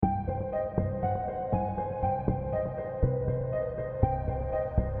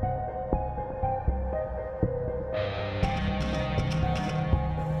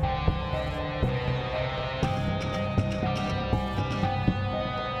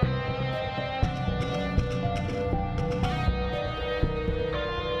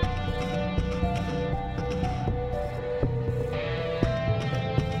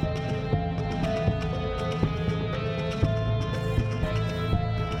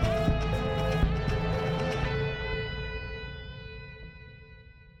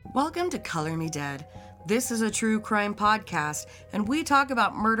Welcome to Color Me Dead. This is a true crime podcast, and we talk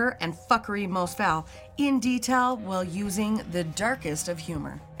about murder and fuckery most foul in detail while using the darkest of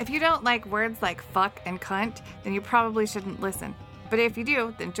humor. If you don't like words like fuck and cunt, then you probably shouldn't listen. But if you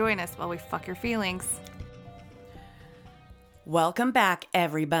do, then join us while we fuck your feelings. Welcome back,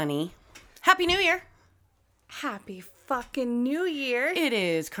 everybody. Happy New Year! Happy fucking New Year! It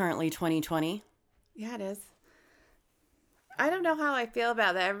is currently 2020. Yeah, it is. I don't know how I feel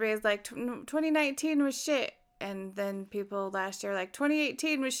about that. Everybody's like, 2019 was shit. And then people last year like,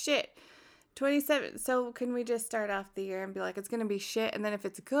 2018 was shit. 27. So can we just start off the year and be like, it's going to be shit. And then if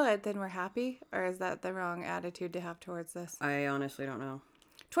it's good, then we're happy? Or is that the wrong attitude to have towards this? I honestly don't know.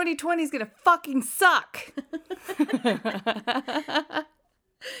 2020 is going to fucking suck.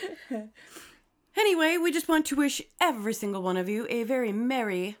 Anyway, we just want to wish every single one of you a very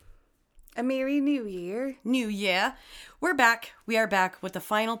merry New Year. New Year. We're back. We are back with the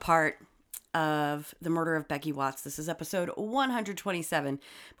final part of the murder of Becky Watts. This is episode 127.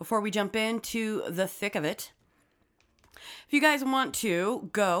 Before we jump into the thick of it, if you guys want to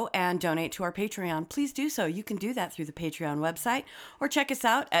go and donate to our Patreon, please do so. You can do that through the Patreon website or check us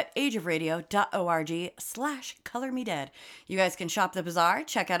out at ageofradio.org/colormedead. You guys can shop the bazaar,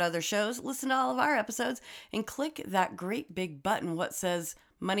 check out other shows, listen to all of our episodes, and click that great big button what says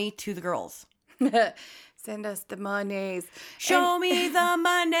money to the girls. Send us the monies. Show me the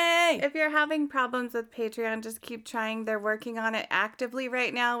money. If you're having problems with Patreon, just keep trying. They're working on it actively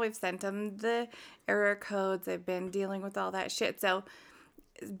right now. We've sent them the error codes. They've been dealing with all that shit. So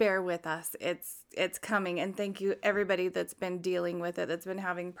bear with us. It's coming. And thank you everybody that's been dealing with it, that's been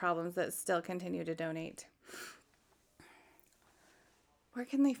having problems, that still continue to donate. Where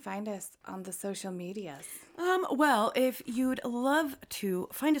can they find us on the social medias? Well, if you'd love to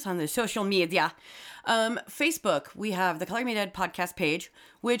find us on the social media, Facebook, we have the Color Me Dead podcast page,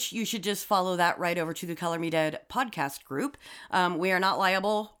 which you should just follow that right over to the Color Me Dead podcast group. We are not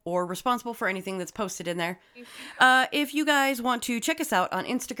liable or responsible for anything that's posted in there. If you guys want to check us out on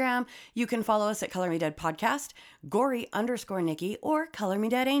Instagram, you can follow us at Color Me Dead Podcast, Gory_Nikki, or Color Me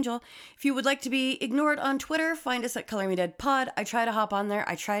Dead Angel. If you would like to be ignored on Twitter, find us at Color Me Dead Pod. I try to hop on there.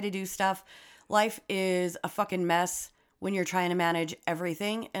 I try to do stuff. Life is a fucking mess when you're trying to manage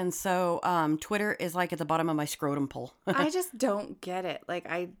everything. And so Twitter is like at the bottom of my scrotum pole. I just don't get it. Like,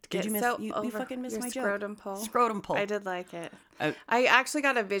 I get you fucking miss your my joke. scrotum pole. Scrotum pole. I did like it. I actually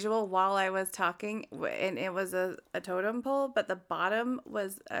got a visual while I was talking, and it was a totem pole, but the bottom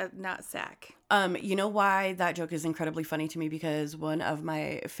was a nut sack. You know why that joke is incredibly funny to me? Because one of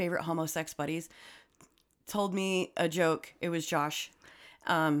my favorite homosex buddies told me a joke. It was Josh.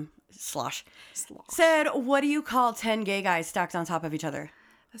 Slosh. Said, what do you call 10 gay guys stacked on top of each other?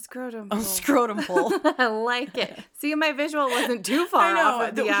 A scrotum pole. A scrotum pole. I like it. See, my visual wasn't too far off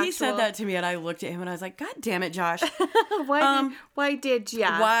of the actual. He said that to me, and I looked at him, and I was like, God damn it, Josh. Why did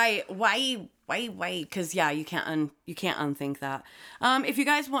ya? Why? Because, yeah, you can't unthink that. If you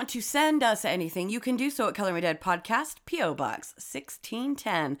guys want to send us anything, you can do so at Color Me Dead Podcast, P.O. Box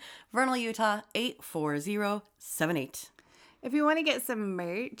 1610, Vernal, Utah 84078. If you want to get some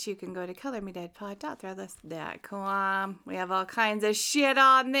merch, you can go to colormedeadpod.threadless.com. We have all kinds of shit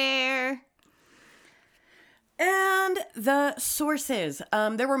on there. And the sources.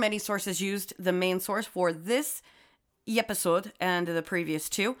 There were many sources used. The main source for this episode and the previous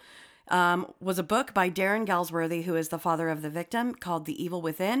two was a book by Darren Galsworthy, who is the father of the victim, called The Evil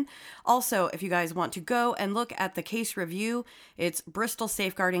Within. Also, if you guys want to go and look at the case review, it's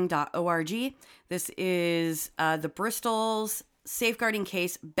bristolsafeguarding.org. This is the Bristol's safeguarding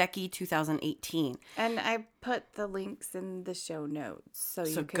case, Becky 2018. And I put the links in the show notes, so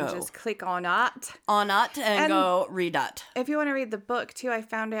you can go. just click on it. And go read it. If you want to read the book, too, I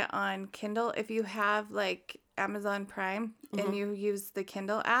found it on Kindle. If you have, like, Amazon Prime and you use the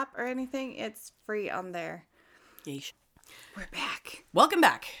Kindle app or anything, it's free on there. Yeesh. We're back. Welcome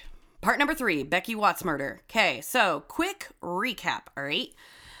back. Part number 3, Becky Watts murder. Okay, so quick recap, all right?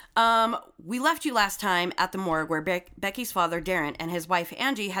 We left you last time at the morgue where Becky's father, Darren, and his wife,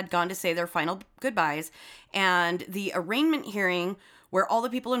 Angie, had gone to say their final goodbyes, and the arraignment hearing where all the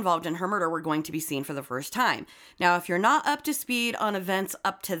people involved in her murder were going to be seen for the first time. Now, if you're not up to speed on events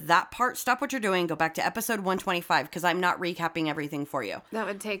up to that part, stop what you're doing, go back to episode 125, because I'm not recapping everything for you. That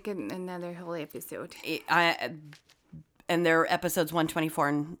would take another whole episode. And they're episodes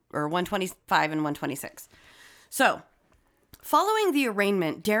 124 or 125 and 126. So, following the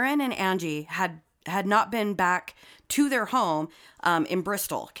arraignment, Darren and Angie had not been back to their home in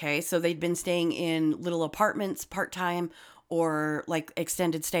Bristol, okay? So they'd been staying in little apartments part-time or like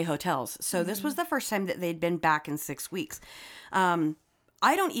extended stay hotels. So this was the first time that they'd been back in 6 weeks.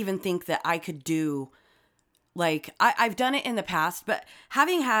 I don't even think that I could do, like, I've done it in the past, but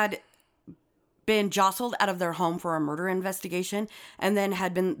having been jostled out of their home for a murder investigation, and then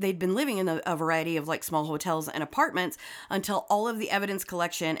they'd been living in a variety of like small hotels and apartments until all of the evidence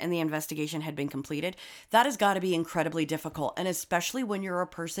collection and the investigation had been completed. That has got to be incredibly difficult, and especially when you're a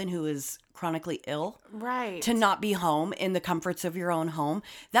person who is chronically ill, Right. to not be home in the comforts of your own home,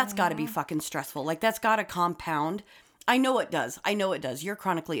 that's got to be fucking stressful. Like, that's got to compound. I know it does. You're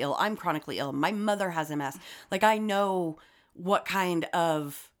chronically ill. I'm chronically ill. My mother has MS. Like, I know what kind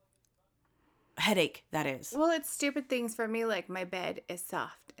of headache that is. Well, it's stupid things for me, like my bed is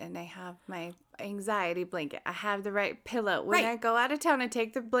soft and I have my anxiety blanket. I have the right pillow. When Right. I go out of town, I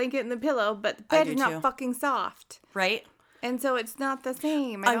take the blanket and the pillow, but the bed do is not too. fucking soft. Right? And so it's not the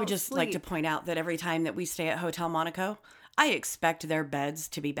same. I would just like to point out that every time that we stay at Hotel Monaco, I expect their beds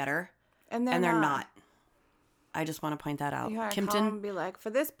to be better, and and they're not. I just want to point that out. You gotta call Kimpton, and be like, for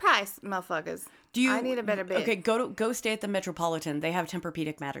this price, motherfuckers, I need a better bed. Okay, go stay at the Metropolitan. They have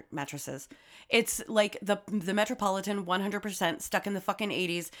Tempur-Pedic mattresses. It's like the Metropolitan, 100% stuck in the fucking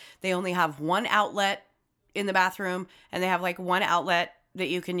 80s. They only have one outlet in the bathroom, and they have like one outlet that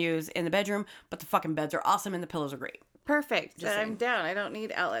you can use in the bedroom. But the fucking beds are awesome, and the pillows are great. Perfect. Just saying. I'm down. I don't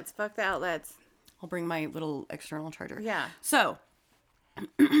need outlets. Fuck the outlets. I'll bring my little external charger. Yeah. So,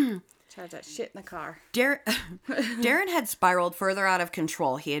 Charge that shit in the car. Darren had spiraled further out of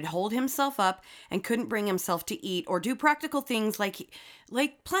control. He had holed himself up and couldn't bring himself to eat or do practical things like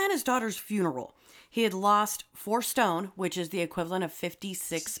plan his daughter's funeral. He had lost 4 stone, which is the equivalent of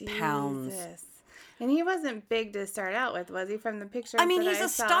 56 pounds. Jesus. And he wasn't big to start out with, was he? From the pictures, I mean, that he's I a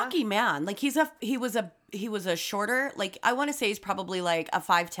saw? stocky man. Like, he was a shorter, like, I want to say he's probably like a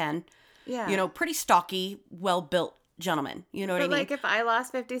 5'10". Yeah. You know, pretty stocky, well-built gentleman. You know what I But mean? like, if I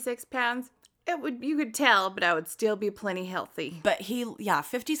lost 56 pounds, you could tell, but I would still be plenty healthy. But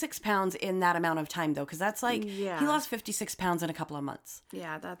 56 pounds in that amount of time, though, because that's like, Yeah. he lost 56 pounds in a couple of months.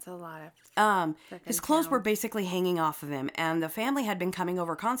 Yeah, that's a lot of. His clothes were pounds. basically hanging off of him, and the family had been coming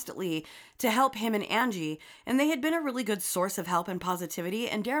over constantly to help him and Angie, and they had been a really good source of help and positivity,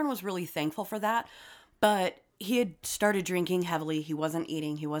 and Darren was really thankful for that. But he had started drinking heavily. He wasn't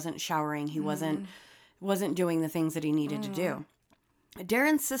eating. He wasn't showering. He wasn't doing the things that he needed to do.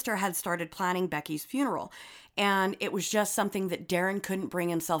 Darren's sister had started planning Becky's funeral, and it was just something that Darren couldn't bring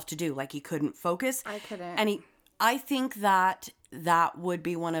himself to do. Like, he couldn't focus. I couldn't. And I think that would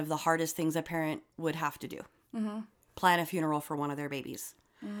be one of the hardest things a parent would have to do. Mm-hmm. Plan a funeral for one of their babies.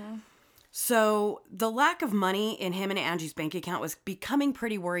 Mm-hmm. So the lack of money in him and Angie's bank account was becoming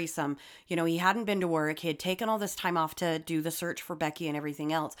pretty worrisome. You know, he hadn't been to work. He had taken all this time off to do the search for Becky and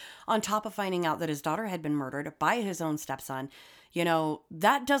everything else, on top of finding out that his daughter had been murdered by his own stepson. You know,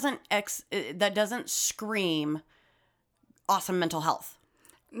 that doesn't scream awesome mental health.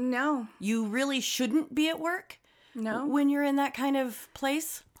 No. You really shouldn't be at work. No. When you're in that kind of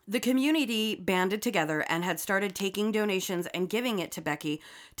place. The community banded together and had started taking donations and giving it to Becky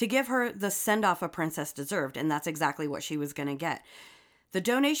to give her the send-off a princess deserved, and that's exactly what she was going to get. The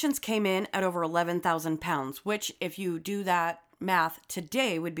donations came in at over 11,000 pounds, which, if you do that math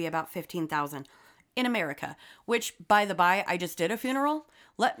today, would be about 15,000 in America, which, by the by, I just did a funeral.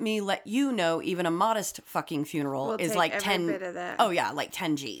 Let me let you know, even a modest fucking funeral We'll is take like every 10. bit of that. Oh, yeah, like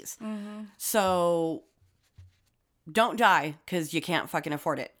 10 G's. So don't die because you can't fucking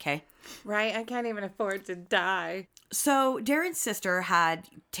afford it, okay? Right? I can't even afford to die. So Darren's sister had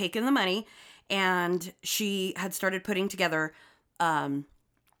taken the money and she had started putting together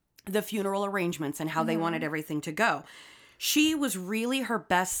the funeral arrangements and how they wanted everything to go. She was really her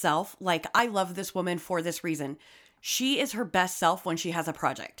best self. Like, I love this woman for this reason. She is her best self when she has a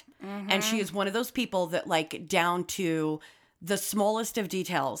project. And she is one of those people that, like, down to the smallest of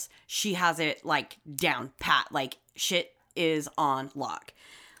details, she has it, like, down pat. Like, shit is on lock.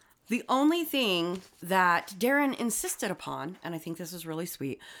 The only thing that Darren insisted upon, and I think this is really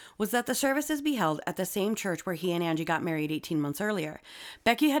sweet, was that the services be held at the same church where he and Angie got married 18 months earlier.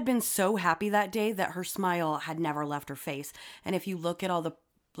 Becky had been so happy that day that her smile had never left her face. And if you look at all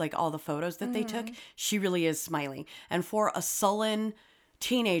the photos that they took, she really is smiling. And for a sullen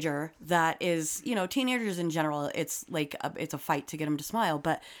teenager that is, you know, teenagers in general, it's like it's a fight to get them to smile,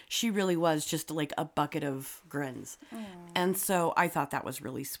 but she really was just like a bucket of grins. And so I thought that was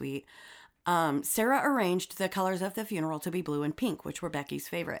really sweet. Sarah arranged the colors of the funeral to be blue and pink, which were Becky's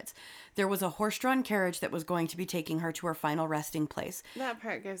favorites. There was a horse-drawn carriage that was going to be taking her to her final resting place. That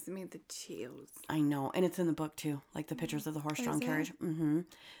part gives me the chills. I know, and it's in the book too, like the pictures of the horse-drawn Is it? carriage.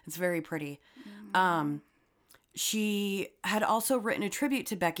 It's very pretty. She had also written a tribute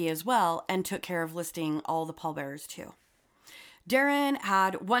to Becky as well and took care of listing all the pallbearers too. Darren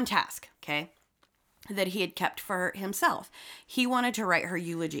had one task, okay, that he had kept for himself. He wanted to write her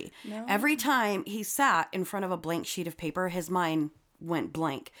eulogy. No. Every time he sat in front of a blank sheet of paper, his mind went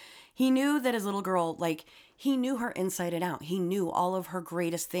blank. He knew that his little girl, like, he knew her inside and out. He knew all of her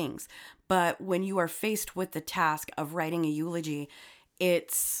greatest things. But when you are faced with the task of writing a eulogy,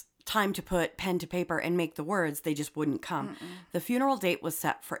 it's time to put pen to paper and make the words. They just wouldn't come. The funeral date was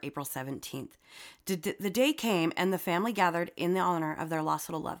set for April 17th. The day came and the family gathered in the honor of their lost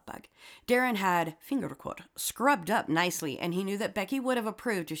little love bug. Darren had, finger quote, scrubbed up nicely, and he knew that Becky would have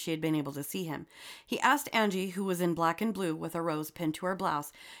approved if she had been able to see him. He asked Angie, who was in black and blue with a rose pinned to her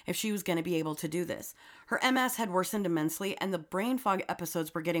blouse, if she was going to be able to do this. Her MS had worsened immensely, and the brain fog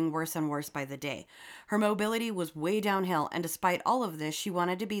episodes were getting worse and worse by the day. Her mobility was way downhill, and despite all of this, she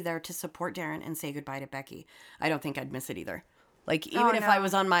wanted to be there to support Darren and say goodbye to Becky. I don't think I'd miss it either. Like, even if I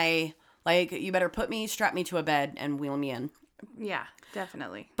was on my, like, you better strap me to a bed and wheel me in. Yeah,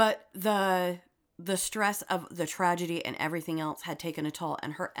 definitely. But the stress of the tragedy and everything else had taken a toll,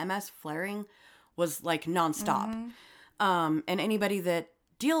 and her MS flaring was, like, nonstop. And anybody that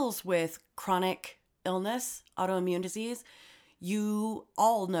deals with chronic illness, autoimmune disease, you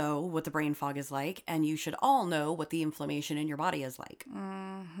all know what the brain fog is like, and you should all know what the inflammation in your body is like.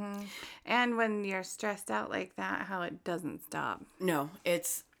 And when you're stressed out like that, how it doesn't stop. No,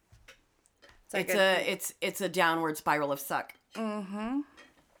 it's like a downward spiral of suck.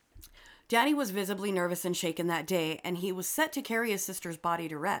 Daddy was visibly nervous and shaken that day, and he was set to carry his sister's body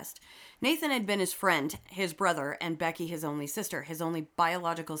to rest. Nathan had been his friend, his brother, and Becky his only sister, his only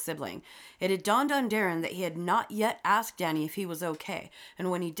biological sibling. It had dawned on Darren that he had not yet asked Danny if he was okay,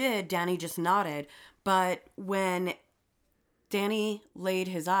 and when he did, Danny just nodded. But when Danny laid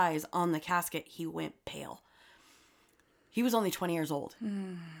his eyes on the casket, he went pale. He was only 20 years old.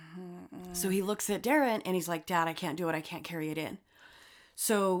 So he looks at Darren, and he's like, Dad, I can't do it. I can't carry it in.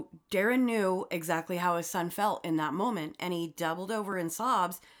 So Darren knew exactly how his son felt in that moment, and he doubled over in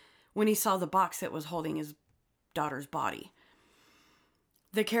sobs when he saw the box that was holding his daughter's body.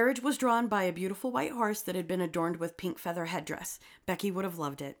 The carriage was drawn by a beautiful white horse that had been adorned with pink feather headdress. Becky would have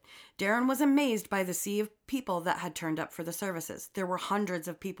loved it. Darren was amazed by the sea of people that had turned up for the services. There were hundreds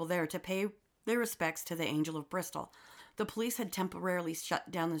of people there to pay their respects to the Angel of Bristol. The police had temporarily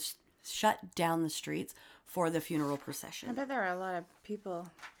shut down the streets for the funeral procession. I bet there were a lot of people.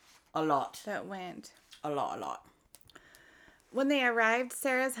 A lot. That went. A lot. When they arrived,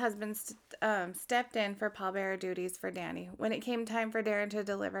 Sarah's husband stepped in for pallbearer duties for Danny. When it came time for Darren to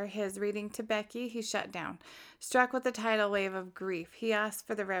deliver his reading to Becky, he shut down. Struck with a tidal wave of grief, he asked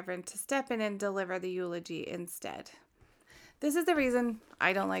for the Reverend to step in and deliver the eulogy instead. This is the reason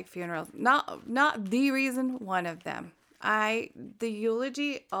I don't like funerals. Not the reason, one of them. The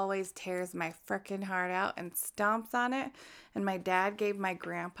eulogy always tears my frickin' heart out and stomps on it. And my dad gave my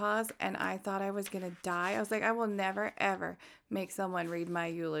grandpa's, and I thought I was going to die. I was like, I will never, ever make someone read my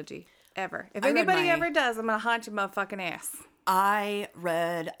eulogy. Ever. If anybody ever does, I'm going to haunt your motherfucking ass. I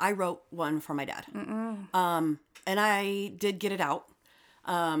wrote one for my dad. And I did get it out.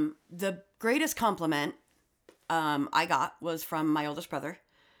 The greatest compliment I got was from my oldest brother,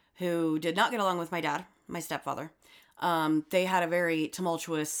 who did not get along with my dad, my stepfather. They had a very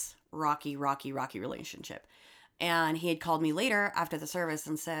tumultuous, rocky relationship. And he had called me later after the service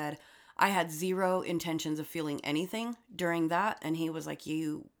and said, I had zero intentions of feeling anything during that. And he was like,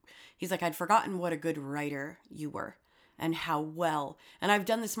 he's like, I'd forgotten what a good writer you were and how well. And I've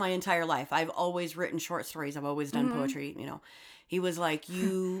done this my entire life. I've always written short stories. I've always done poetry, you know. He was like,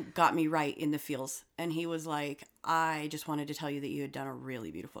 you got me right in the feels. And he was like, I just wanted to tell you that you had done a really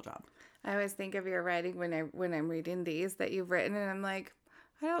beautiful job. I always think of your writing when I'm reading these that you've written, and I'm like,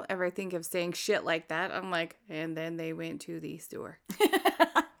 I don't ever think of saying shit like that. I'm like, and then they went to the store.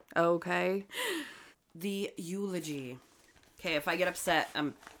 Okay. The eulogy. Okay, if I get upset,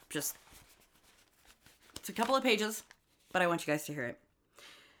 it's a couple of pages, but I want you guys to hear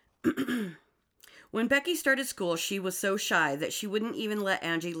it. When Becky started school, she was so shy that she wouldn't even let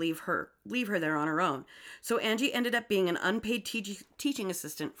Angie leave her there on her own. So Angie ended up being an unpaid teaching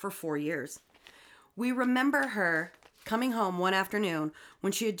assistant for 4 years. We remember her coming home one afternoon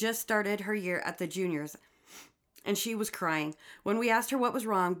when she had just started her year at the juniors, and she was crying. When we asked her what was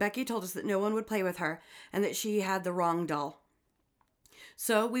wrong, Becky told us that no one would play with her and that she had the wrong doll.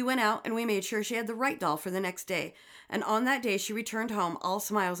 So we went out and we made sure she had the right doll for the next day. And on that day, she returned home all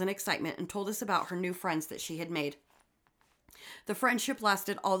smiles and excitement and told us about her new friends that she had made. The friendship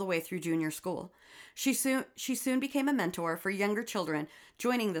lasted all the way through junior school. She soon became a mentor for younger children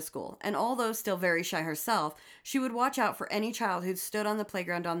joining the school, and although still very shy herself, she would watch out for any child who stood on the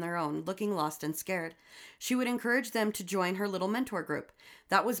playground on their own, looking lost and scared. She would encourage them to join her little mentor group.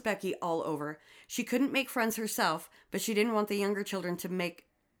 That was Becky all over. She couldn't make friends herself, but she didn't want the younger children to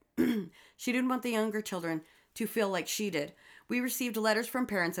feel like she did. We received letters from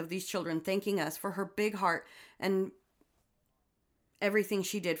parents of these children thanking us for her big heart and everything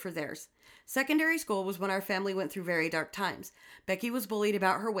she did for theirs. Secondary school was when our family went through very dark times. Becky was bullied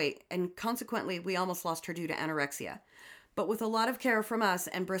about her weight, and consequently, we almost lost her due to anorexia. But with a lot of care from us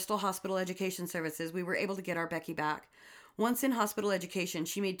and Bristol Hospital Education Services, we were able to get our Becky back. Once in hospital education,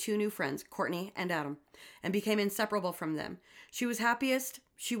 she made 2 new friends, Courtney and Adam, and became inseparable from them. She was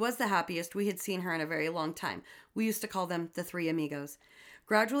the happiest we had seen her in a very long time. We used to call them the 3 amigos.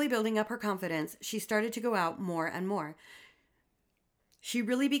 Gradually building up her confidence, she started to go out more and more. She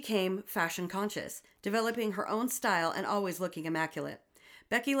really became fashion conscious, developing her own style and always looking immaculate.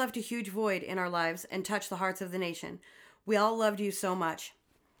 Becky left a huge void in our lives and touched the hearts of the nation. We all loved you so much.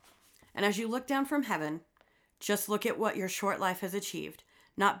 And as you look down from heaven, just look at what your short life has achieved.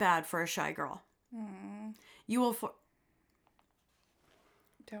 Not bad for a shy girl. You will...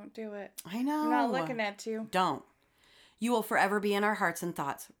 Don't do it. I know. I'm not looking at you. Don't. You will forever be in our hearts and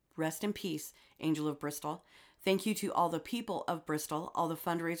thoughts. Rest in peace, Angel of Bristol. Thank you to all the people of Bristol, all the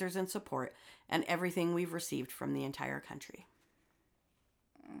fundraisers and support, and everything we've received from the entire country.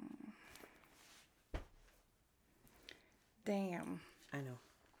 Damn. I know.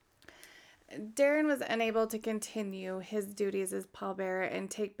 Darren was unable to continue his duties as pallbearer and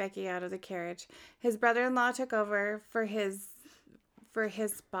take Becky out of the carriage. His brother-in-law took over took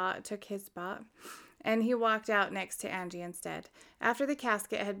his spot, and he walked out next to Angie instead. After the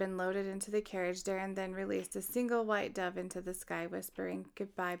casket had been loaded into the carriage, Darren then released a single white dove into the sky, whispering,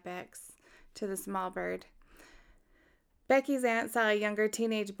 "Goodbye, Bex," to the small bird. Becky's aunt saw a younger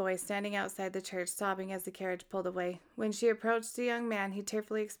teenage boy standing outside the church, sobbing as the carriage pulled away. When she approached the young man, he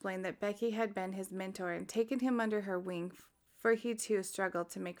tearfully explained that Becky had been his mentor and taken him under her wing, for he too struggled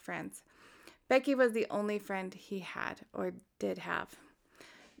to make friends. Becky was the only friend he had, or did have.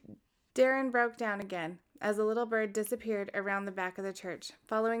 Darren broke down again as the little bird disappeared around the back of the church.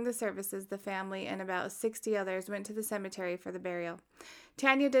 Following the services, the family and about 60 others went to the cemetery for the burial.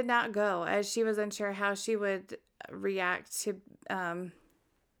 Tanya did not go, as she was unsure how she would react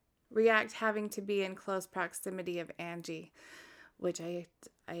having to be in close proximity of Angie, which I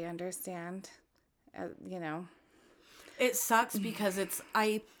understand, It sucks because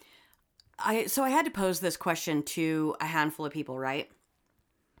so I had to pose this question to a handful of people, right?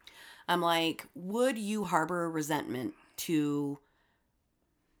 I'm like, would you harbor resentment to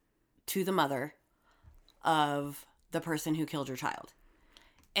the mother of the person who killed your child?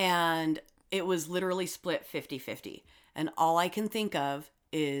 And it was literally split 50-50. And all I can think of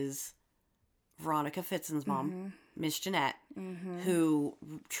is Veronica Fitzen's mom, Miss Jeanette, who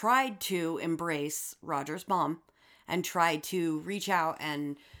tried to embrace Roger's mom and tried to reach out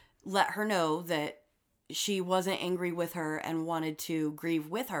and let her know that she wasn't angry with her and wanted to grieve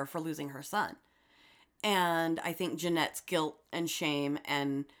with her for losing her son. And I think Jeanette's guilt and shame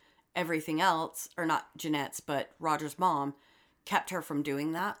and everything else, or not Jeanette's, but Roger's mom, kept her from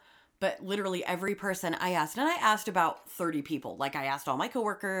doing that. But literally every person I asked, and I asked about 30 people. Like, I asked all my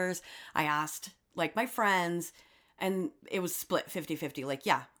coworkers, I asked, like, my friends, and it was split 50-50. Like,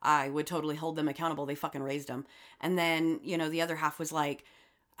 yeah, I would totally hold them accountable. They fucking raised them. And then, the other half was like,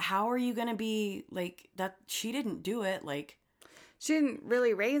 how are you going to be, like, that she didn't do it? Like, she didn't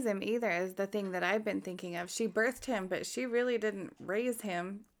really raise him either, is the thing that I've been thinking of. She birthed him, but she really didn't raise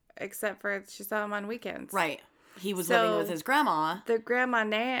him, except for she saw him on weekends. Right. He was living with his grandma. The grandma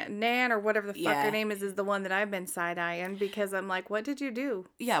Nan or whatever the fuck her name is the one that I've been side-eyeing, because I'm like, what did you do?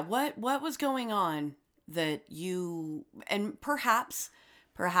 Yeah, what was going on that you... And perhaps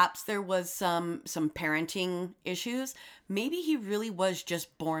there was some parenting issues. Maybe he really was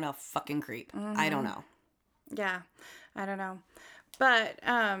just born a fucking creep. I don't know. Yeah, I don't know. But,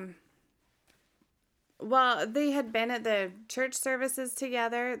 while they had been at the church services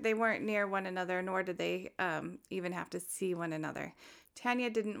together, they weren't near one another, nor did they even have to see one another.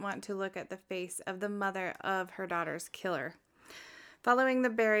 Tanya didn't want to look at the face of the mother of her daughter's killer. Following the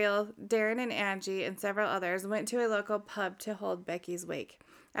burial, Darren and Angie and several others went to a local pub to hold Becky's wake.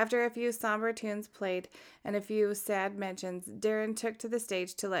 After a few somber tunes played and a few sad mentions, Darren took to the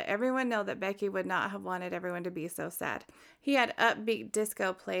stage to let everyone know that Becky would not have wanted everyone to be so sad. He had upbeat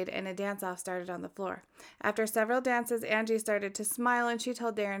disco played and a dance-off started on the floor. After several dances, Angie started to smile and she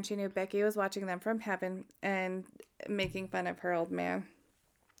told Darren she knew Becky was watching them from heaven and making fun of her old man.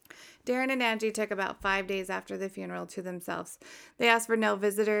 Darren and Angie took about 5 days after the funeral to themselves. They asked for no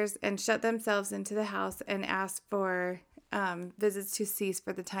visitors and shut themselves into the house and asked for visits to cease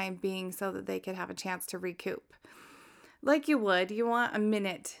for the time being so that they could have a chance to recoup. Like you would, you want a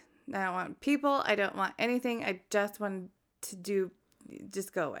minute. I don't want people. I don't want anything. I just want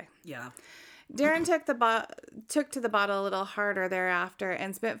just go away. Yeah. Darren took to the bottle a little harder thereafter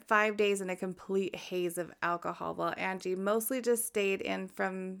and spent 5 days in a complete haze of alcohol while Angie mostly just stayed in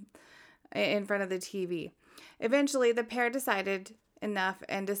front of the TV. Eventually, the pair decided enough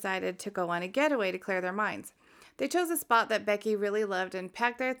and decided to go on a getaway to clear their minds. They chose a spot that Becky really loved and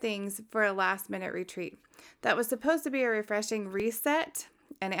packed their things for a last-minute retreat. That was supposed to be a refreshing reset,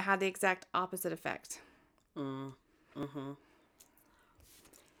 and it had the exact opposite effect. Mm-hmm.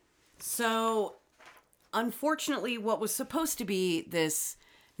 So, unfortunately, what was supposed to be this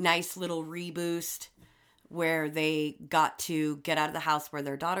nice little reboost where they got to get out of the house where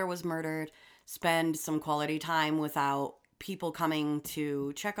their daughter was murdered, spend some quality time without people coming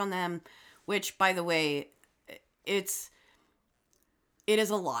to check on them, which, by the way, it is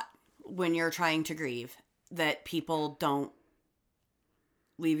a lot when you're trying to grieve that people don't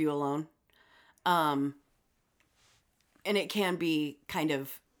leave you alone. And it can be kind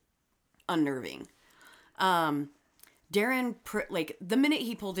of unnerving. Darren, the minute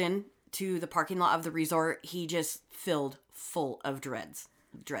he pulled in to the parking lot of the resort, he just filled full of dreads,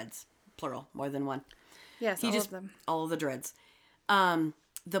 plural, more than one. Yes, all of them. All of the dreads.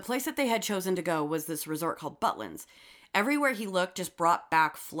 The place that they had chosen to go was this resort called Butlins. Everywhere he looked just brought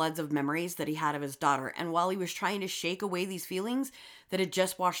back floods of memories that he had of his daughter. And while he was trying to shake away these feelings that had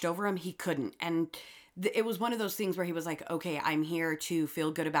just washed over him, he couldn't. And it was one of those things where he was like, okay, I'm here to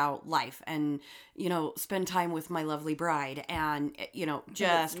feel good about life and, spend time with my lovely bride. And,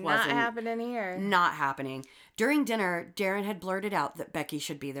 just wasn't not happening here. Not happening. During dinner, Darren had blurted out that Becky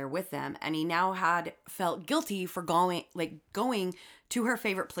should be there with them. And he now had felt guilty for going to her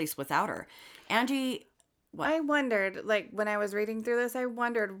favorite place without her. Angie... What? I wondered, when I was reading through this, I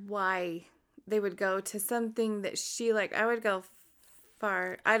wondered why they would go to something that she, I would go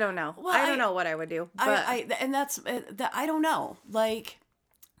far. I don't know. Well, I don't know what I would do. But I don't know.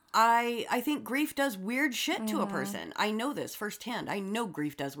 I think grief does weird shit to a person. I know this firsthand. I know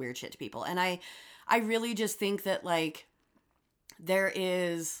grief does weird shit to people. And I really just think that, there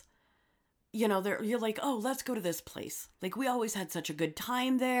is... you're like, oh, let's go to this place. We always had such a good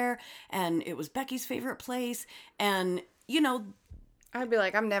time there, and it was Becky's favorite place, and, I'd be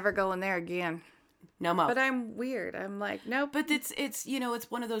like, I'm never going there again. No more. But I'm weird. I'm like, nope. But it's it's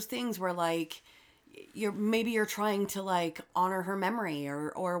one of those things where, you're trying to, honor her memory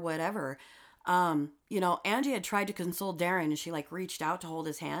or whatever. Angie had tried to console Darren, and she, reached out to hold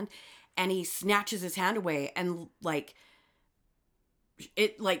his hand, and he snatches his hand away, and,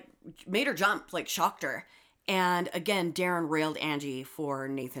 it made her jump, shocked her. And again, Darren railed Angie for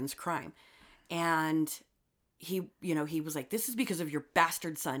Nathan's crime. And he was like, this is because of your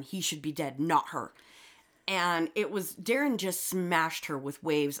bastard son. He should be dead, not her. And Darren just smashed her with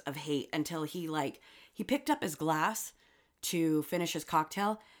waves of hate until he picked up his glass to finish his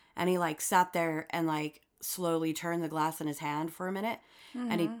cocktail. And he sat there and slowly turned the glass in his hand for a minute.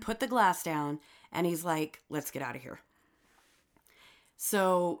 Mm-hmm. And he put the glass down and he's like, let's get out of here.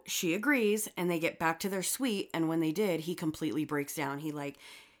 So she agrees, and they get back to their suite, and when they did, he completely breaks down.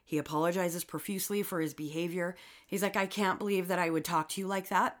 He apologizes profusely for his behavior. He's like, I can't believe that I would talk to you like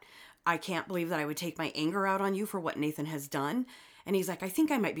that. I can't believe that I would take my anger out on you for what Nathan has done. And he's like, I think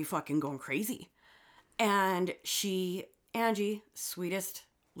I might be fucking going crazy. And Angie, sweetest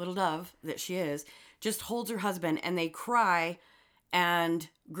little dove that she is, just holds her husband, and they cry and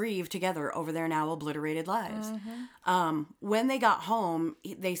grieve together over their now obliterated lives. Mm-hmm. When they got home,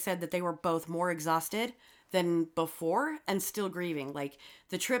 they said that they were both more exhausted than before and still grieving.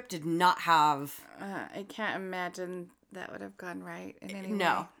 The trip did not have... I can't imagine that would have gone right in any way.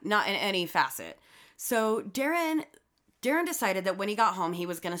 No, not in any facet. So Darren decided that when he got home, he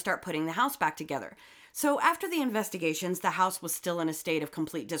was going to start putting the house back together. So after the investigations, the house was still in a state of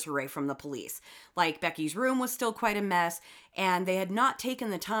complete disarray from the police. Becky's room was still quite a mess, and they had not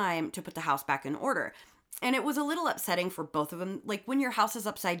taken the time to put the house back in order. And it was a little upsetting for both of them. When your house is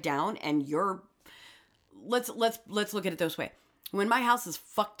upside down and you're... Let's look at it this way. When my house is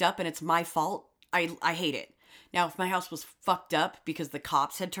fucked up and it's my fault, I hate it. Now, if my house was fucked up because the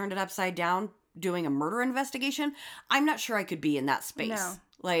cops had turned it upside down doing a murder investigation, I'm not sure I could be in that space.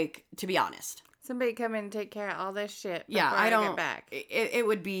 No. To be honest. Somebody come in and take care of all this shit. Yeah, I don't. Get back. It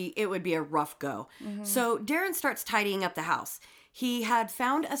would be a rough go. Mm-hmm. So Darren starts tidying up the house. he had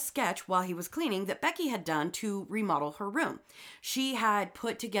found a sketch while he was cleaning that Becky had done to remodel her room. She had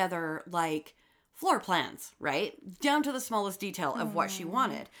put together like floor plans, right? Down to the smallest detail of what she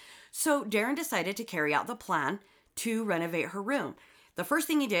wanted. So Darren decided to carry out the plan to renovate her room. The first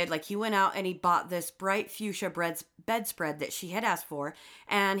thing he did, like he went out and he bought this bright fuchsia bedspread that she had asked for.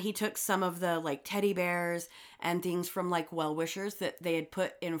 And he took some of the like teddy bears and things from like well-wishers that they had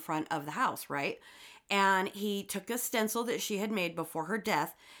put in front of the house, right? And he took a stencil that she had made before her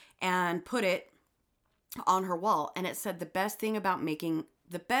death and put it on her wall. And it said the best thing about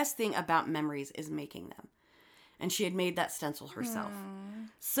memories is making them. And she had made that stencil herself.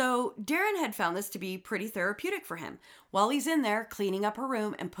 So Darren had found this to be pretty therapeutic for him. While he's in there cleaning up her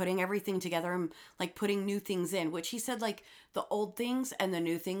room and putting everything together and like putting new things in, which he said like the old things and the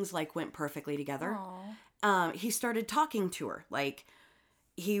new things like went perfectly together. He started talking to her. Like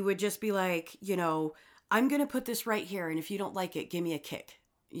he would just be like, you know, I'm going to put this right here. And if you don't like it, give me a kick,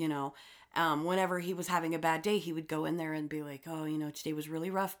 you know. Whenever he was having a bad day, he would go in there and be like, oh, you know, today was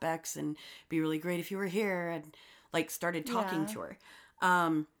really rough, Bex, and it'd be really great if you were here, and like started talking to her.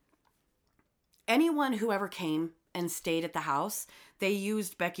 Anyone who ever came and stayed at the house, they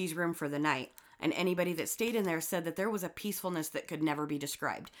used Becky's room for the night. And anybody that stayed in there said that there was a peacefulness that could never be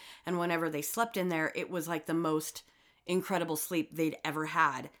described. And whenever they slept in there, it was like the most incredible sleep they'd ever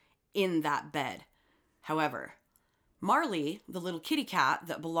had in that bed. However, Marley, the little kitty cat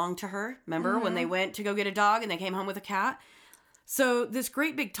that belonged to her, remember when they went to go get a dog and they came home with a cat? So this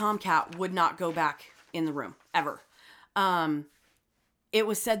great big tomcat would not go back in the room, ever. It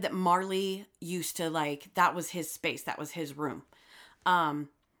was said that Marley used to like, that was his space, that was his room. And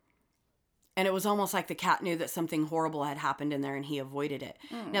it was almost like the cat knew that something horrible had happened in there and he avoided it.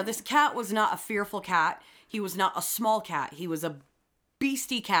 Now, this cat was not a fearful cat. He was not a small cat. He was a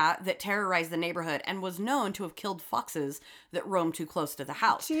beastie cat that terrorized the neighborhood and was known to have killed foxes that roamed too close to the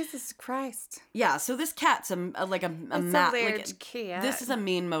house. Jesus Christ. Yeah, so this cat's a large cat. This is a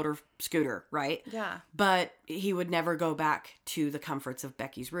mean motor scooter, right? Yeah. But he would never go back to the comforts of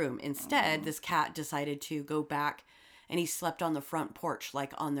Becky's room. Instead, this cat decided to go back and he slept on the front porch,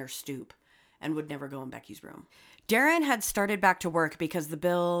 like on their stoop, and would never go in Becky's room. Darren had started back to work because the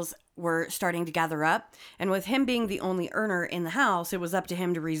bills were starting to gather up, and with him being the only earner in the house, it was up to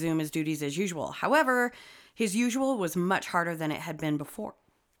him to resume his duties as usual. However, his usual was much harder than it had been before.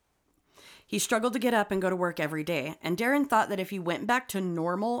 He struggled to get up and go to work every day, and Darren thought that if he went back to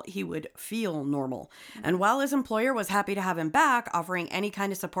normal, he would feel normal. And while his employer was happy to have him back, offering any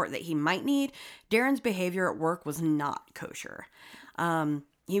kind of support that he might need, Darren's behavior at work was not kosher.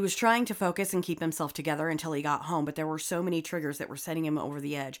 He was trying to focus and keep himself together until he got home, but there were so many triggers that were setting him over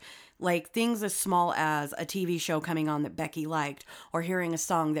the edge. Like things as small as a TV show coming on that Becky liked, or hearing a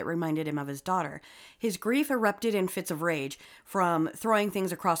song that reminded him of his daughter. His grief erupted in fits of rage, from throwing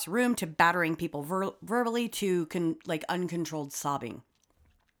things across the room to battering people verbally to uncontrolled sobbing.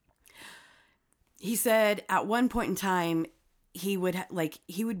 He said at one point in time, he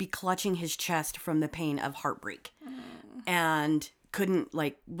would be clutching his chest from the pain of heartbreak. And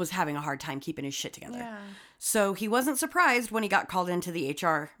was having a hard time keeping his shit together. Yeah. So he wasn't surprised when he got called into the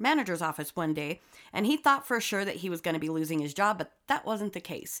HR manager's office one day, and he thought for sure that he was going to be losing his job, but that wasn't the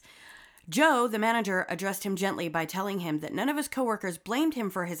case. Joe, the manager, addressed him gently by telling him that none of his coworkers blamed him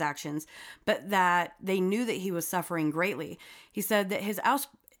for his actions, but that they knew that he was suffering greatly. He said that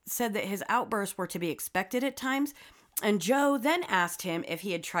his outbursts were to be expected at times, and Joe then asked him if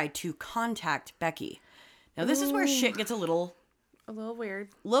he had tried to contact Becky. Now, this is where shit gets a little weird.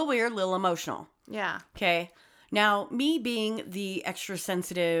 A little emotional. Yeah. Okay. Now, me being the extra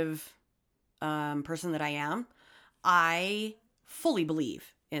sensitive person that I am, I fully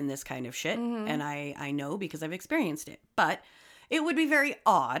believe in this kind of shit. And I know because I've experienced it. But it would be very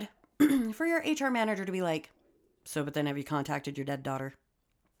odd for your HR manager to be like, so, but then have you contacted your dead daughter?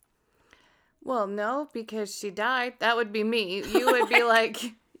 Well, no, because she died. That would be me. You would be like...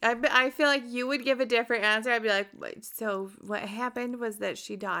 I feel like you would give a different answer. I'd be like, so what happened was that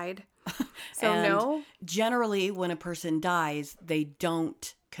she died. So and no? Generally, when a person dies, they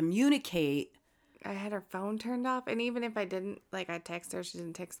don't communicate. I had her phone turned off. And even if I didn't, I text her, she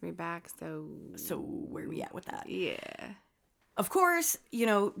didn't text me back. So where are we at with that? Yeah. Of course,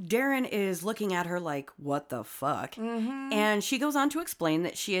 Darren is looking at her like, what the fuck? And she goes on to explain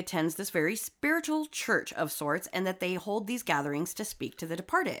that she attends this very spiritual church of sorts and that they hold these gatherings to speak to the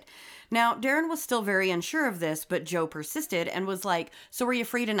departed. Now, Darren was still very unsure of this, but Joe persisted and was like, so were you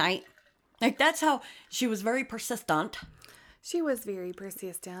free tonight? That's how she was very persistent. She was very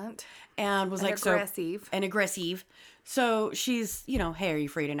persistent. And was aggressive. And aggressive. So she's, hey, are you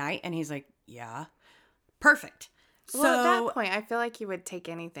free tonight? And he's like, yeah. Perfect. Well, at that point, I feel like he would take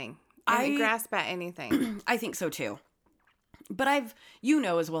anything. And grasp at anything. I think so too. But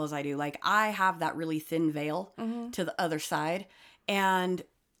as well as I do, like I have that really thin veil to the other side, and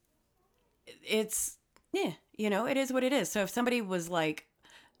it's, it is what it is. So if somebody was like,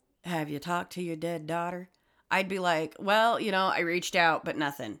 have you talked to your dead daughter? I'd be like, well, I reached out, but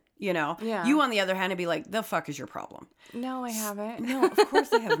nothing, Yeah. You, on the other hand, would be like, the fuck is your problem? No, I haven't. No, of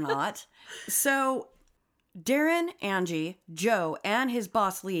course I have not. So Darren, Angie, Joe, and his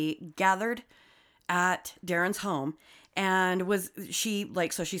boss Lee gathered at Darren's home, and she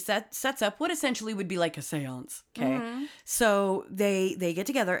sets up what essentially would be like a seance. Okay. Mm-hmm. So they get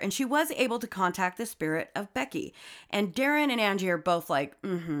together, and she was able to contact the spirit of Becky. And Darren and Angie are both like,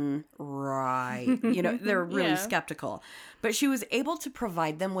 right. They're really skeptical. But she was able to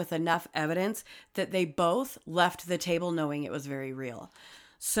provide them with enough evidence that they both left the table knowing it was very real.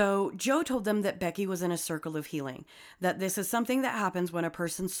 So Joe told them that Becky was in a circle of healing, that this is something that happens when a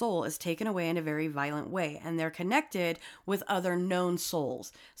person's soul is taken away in a very violent way, and they're connected with other known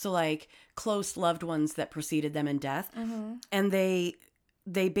souls. So like close loved ones that preceded them in death. Mm-hmm. And they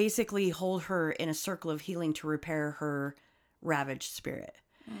basically hold her in a circle of healing to repair her ravaged spirit.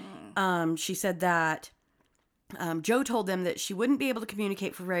 Mm. She said that Joe told them that she wouldn't be able to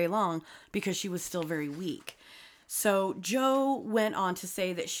communicate for very long because she was still very weak. So Joe went on to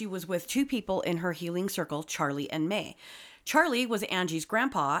say that she was with two people in her healing circle, Charlie and May. Charlie was Angie's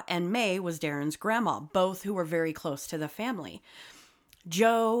grandpa, and May was Darren's grandma, both who were very close to the family.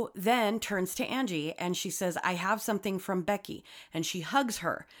 Joe then turns to Angie, and she says, I have something from Becky, and she hugs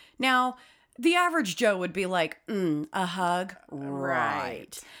her. Now, the average Joe would be like, a hug?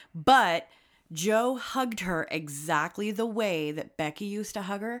 Right. But Joe hugged her exactly the way that Becky used to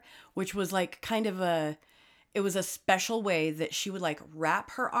hug her, which was like kind of it was a special way that she would like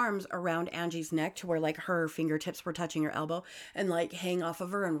wrap her arms around Angie's neck to where like her fingertips were touching her elbow and like hang off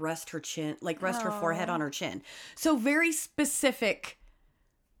of her and rest her forehead on her chin. So very specific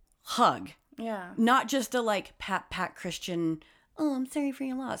hug. Yeah. Not just a like pat Christian, oh, I'm sorry for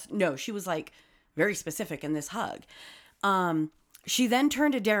your loss. No, she was like very specific in this hug. She then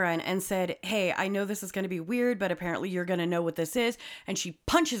turned to Darren and said, hey, I know this is going to be weird, but apparently you're going to know what this is. And she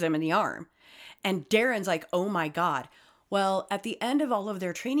punches him in the arm. And Darren's like, oh my God. Well, at the end of all of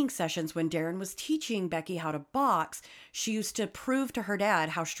their training sessions, when Darren was teaching Becky how to box, she used to prove to her dad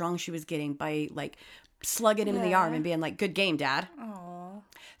how strong she was getting by like slugging him in the arm and being like, good game, Dad. Aww.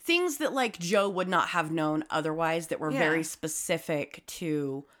 Things that like Joe would not have known otherwise that were very specific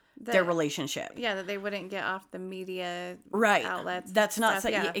to their relationship. Yeah, that they wouldn't get off the media outlets. That's not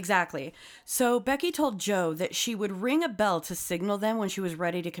exactly. So Becky told Joe that she would ring a bell to signal them when she was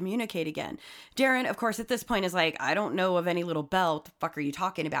ready to communicate again. Darren, of course, at this point is like, I don't know of any little bell. What the fuck are you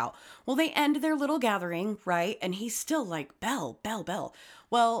talking about? Well, they end their little gathering, right? And he's still like, bell, bell, bell.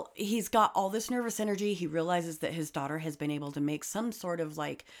 Well, he's got all this nervous energy. He realizes that his daughter has been able to make some sort of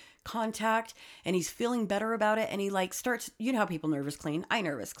like contact, and he's feeling better about it, and he like starts, you know how people nervous clean? I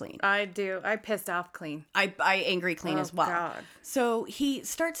nervous clean. I do. I pissed off clean. I angry clean as well. God. So he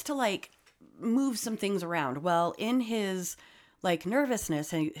starts to like move some things around. Well, in his like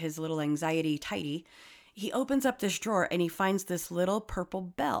nervousness and his little anxiety tidy, he opens up this drawer and he finds this little purple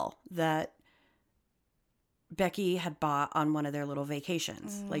bell that Becky had bought on one of their little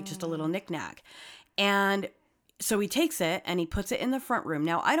vacations, like just a little knickknack. And so he takes it and he puts it in the front room.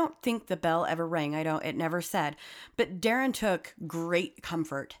 Now, I don't think the bell ever rang. It never said. But Darren took great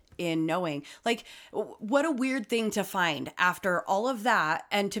comfort in knowing, like, what a weird thing to find after all of that.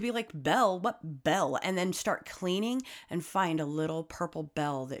 And to be like, bell, what bell? And then start cleaning and find a little purple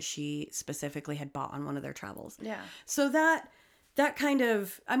bell that she specifically had bought on one of their travels. Yeah. So that kind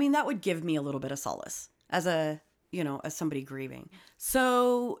of, I mean, that would give me a little bit of solace as as somebody grieving.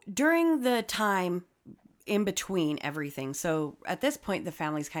 So during the time in between everything. So at this point, the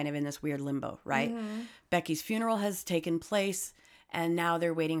family's kind of in this weird limbo, right? Mm-hmm. Becky's funeral has taken place, and now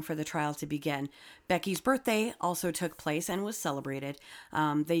they're waiting for the trial to begin. Becky's birthday also took place and was celebrated.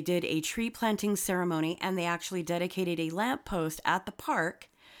 They did a tree planting ceremony, and they actually dedicated a lamppost at the park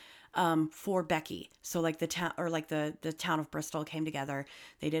for Becky. So like the town, or like the town of Bristol came together.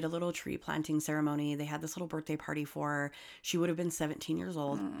 They did a little tree planting ceremony. They had this little birthday party for her. She would have been 17 years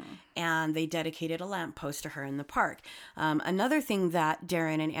old. And they dedicated a lamppost to her in the park. Another thing that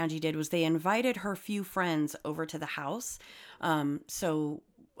Darren and Angie did was they invited her few friends over to the house. So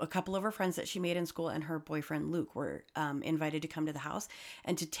a couple of her friends that she made in school and her boyfriend Luke were invited to come to the house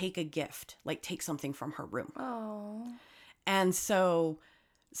and to take a gift, like take something from her room. Oh. And so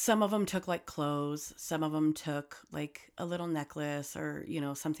some of them took like clothes, some of them took like a little necklace or,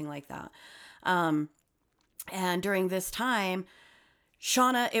 something like that. And during this time,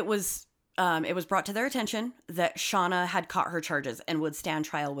 Shauna, it was brought to their attention that Shauna had caught her charges and would stand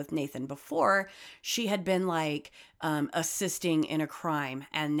trial with Nathan before. She had been like assisting in a crime,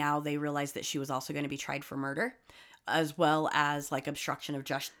 and now they realized that she was also going to be tried for murder, as well as like obstruction of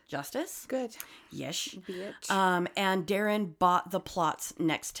justice. Good. Yes. Bitch. And Darren bought the plots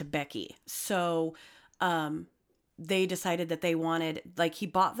next to Becky. So they decided that they wanted, like, he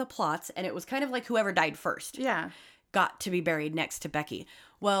bought the plots, and it was kind of like whoever died first. Yeah. Got to be buried next to Becky.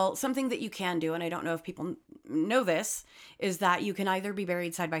 Well, something that you can do, and I don't know if people know this, is that you can either be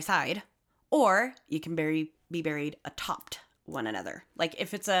buried side by side, or you can be buried atop one another. Like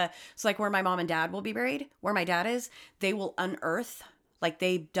if it's like where my mom and dad will be buried, where my dad is, they will unearth, like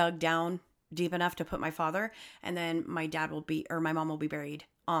they dug down deep enough to put my father, and then my mom will be buried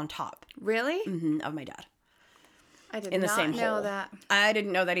on top. Really? Of my dad. I did in the not same know hole. that. I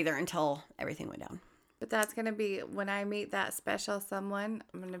didn't know that either until everything went down. But that's going to be, when I meet that special someone,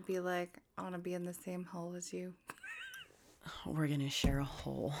 I'm going to be like, I want to be in the same hole as you. We're going to share a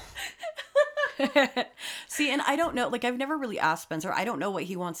hole. See, and I don't know, like I've never really asked Spencer. I don't know what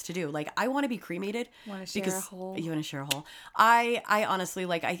he wants to do. Like I want to be cremated. Want to share a hole? You want to share a hole? I honestly,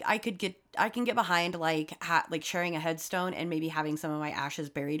 like I can get behind like sharing a headstone and maybe having some of my ashes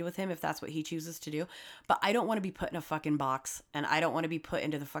buried with him if that's what he chooses to do. But I don't want to be put in a fucking box, and I don't want to be put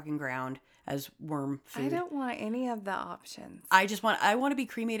into the fucking ground as worm food. I don't want any of the options. I want to be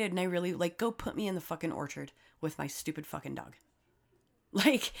cremated, and I really like go put me in the fucking orchard with my stupid fucking dog.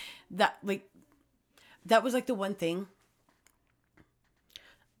 Like that was like the one thing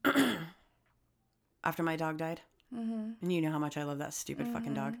after my dog died. Mm-hmm. And you know how much I love that stupid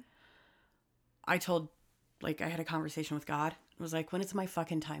fucking dog. I had a conversation with God. It was like, when it's my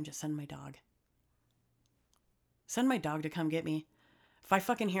fucking time, just send my dog. Send my dog to come get me. If I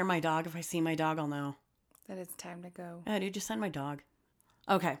fucking hear my dog, if I see my dog, I'll know that it's time to go. Yeah, dude, just send my dog.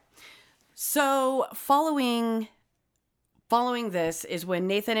 Okay. So following this is when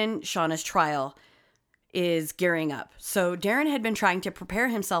Nathan and Shauna's trial is gearing up. So Darren had been trying to prepare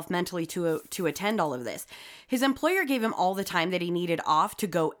himself mentally to attend all of this. His employer gave him all the time that he needed off to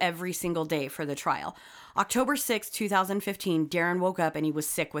go every single day for the trial. October 6, 2015, Darren woke up and he was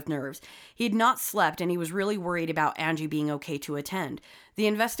sick with nerves. He had not slept and he was really worried about Angie being okay to attend. The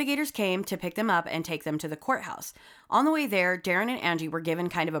investigators came to pick them up and take them to the courthouse. On the way there, Darren and Angie were given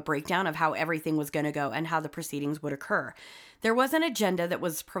kind of a breakdown of how everything was going to go and how the proceedings would occur. There was an agenda that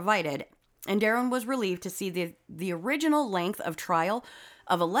was provided, and Darren was relieved to see the original length of trial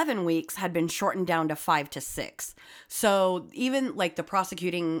of 11 weeks had been shortened down to 5 to 6. So even like the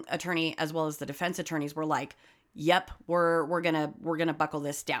prosecuting attorney as well as the defense attorneys were like, "Yep, we're gonna buckle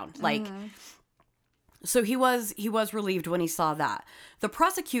this down." Like, so he was relieved when he saw that. The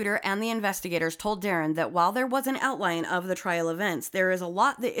prosecutor and the investigators told Darren that while there was an outline of the trial events, there is a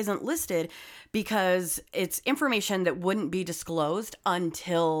lot that isn't listed because it's information that wouldn't be disclosed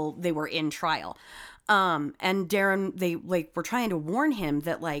until they were in trial. And Darren, they were trying to warn him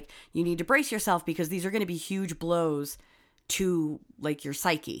that you need to brace yourself because these are going to be huge blows to your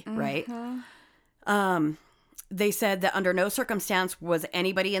psyche, right? They said that under no circumstance was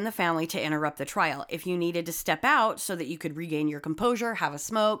anybody in the family to interrupt the trial. If you needed to step out so that you could regain your composure, have a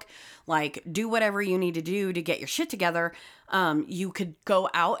smoke, do whatever you need to do to get your shit together, you could go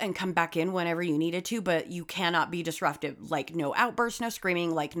out and come back in whenever you needed to, but you cannot be disruptive. No outbursts, no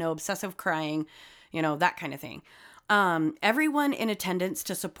screaming, no obsessive crying, that kind of thing. Everyone in attendance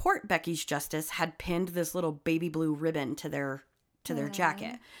to support Becky's justice had pinned this little baby blue ribbon to their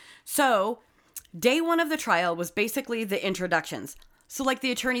jacket. So day one of the trial was basically the introductions. So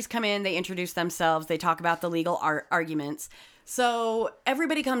the attorneys come in, they introduce themselves, they talk about the legal arguments. So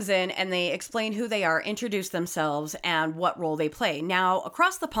everybody comes in and they explain who they are, introduce themselves, and what role they play. Now,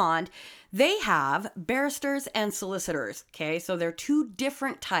 across the pond, they have barristers and solicitors, okay? So they're two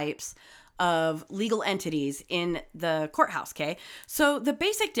different types of legal entities in the courthouse, okay? So the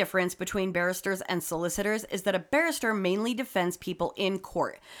basic difference between barristers and solicitors is that a barrister mainly defends people in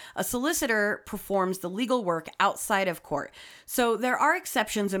court. A solicitor performs the legal work outside of court. So there are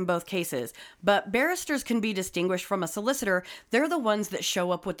exceptions in both cases, but barristers can be distinguished from a solicitor. They're the ones that show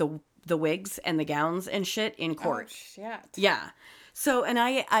up with the wigs and the gowns and shit in court. Oh, shit. Yeah. So, and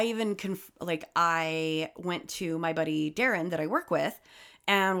I even, I went to my buddy Darren that I work with,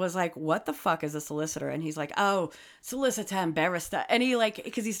 and was like, "What the fuck is a solicitor?" And he's like, "Oh, solicitor and barrister." And he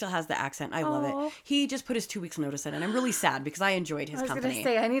because he still has the accent. I love it. He just put his 2 weeks notice in, and I'm really sad because I enjoyed his company. I was going to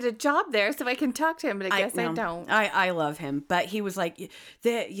say, I need a job there so I can talk to him, but I guess I don't. I love him. But he was like,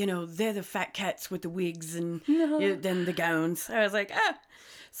 they're the fat cats with the wigs and then the gowns. I was like, ah.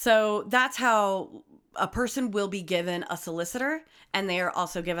 So that's how a person will be given a solicitor and they are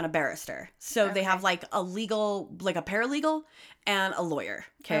also given a barrister. So they have like a paralegal and a lawyer.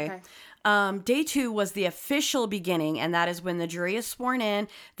 Okay. Day 2 was the official beginning, and that is when the jury is sworn in,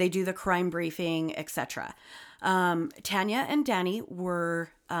 they do the crime briefing, etc. Tanya and Danny were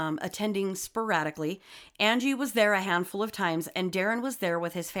attending sporadically. Angie was there a handful of times, and Darren was there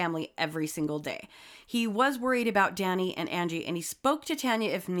with his family every single day. He was worried about Danny and Angie, and he spoke to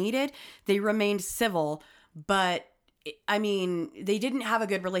Tanya if needed. They remained civil, but I mean, they didn't have a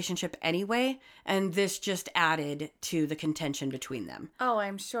good relationship anyway, and this just added to the contention between them. Oh,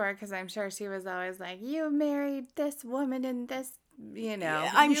 I'm sure, because I'm sure she was always like, you married this woman and this,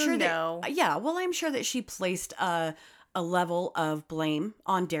 I'm sure that she placed a level of blame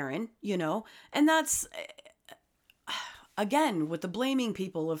on Darren, and that's, again, with the blaming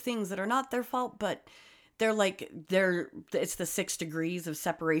people of things that are not their fault, but it's the 6 degrees of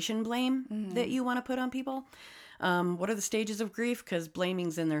separation blame that you want to put on people. What are the stages of grief? Because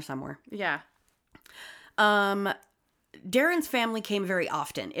blaming's in there somewhere. Yeah. Darren's family came very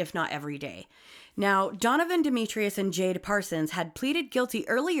often, if not every day. Now, Donovan Demetrius and Jade Parsons had pleaded guilty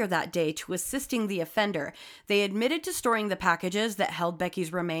earlier that day to assisting the offender. They admitted to storing the packages that held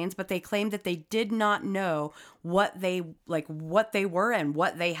Becky's remains, but they claimed that they did not know what they were and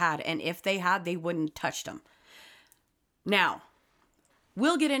what they had, and if they had, they wouldn't touch them. Now,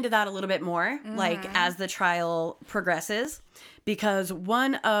 we'll get into that a little bit more, as the trial progresses, because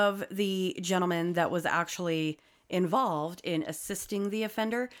one of the gentlemen that was actually involved in assisting the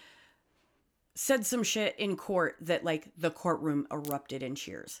offender said some shit in court that, the courtroom erupted in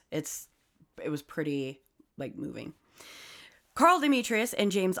cheers. It was pretty, moving. Carl Demetrius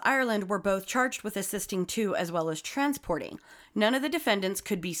and James Ireland were both charged with assisting too, as well as transporting. None of the defendants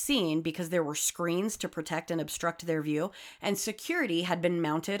could be seen because there were screens to protect and obstruct their view, and security had been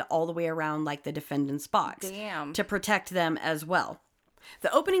mounted all the way around the defendants' spots to protect them as well.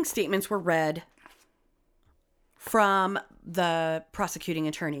 The opening statements were read from the prosecuting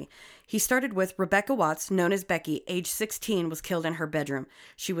attorney. He started with Rebecca Watts, known as Becky, age 16, was killed in her bedroom.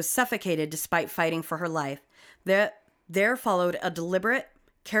 She was suffocated despite fighting for her life. There followed a deliberate,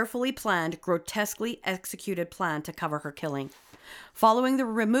 carefully planned, grotesquely executed plan to cover her killing. Following the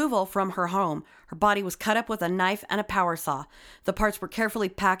removal from her home, her body was cut up with a knife and a power saw. The parts were carefully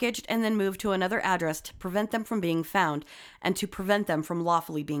packaged and then moved to another address to prevent them from being found and to prevent them from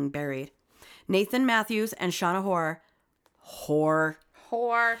lawfully being buried. Nathan Matthews and Shauna Hoare.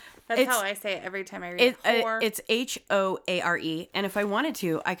 That's how I say it every time I read it. It's Hoare, and if I wanted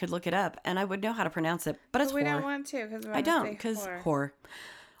to, I could look it up, and I would know how to pronounce it, but it's we Hoare. Don't want to, because I don't, because Hoare.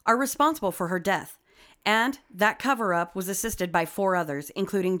 Are responsible for her death. And that cover-up was assisted by 4 others,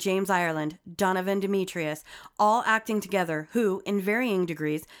 including James Ireland, Donovan Demetrius, all acting together, who, in varying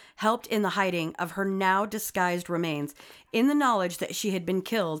degrees, helped in the hiding of her now disguised remains, in the knowledge that she had been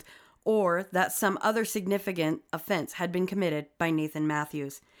killed or that some other significant offense had been committed by Nathan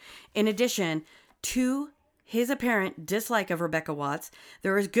Matthews. In addition to his apparent dislike of Rebecca Watts,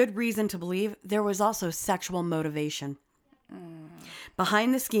 there is good reason to believe there was also sexual motivation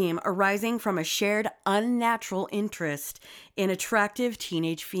behind the scheme, arising from a shared unnatural interest in attractive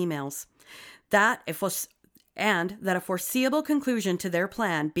teenage females. That a foreseeable conclusion to their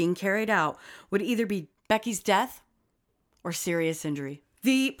plan being carried out would either be Becky's death or serious injury.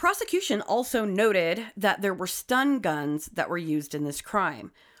 The prosecution also noted that there were stun guns that were used in this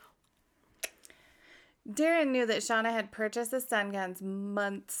crime. Darren knew that Shauna had purchased the stun guns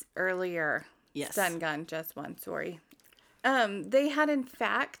months earlier. Yes. Stun gun, just one, sorry. They had, in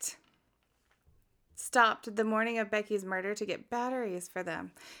fact, stopped the morning of Becky's murder to get batteries for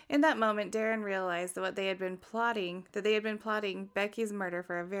them. In that moment, Darren realized that they had been plotting Becky's murder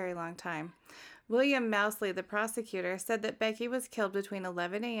for a very long time. William Mousley, the prosecutor, said that Becky was killed between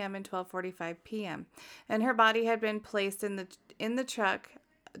 11 a.m. and 12:45 p.m., and her body had been placed in the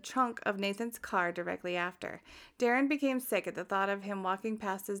trunk of Nathan's car directly after. Darren became sick at the thought of him walking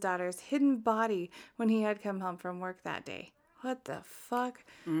past his daughter's hidden body when he had come home from work that day. What the fuck?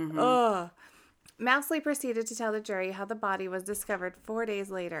 Mm-hmm. Ugh. Mousley proceeded to tell the jury how the body was discovered 4 days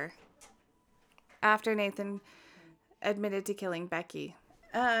later, after Nathan admitted to killing Becky.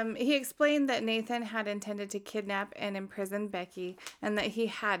 He explained that Nathan had intended to kidnap and imprison Becky and that he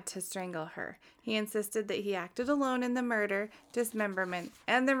had to strangle her. He insisted that he acted alone in the murder, dismemberment,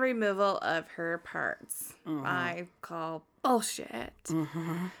 and the removal of her parts. Mm-hmm. I call bullshit.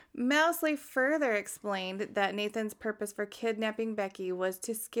 Mousley further explained that Nathan's purpose for kidnapping Becky was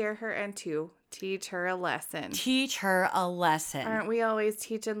to scare her and to teach her a lesson. Teach her a lesson. Aren't we always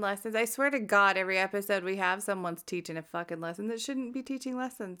teaching lessons? I swear to God, every episode we have, someone's teaching a fucking lesson that shouldn't be teaching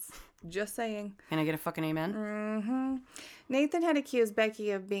lessons. Just saying. Can I get a fucking amen? Nathan had accused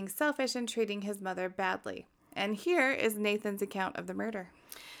Becky of being selfish and treating his mother badly. And here is Nathan's account of the murder.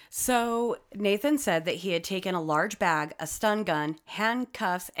 So Nathan said that he had taken a large bag, a stun gun,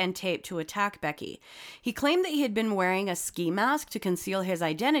 handcuffs, and tape to attack Becky. He claimed that he had been wearing a ski mask to conceal his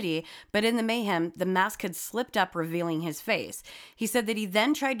identity, but in the mayhem, the mask had slipped up, revealing his face. He said that he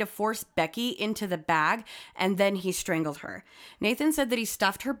then tried to force Becky into the bag, and then he strangled her. Nathan said that he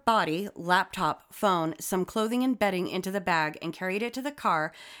stuffed her body, laptop, phone, some clothing and bedding into the bag and carried it to the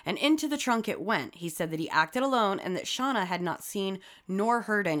car, and into the trunk it went. He said that he acted alone and that Shauna had not seen nor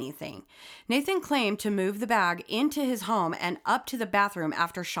heard anything. Nathan claimed to move the bag into his home and up to the bathroom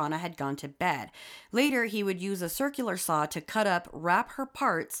after Shauna had gone to bed. Later, he would use a circular saw to cut up, wrap her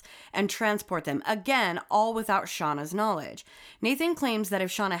parts, and transport them. Again, all without Shauna's knowledge. Nathan claims that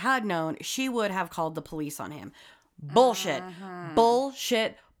if Shauna had known, she would have called the police on him. Bullshit.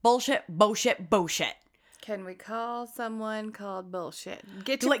 Bullshit. Bullshit. Bullshit. Bullshit. Can we call someone called bullshit?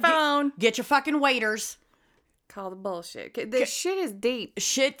 Get your phone. Get your fucking waiters. Call the bullshit. This shit is deep.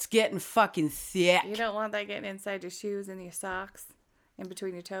 Shit's getting fucking thick. You don't want that getting inside your shoes and your socks, in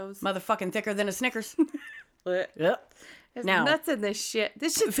between your toes. Motherfucking thicker than a Snickers. Yep. There's Now- nuts in this shit.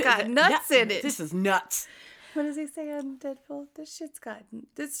 This shit's got nuts in it. This is nuts. What does he say on Deadpool? This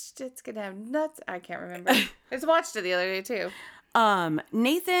shit's gonna have nuts. I can't remember. I just watched it the other day too.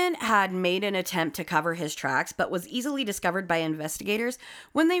 Nathan had made an attempt to cover his tracks, but was easily discovered by investigators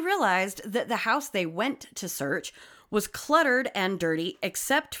when they realized that the house they went to search was cluttered and dirty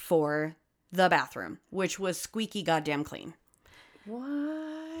except for the bathroom, which was squeaky goddamn clean.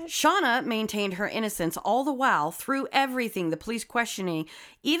 What? Shauna maintained her innocence all the while through everything, the police questioning,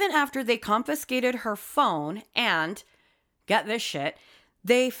 even after they confiscated her phone and, get this shit,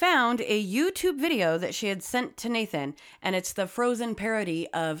 they found a YouTube video that she had sent to Nathan, and it's the Frozen parody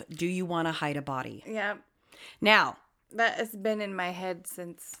of Do You Want to Hide a Body? Yeah. Now, That has been in my head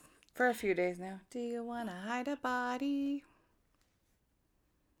for a few days now. Do you want to hide a body?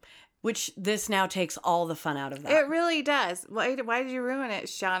 which this now takes all the fun out of that. It really does. Why did you ruin it,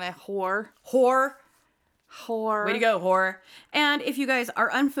 Shauna? Whore. Way to go, whore. And if you guys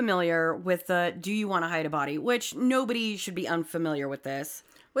are unfamiliar with the Do You Want to Hide a Body, which nobody should be unfamiliar with this.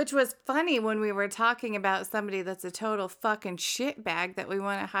 Which was funny when we were talking about somebody that's a total fucking shitbag that we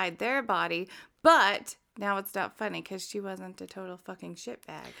want to hide their body. But now it's not funny because she wasn't a total fucking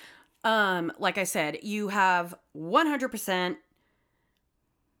shitbag. Like I said, you have 100%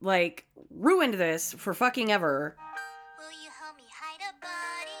 like ruined this for fucking ever. Will you help me hide a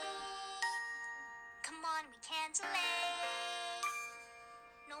body? Come on, we can't delay.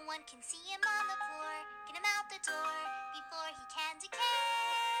 No one can see him on the floor. Get him out the door before he can decay.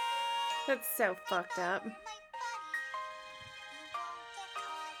 That's so fucked up. My body, you won't get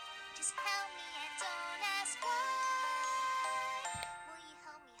caught. Just help me and don't ask why. Will you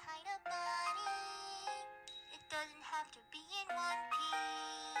help me hide a body? It doesn't have to be in one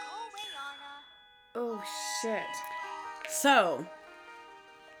piece. Go away, Anna. Oh, shit. So,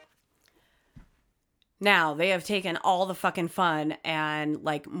 now they have taken all the fucking fun and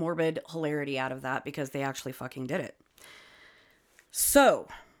like morbid hilarity out of that because they actually fucking did it. So,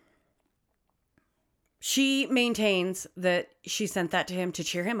 she maintains that she sent that to him to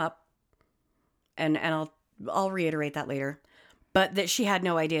cheer him up. And I'll reiterate that later. But that she had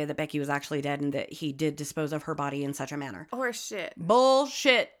no idea that Becky was actually dead and that he did dispose of her body in such a manner. Horse shit.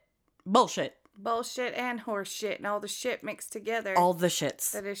 Bullshit Bullshit and horse shit and all the shit mixed together. All the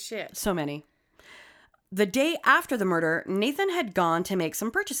shits. That is shit. So many. The day after the murder, Nathan had gone to make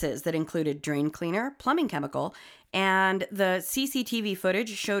some purchases that included drain cleaner, plumbing chemical, and the CCTV footage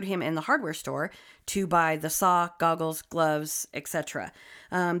showed him in the hardware store to buy the saw, goggles, gloves, etc.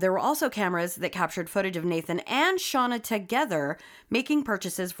 There were also cameras that captured footage of Nathan and Shauna together making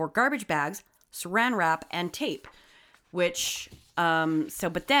purchases for garbage bags, saran wrap, and tape. But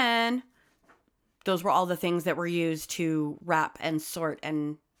then those were all the things that were used to wrap and sort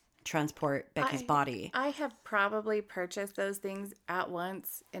and transport Becky's body. I have probably purchased those things at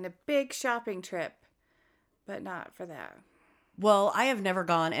once in a big shopping trip, but not for that. Well, I have never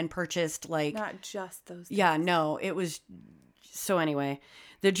gone and purchased like... Not just those things. Yeah, no, it was... So anyway,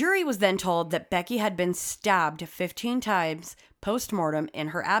 the jury was then told that Becky had been stabbed 15 times, post-mortem in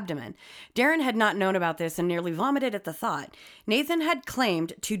her abdomen. Darren had not known about this and nearly vomited at the thought. Nathan had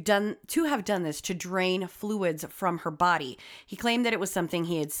claimed to have done this to drain fluids from her body. He claimed that it was something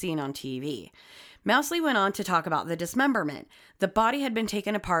he had seen on TV. Mousley went on to talk about the dismemberment. The body had been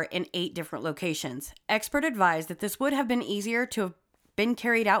taken apart in 8 different locations. Expert advised that this would have been easier to have been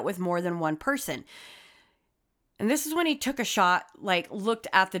carried out with more than one person. And this is when he took a shot, looked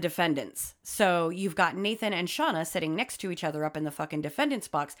at the defendants. So you've got Nathan and Shauna sitting next to each other up in the fucking defendant's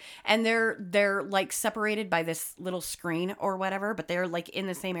box. And they're separated by this little screen or whatever, but they're in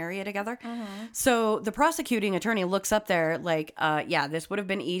the same area together. Mm-hmm. So the prosecuting attorney looks up there yeah, this would have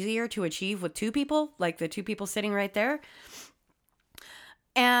been easier to achieve with 2 people, the 2 people sitting right there.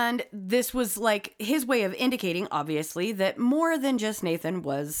 And this was his way of indicating, obviously, that more than just Nathan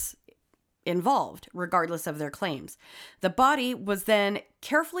was involved, regardless of their claims. The body was then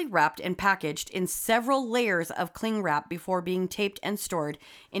carefully wrapped and packaged in several layers of cling wrap before being taped and stored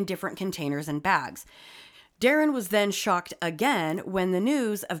in different containers and bags. Darren was then shocked again when the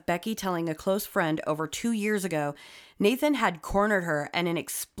news of Becky telling a close friend over 2 years ago Nathan had cornered her and in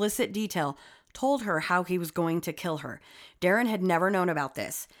explicit detail told her how he was going to kill her. Darren had never known about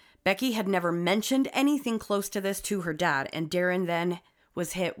this. Becky had never mentioned anything close to this to her dad, and Darren then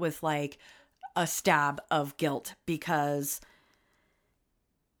was hit with a stab of guilt because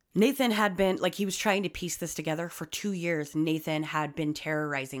Nathan had been he was trying to piece this together for 2 years. Nathan had been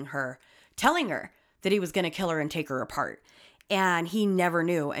terrorizing her, telling her that he was going to kill her and take her apart. And he never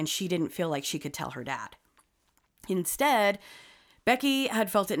knew, and she didn't feel like she could tell her dad. Instead, Becky had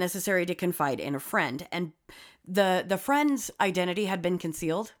felt it necessary to confide in a friend, and the friend's identity had been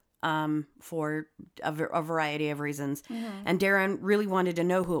concealed for a variety of reasons. Mm-hmm. And Darren really wanted to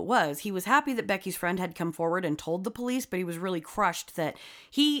know who it was. He was happy that Becky's friend had come forward and told the police, but he was really crushed that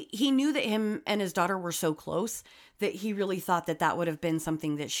he knew that him and his daughter were so close that he really thought that would have been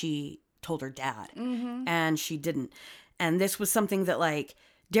something that she told her dad. Mm-hmm. And she didn't. And this was something that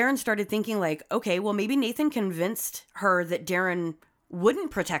Darren started thinking okay, well, maybe Nathan convinced her that Darren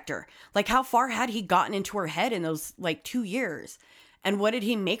wouldn't protect her. How far had he gotten into her head in those 2 years? And what did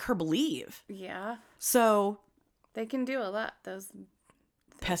he make her believe? Yeah. So they can do a lot, those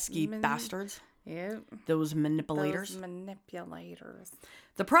pesky bastards. Yep. Those manipulators. Those manipulators.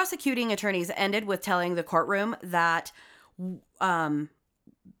 The prosecuting attorneys ended with telling the courtroom that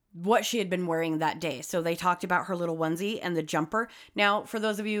what she had been wearing that day. So they talked about her little onesie and the jumper. Now, for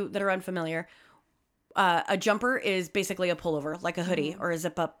those of you that are unfamiliar, a jumper is basically a pullover, like a hoodie or a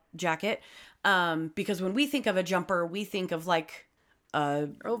zip-up jacket. Because when we think of a jumper, we think of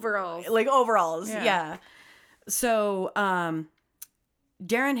overalls. Overalls, yeah. So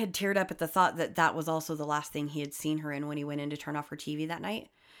Darren had teared up at the thought that was also the last thing he had seen her in when he went in to turn off her TV that night.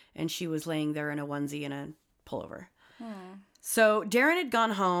 And she was laying there in a onesie and a pullover. So Darren had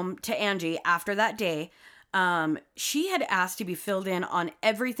gone home to Angie after that day. She had asked to be filled in on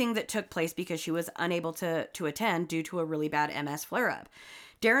everything that took place because she was unable to attend due to a really bad MS flare-up.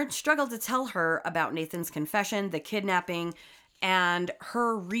 Darren struggled to tell her about Nathan's confession, the kidnapping, and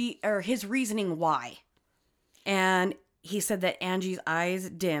his reasoning why. And he said that Angie's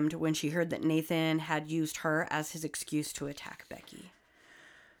eyes dimmed when she heard that Nathan had used her as his excuse to attack Becky.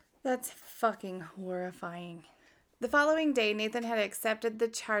 That's fucking horrifying. The following day, Nathan had accepted the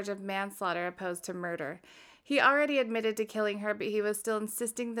charge of manslaughter opposed to murder. He already admitted to killing her, but he was still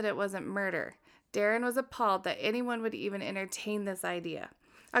insisting that it wasn't murder. Darren was appalled that anyone would even entertain this idea.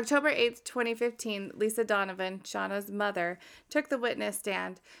 October 8th, 2015, Lisa Donovan, Shauna's mother, took the witness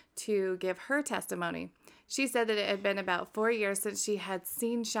stand to give her testimony. She said that it had been about 4 years since she had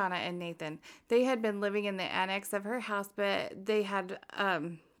seen Shauna and Nathan. They had been living in the annex of her house, but they had a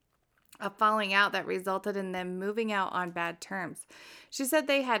falling out that resulted in them moving out on bad terms. She said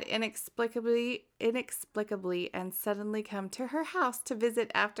they had inexplicably and suddenly come to her house to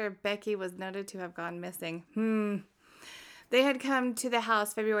visit after Becky was noted to have gone missing. They had come to the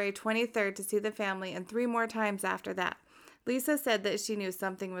house February 23rd to see the family and 3 more times after that. Lisa said that she knew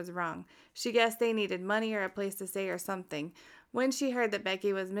something was wrong. She guessed they needed money or a place to stay or something. When she heard that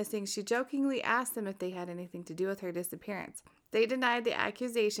Becky was missing, she jokingly asked them if they had anything to do with her disappearance. They denied the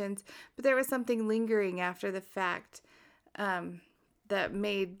accusations, but there was something lingering after the fact that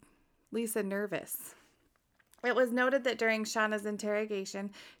made Lisa nervous. It was noted that during Shauna's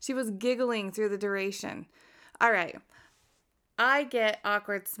interrogation, she was giggling through the duration. All right. I get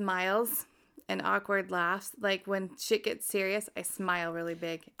awkward smiles and awkward laughs. When shit gets serious, I smile really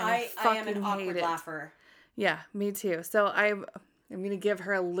big. And I am an awkward laugher. Yeah, me too. So I'm going to give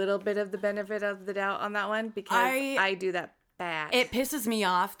her a little bit of the benefit of the doubt on that one because I do that bad. It pisses me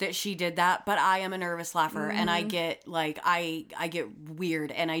off that she did that, but I am a nervous laugher, and I get, like, I get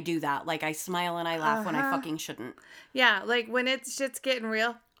weird, and I do that. Like, I smile and I laugh when I fucking shouldn't. Yeah, like, when shit's getting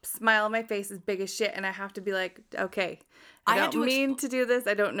real, smile on my face is big as shit, and I have to be like, okay, I had don't to mean to do this.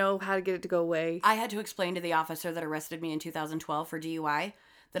 I don't know how to get it to go away. I had to explain to the officer that arrested me in 2012 for DUI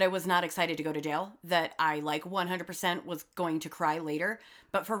that I was not excited to go to jail, that I, like, 100% was going to cry later,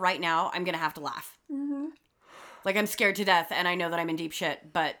 but for right now, I'm going to have to laugh. Mm-hmm. Like, I'm scared to death, and I know that I'm in deep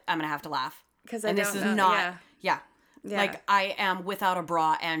shit, but I'm going to have to laugh. Because this is not, yeah. Like, I am without a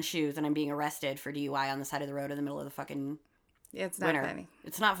bra and shoes, and I'm being arrested for DUI on the side of the road in the middle of the fucking It's not winter. funny.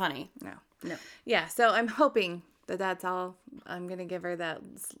 It's not funny. No. Yeah, so I'm hoping that that's all. I'm going to give her that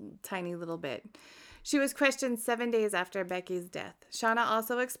tiny little bit. She was questioned 7 days after Becky's death. Shauna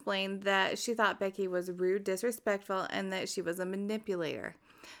also explained that she thought Becky was rude, disrespectful, and that she was a manipulator.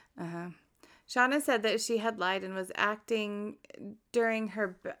 Shauna said that she had lied and was acting during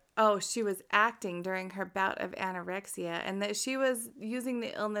her bout of anorexia, and that she was using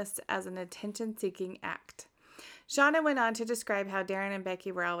the illness as an attention-seeking act. Shauna went on to describe how Darren and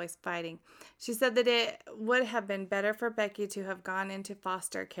Becky were always fighting. She said that it would have been better for Becky to have gone into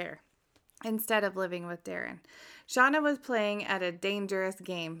foster care instead of living with Darren. Shauna was playing at a dangerous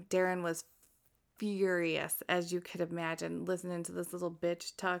game. Darren was furious, as you could imagine, listening to this little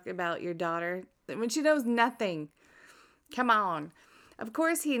bitch talk about your daughter when she knows nothing. Come on. Of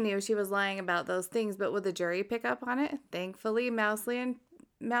course he knew she was lying about those things, but would the jury pick up on it? Thankfully, Mousley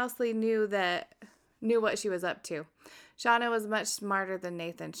knew what she was up to. Shauna was much smarter than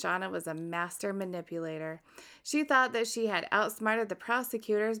Nathan. Shauna was a master manipulator. She thought that she had outsmarted the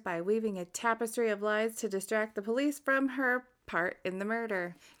prosecutors by weaving a tapestry of lies to distract the police from her part in the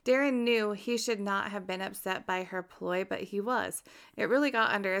murder. Darren knew he should not have been upset by her ploy, but he was. It really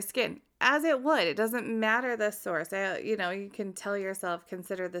got under his skin. As it would. It doesn't matter the source. You can tell yourself,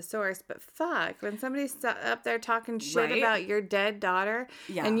 consider the source, but fuck, when somebody's up there talking shit about your dead daughter,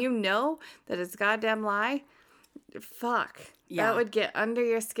 and you know that it's a goddamn lie, fuck. Yeah. That would get under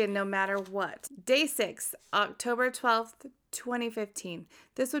your skin no matter what. Day 6, October 12th, 2015.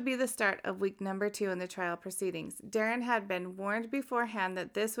 This would be the start of week number 2 in the trial proceedings. Darren had been warned beforehand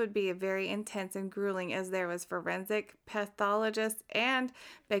that this would be very intense and grueling, as there was forensic pathologists and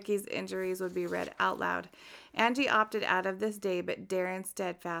Becky's injuries would be read out loud. Angie opted out of this day, but Darren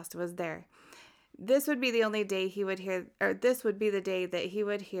steadfast was there. This would be the only day he would hear, or this would be the day that he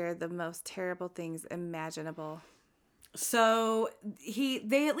would hear the most terrible things imaginable. So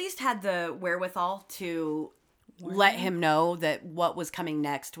they at least had the wherewithal to let him know that what was coming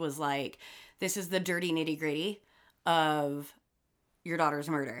next was like, this is the dirty nitty-gritty of your daughter's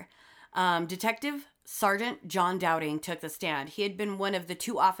murder. Detective Sergeant John Dowding took the stand. He had been one of the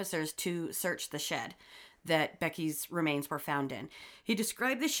 2 officers to search the shed that Becky's remains were found in. He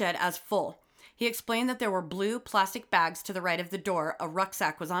described the shed as full. He explained that there were blue plastic bags to the right of the door, a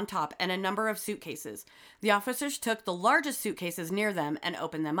rucksack was on top, and a number of suitcases. The officers took the largest suitcases near them and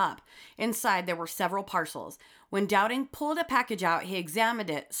opened them up. Inside, there were several parcels. When Dowding pulled a package out, he examined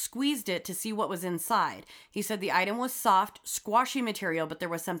it, squeezed it to see what was inside. He said the item was soft, squashy material, but there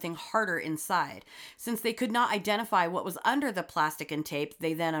was something harder inside. Since they could not identify what was under the plastic and tape,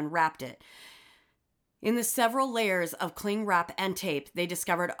 they then unwrapped it. In the several layers of cling wrap and tape, they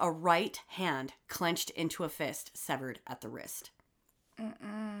discovered a right hand clenched into a fist, severed at the wrist.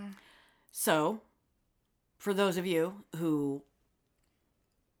 So, for those of you who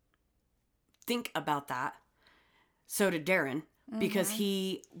think about that, so did Darren, because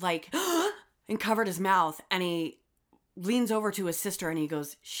he, and covered his mouth, and he leans over to his sister, and he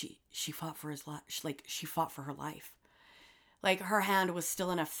goes, she fought for his life. She fought for her life. Like, her hand was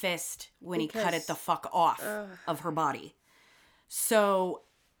still in a fist when he cut it the fuck off of her body. So,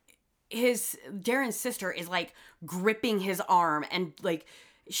 Darren's sister is, gripping his arm. And,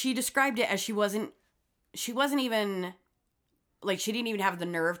 she described it as she wasn't even, she didn't even have the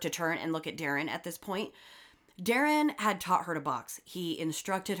nerve to turn and look at Darren at this point. Darren had taught her to box. He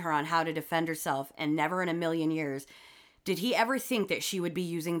instructed her on how to defend herself. And never in a million years did he ever think that she would be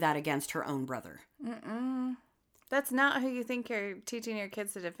using that against her own brother. That's not who you think you're teaching your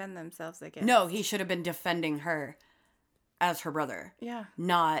kids to defend themselves against. No, he should have been defending her as her brother. Yeah.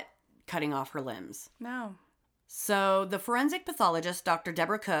 Not cutting off her limbs. No. So the forensic pathologist, Dr.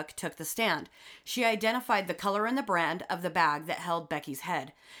 Deborah Cook, took the stand. She identified the color and the brand of the bag that held Becky's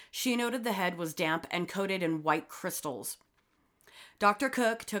head. She noted the head was damp and coated in white crystals. Dr.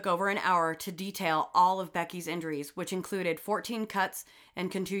 Cook took over an hour to detail all of Becky's injuries, which included 14 cuts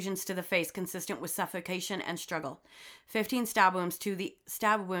and contusions to the face consistent with suffocation and struggle, 15 stab wounds to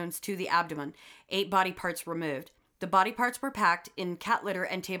the abdomen, 8 body parts removed. The body parts were packed in cat litter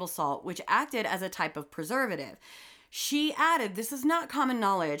and table salt, which acted as a type of preservative. She added, this is not common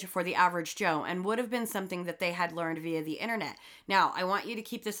knowledge for the average Joe and would have been something that they had learned via the internet. Now, I want you to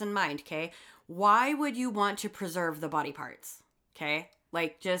keep this in mind, okay? Why would you want to preserve the body parts? Okay?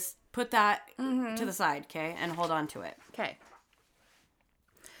 Like, just put that to the side, okay? And hold on to it. Okay.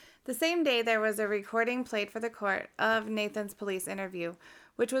 The same day, there was a recording played for the court of Nathan's police interview,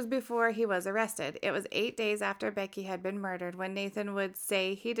 which was before he was arrested. It was 8 days after Becky had been murdered when Nathan would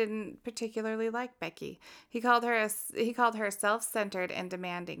say he didn't particularly like Becky. He called her self-centered and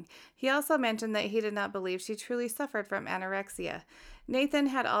demanding. He also mentioned that he did not believe she truly suffered from anorexia. Nathan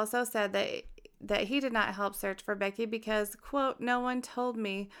had also said that he did not help search for Becky because, quote, no one told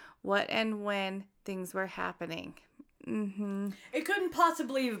me what and when things were happening. It couldn't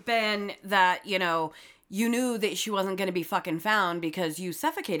possibly have been that, you knew that she wasn't going to be fucking found because you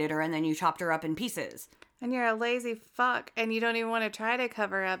suffocated her and then you chopped her up in pieces. And you're a lazy fuck, and you don't even want to try to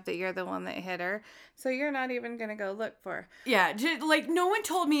cover up that you're the one that hit her, so you're not even going to go look for her. Yeah, no one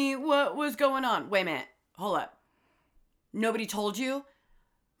told me what was going on. Wait a minute. Hold up. Nobody told you?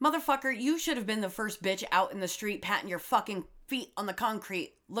 Motherfucker, you should have been the first bitch out in the street patting your fucking feet on the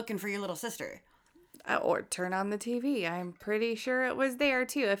concrete looking for your little sister. Or turn on the TV. I'm pretty sure it was there,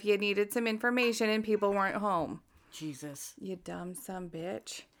 too, if you needed some information and people weren't home. Jesus. You dumb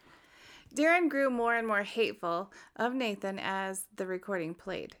bitch. Darren grew more and more hateful of Nathan as the recording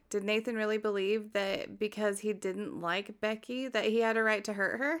played. Did Nathan really believe that because he didn't like Becky that he had a right to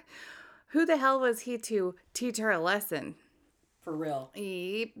hurt her? Who the hell was he to teach her a lesson? For real.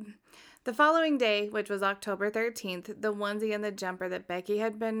 Yep. The following day, which was October 13th, the onesie and the jumper that Becky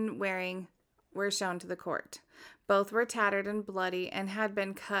had been wearing were shown to the court. Both were tattered and bloody and had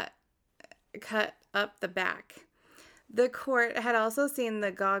been cut up the back. The court had also seen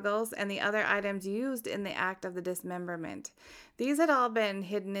the goggles and the other items used in the act of the dismemberment. These had all been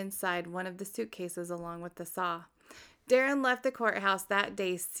hidden inside one of the suitcases along with the saw. Darren left the courthouse that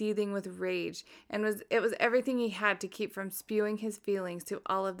day seething with rage, and it was everything he had to keep from spewing his feelings to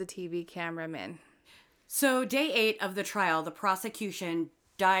all of the TV cameramen. So, day 8 of the trial, the prosecution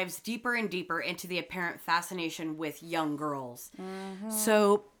dives deeper and deeper into the apparent fascination with young girls.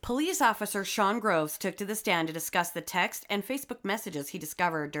 So, police officer Sean Groves took to the stand to discuss the text and Facebook messages he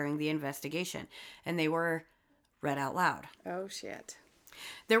discovered during the investigation, and they were read out loud. Oh, shit.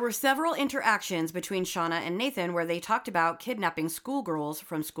 There were several interactions between Shauna and Nathan where they talked about kidnapping schoolgirls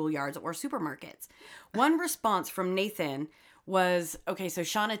from schoolyards or supermarkets. One response from Nathan was, okay, so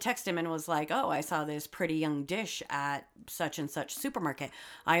Shauna texted him and was like, oh, I saw this pretty young dish at such and such supermarket.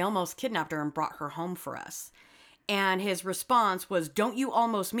 I almost kidnapped her and brought her home for us. And his response was, don't you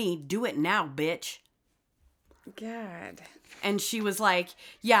almost me, do it now, bitch. God. And she was like,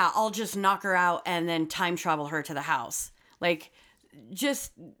 yeah, I'll just knock her out and then time travel her to the house. Like,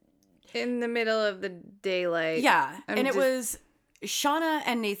 just... in the middle of the daylight. Yeah, it was... Shauna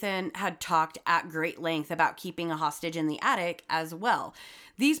and Nathan had talked at great length about keeping a hostage in the attic as well.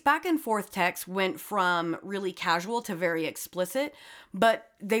 These back and forth texts went from really casual to very explicit, but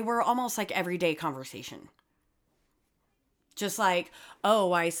they were almost like everyday conversation. Just like,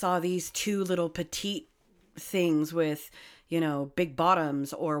 oh, I saw these two little petite things with, big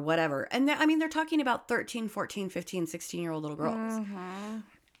bottoms or whatever. And they're talking about 13, 14, 15, 16-year-old little girls.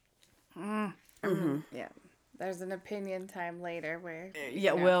 Yeah. There's an opinion time later where...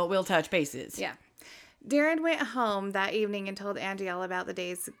 Yeah, we'll touch bases. Yeah. Darren went home that evening and told Angie all about the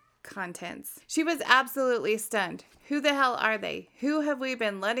day's contents. She was absolutely stunned. Who the hell are they? Who have we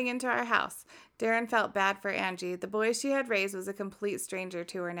been letting into our house? Darren felt bad for Angie. The boy she had raised was a complete stranger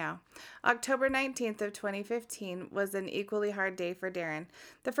to her now. October 19th of 2015 was an equally hard day for Darren.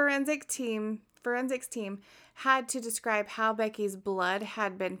 The forensics team had to describe how Becky's blood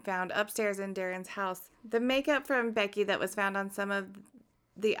had been found upstairs in Darren's house. The makeup from Becky that was found on some of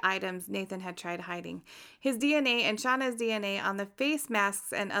the items Nathan had tried hiding. His DNA and Shauna's DNA on the face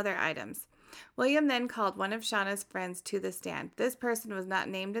masks and other items. William then called one of Shauna's friends to the stand. This person was not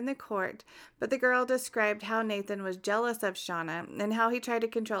named in the court, but the girl described how Nathan was jealous of Shauna and how he tried to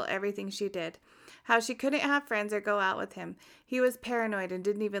control everything she did. How she couldn't have friends or go out with him. He was paranoid and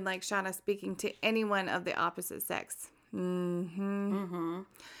didn't even like Shauna speaking to anyone of the opposite sex.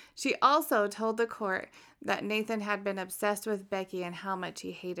 She also told the court that Nathan had been obsessed with Becky and how much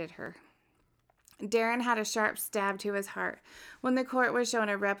he hated her. Darren had a sharp stab to his heart when the court was shown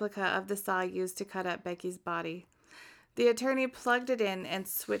a replica of the saw used to cut up Becky's body. The attorney plugged it in and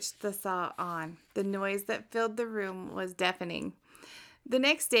switched the saw on. The noise that filled the room was deafening. The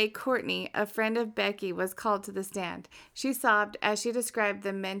next day, Courtney, a friend of Becky, was called to the stand. She sobbed as she described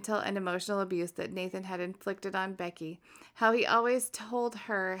the mental and emotional abuse that Nathan had inflicted on Becky, how he always told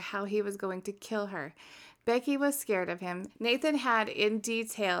her how he was going to kill her. Becky was scared of him. Nathan had, in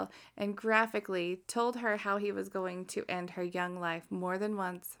detail and graphically, told her how he was going to end her young life more than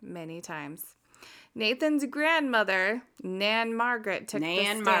once, many times. Nathan's grandmother, Nan Margaret, took the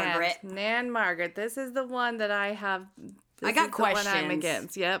stand. Nan Margaret. This is the one that I have. I got questions. The one I'm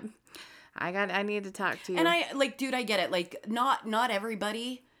against. Yep. I need to talk to you. And dude, I get it. Like, not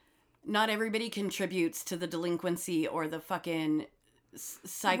everybody contributes to the delinquency or the fucking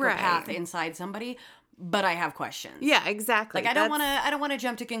psychopath inside somebody. But I have questions. Yeah, exactly. Like, I don't want to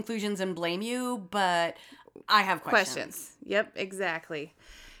jump to conclusions and blame you, but I have questions. Yep, exactly.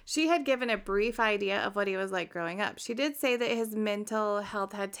 She had given a brief idea of what he was like growing up. She did say that his mental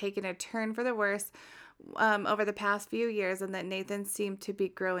health had taken a turn for the worse over the past few years, and that Nathan seemed to be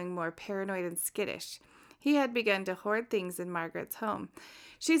growing more paranoid and skittish. He had begun to hoard things in Margaret's home.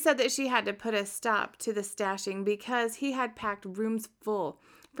 She said that she had to put a stop to the stashing because he had packed rooms full,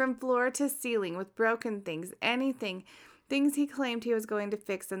 from floor to ceiling, with broken things, things he claimed he was going to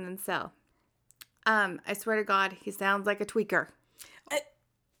fix and then sell. I swear to God, he sounds like a tweaker.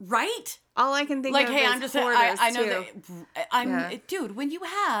 Right? All I can think like, of hey, is I'm just hoarders, I know too. that dude, when you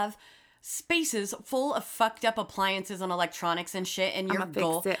have spaces full of fucked up appliances and electronics and shit, and your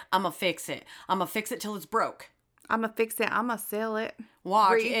goal, I'm gonna fix it. I'm gonna fix it till it's broke. I'm gonna fix it. I'm gonna sell it.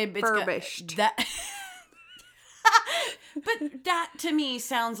 Watch refurbished. But that to me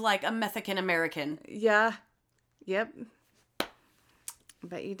sounds like a Mexican American. Yeah. Yep.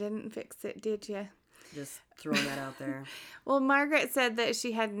 But you didn't fix it, did you? Just throwing that out there. Well, Margaret said that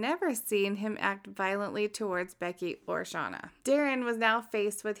she had never seen him act violently towards Becky or Shauna. Darren was now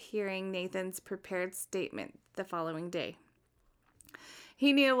faced with hearing Nathan's prepared statement the following day.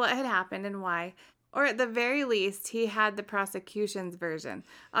 He knew what had happened and why, or at the very least, he had the prosecution's version.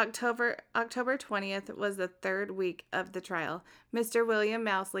 October 20th was the third week of the trial. Mr. William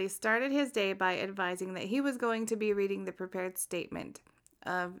Mousley started his day by advising that he was going to be reading the prepared statement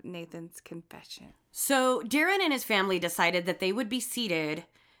of Nathan's confession. So Darren and his family decided that they would be seated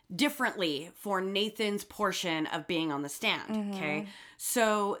differently for Nathan's portion of being on the stand. Okay.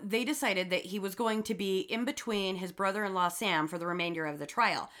 So they decided that he was going to be in between his brother-in-law Sam for the remainder of the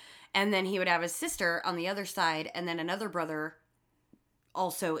trial. And then he would have his sister on the other side and then another brother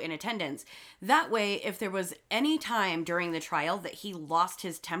also in attendance. That way, if there was any time during the trial that he lost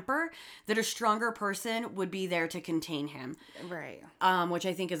his temper, that a stronger person would be there to contain him. Right. Which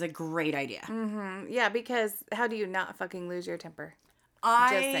I think is a great idea. Mm-hmm. Yeah, because how do you not fucking lose your temper?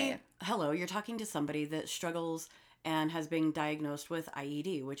 Just saying. Hello, you're talking to somebody that struggles and has been diagnosed with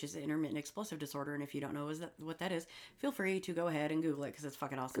IED, which is intermittent explosive disorder. And if you don't know what that is, feel free to go ahead and Google it because it's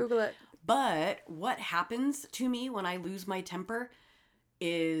fucking awesome. Google it. But what happens to me when I lose my temper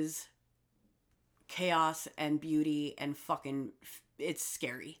is chaos and beauty and fucking, it's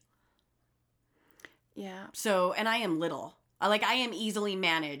scary. Yeah. So, and I am little. I am easily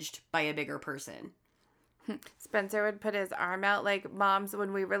managed by a bigger person. Spencer would put his arm out like moms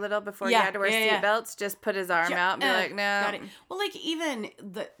when we were little before you had to wear seatbelts. Just put his arm out and be like, no. Got it. Well, like even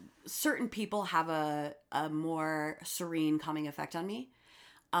certain people have a more serene calming effect on me.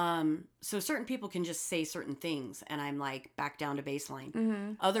 So certain people can just say certain things and I'm like back down to baseline.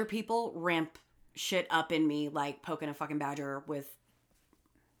 Mm-hmm. Other people ramp shit up in me like poking a fucking badger with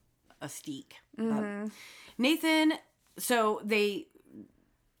a steak. Mm-hmm. Nathan, so they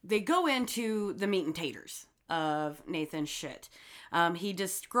go into the meat and taters of Nathan's shit. He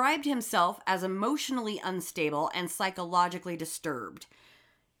described himself as emotionally unstable and psychologically disturbed.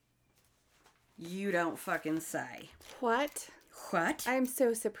 You don't fucking say. What? What? I'm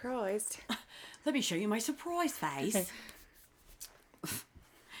so surprised. Let me show you my surprise face.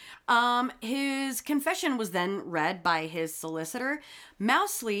 His confession was then read by his solicitor.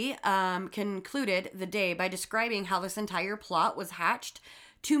 Mousley concluded the day by describing how this entire plot was hatched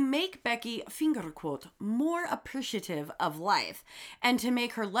to make Becky, finger quote, more appreciative of life and to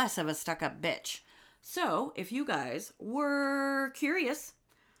make her less of a stuck-up bitch. So, if you guys were curious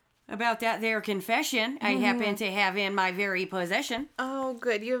about that there confession I happen to have in my very possession. Oh,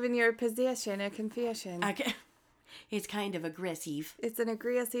 good. You have in your possession a confession. Okay. It's kind of aggressive. It's an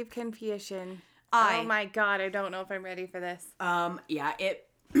aggressive confession. Oh my God, I don't know if I'm ready for this. Yeah, it...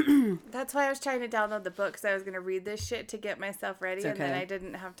 That's why I was trying to download the book, because I was going to read this shit to get myself ready, and then I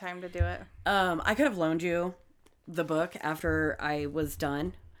didn't have time to do it. I could have loaned you the book after I was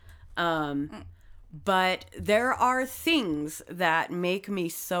done. But there are things that make me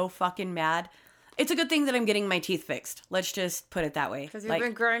so fucking mad It's a good thing that I'm getting my teeth fixed. Let's just put it that way. Because you've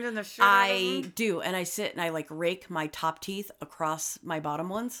been grinding the shit out of I them. do, and I sit and I like rake my top teeth across my bottom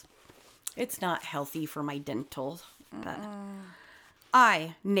ones. It's not healthy for my dental. But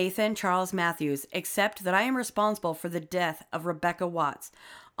I, Nathan Charles Matthews, accept that I am responsible for the death of Rebecca Watts.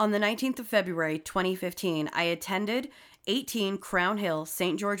 On the 19th of February, 2015, I attended 18 Crown Hill,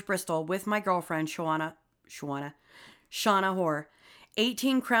 St. George, Bristol with my girlfriend, Shauna Hoare.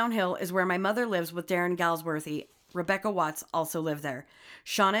 18 Crown Hill is where my mother lives with Darren Galsworthy. Rebecca Watts also lived there.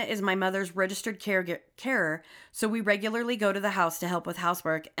 Shauna is my mother's registered carer, so we regularly go to the house to help with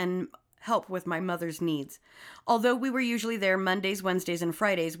housework and help with my mother's needs. Although we were usually there Mondays, Wednesdays, and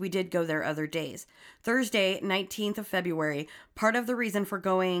Fridays, we did go there other days. Thursday, 19th of February, part of the reason for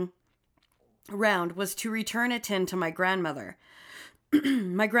going around was to return a tin to my grandmother.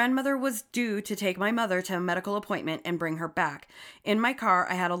 My grandmother was due to take my mother to a medical appointment and bring her back. In my car,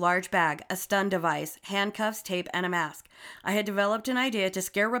 I had a large bag, a stun device, handcuffs, tape, and a mask. I had developed an idea to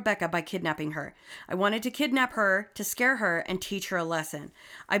scare Rebecca by kidnapping her. I wanted to kidnap her, to scare her, and teach her a lesson.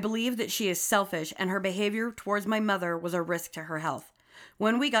 I believe that she is selfish, and her behavior towards my mother was a risk to her health.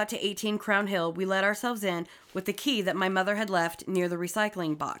 When we got to 18 Crown Hill, we let ourselves in with the key that my mother had left near the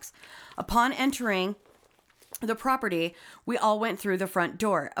recycling box. Upon entering the property, we all went through the front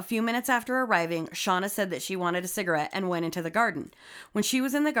door. A few minutes after arriving, Shauna said that she wanted a cigarette and went into the garden. When she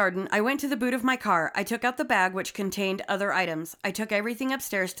was in the garden, I went to the boot of my car. I took out the bag which contained other items. I took everything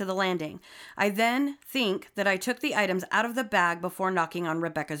upstairs to the landing. I then think that I took the items out of the bag before knocking on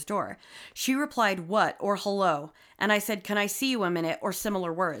Rebecca's door. She replied, "What?" or "Hello," and I said, "Can I see you a minute?" or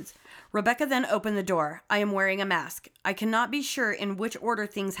similar words. Rebecca then opened the door. I am wearing a mask. I cannot be sure in which order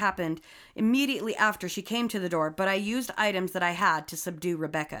things happened immediately after she came to the door, but I used items that I had to subdue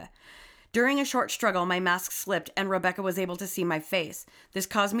Rebecca. During a short struggle, my mask slipped and Rebecca was able to see my face. This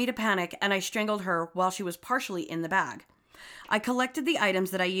caused me to panic and I strangled her while she was partially in the bag. I collected the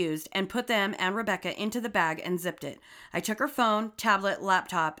items that I used and put them and Rebecca into the bag and zipped it. I took her phone, tablet,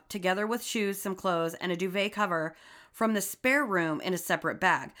 laptop, together with shoes, some clothes, and a duvet cover from the spare room in a separate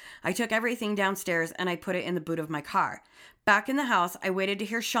bag. I took everything downstairs and I put it in the boot of my car. Back in the house, I waited to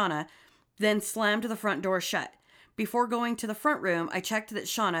hear Shauna, then slammed the front door shut. Before going to the front room, I checked that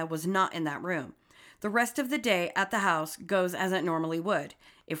Shauna was not in that room. The rest of the day at the house goes as it normally would.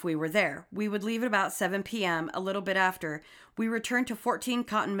 If we were there, we would leave at about 7 p.m. A little bit after, we returned to 14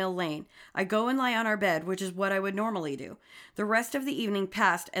 Cotton Mill Lane. I go and lie on our bed, which is what I would normally do. The rest of the evening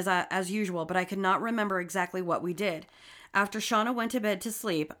passed as usual, but I could not remember exactly what we did. After Shauna went to bed to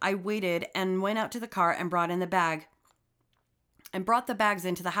sleep, I waited and went out to the car and brought the bags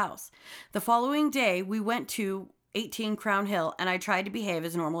into the house. The following day, we went to 18 Crown Hill, and I tried to behave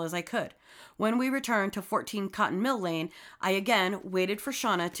as normal as I could. When we returned to 14 Cotton Mill Lane, I again waited for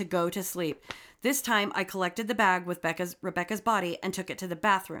Shauna to go to sleep. This time, I collected the bag with Rebecca's body and took it to the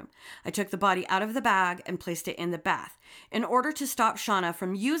bathroom. I took the body out of the bag and placed it in the bath. In order to stop Shauna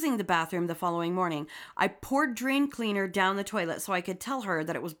from using the bathroom the following morning, I poured drain cleaner down the toilet so I could tell her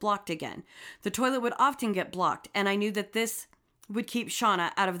that it was blocked again. The toilet would often get blocked, and I knew that this would keep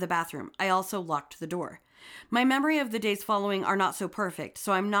Shauna out of the bathroom. I also locked the door. My memory of the days following are not so perfect,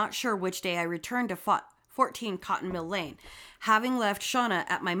 so I'm not sure which day I returned to 14 Cotton Mill Lane, having left Shauna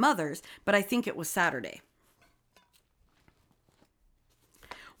at my mother's, but I think it was Saturday.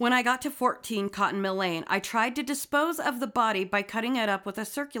 When I got to 14 Cotton Mill Lane, I tried to dispose of the body by cutting it up with a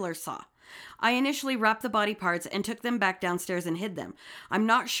circular saw. I initially wrapped the body parts and took them back downstairs and hid them. I'm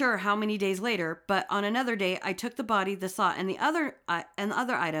not sure how many days later, but on another day, I took the body, the saw, and the other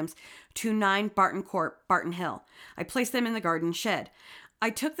items to 9 Barton Court, Barton Hill. I placed them in the garden shed. I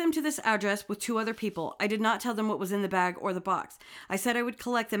took them to this address with 2 other people. I did not tell them what was in the bag or the box. I said I would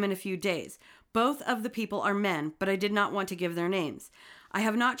collect them in a few days. Both of the people are men, but I did not want to give their names. I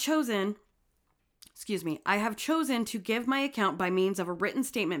have chosen to give my account by means of a written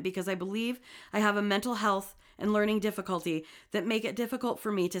statement because I believe I have a mental health and learning difficulty that make it difficult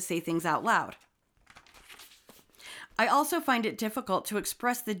for me to say things out loud. I also find it difficult to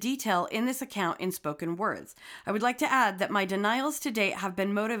express the detail in this account in spoken words. I would like to add that my denials to date have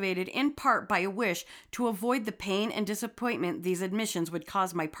been motivated in part by a wish to avoid the pain and disappointment these admissions would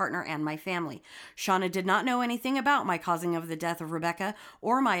cause my partner and my family. Shauna did not know anything about my causing of the death of Rebecca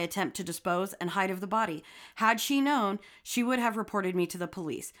or my attempt to dispose and hide of the body. Had she known, she would have reported me to the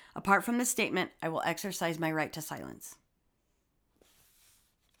police. Apart from this statement, I will exercise my right to silence.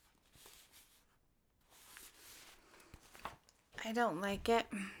 I don't like it.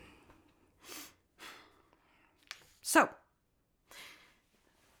 So,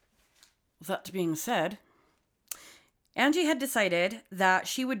 with that being said, Angie had decided that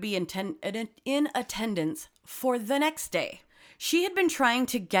she would be in attendance for the next day. She had been trying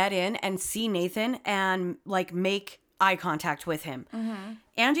to get in and see Nathan and like make eye contact with him.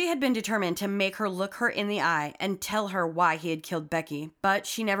 Angie had been determined to make her look her in the eye and tell her why he had killed Becky, but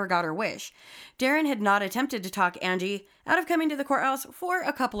she never got her wish. Darren had not attempted to talk Angie out of coming to the courthouse for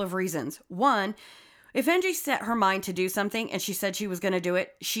a couple of reasons. One, if Angie set her mind to do something and she said she was going to do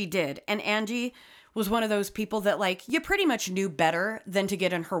it, she did. And Angie was one of those people that, like, you pretty much knew better than to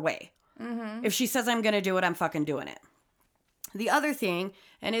get in her way. If she says I'm going to do it, I'm fucking doing it. The other thing,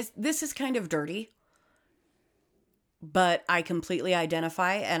 and this is kind of dirty, but I completely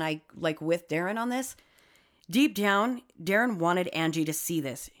identify and I like with Darren on this. Deep down, Darren wanted Angie to see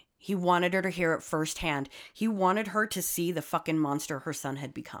this. He wanted her to hear it firsthand. He wanted her to see the fucking monster her son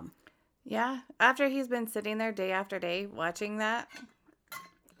had become. Yeah. After he's been sitting there day after day watching that,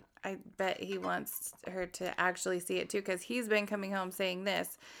 I bet he wants her to actually see it too, because he's been coming home saying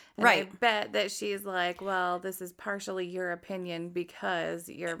this. And Right. I bet that she's like, well, this is partially your opinion because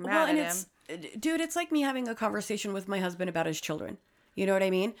you're mad Well, at and him. dude, it's like me having a conversation with my husband about his children. You know what I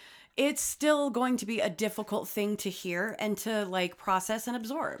mean? It's still going to be a difficult thing to hear and to like process and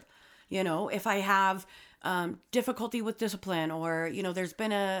absorb. You know, if I have difficulty with discipline, or, you know, there's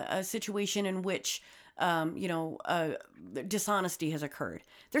been a situation in which, dishonesty has occurred.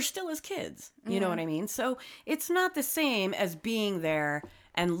 They're still his kids. You know what I mean? So it's not the same as being there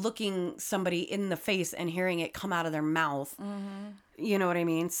and looking somebody in the face and hearing it come out of their mouth. You know what I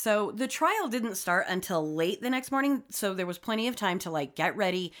mean? So the trial didn't start until late the next morning. So there was plenty of time to like get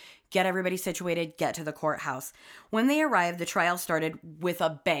ready, get everybody situated, get to the courthouse. When they arrived, the trial started with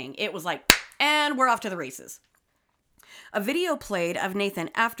a bang. It was like, and we're off to the races. A video played of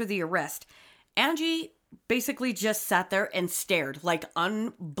Nathan after the arrest. Angie basically just sat there and stared, like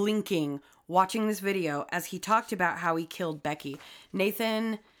unblinking, watching this video as he talked about how he killed Becky.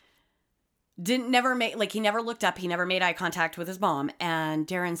 Nathan he never looked up, he never made eye contact with his mom, and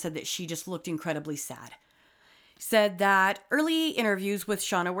Darren said that she just looked incredibly sad. Said that early interviews with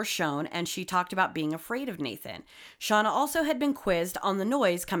Shauna were shown, and she talked about being afraid of Nathan. Shauna also had been quizzed on the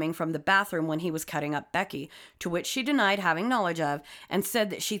noise coming from the bathroom when he was cutting up Becky, to which she denied having knowledge of, and said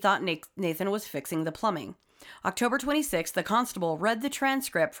that she thought Nathan was fixing the plumbing. October 26th, the constable read the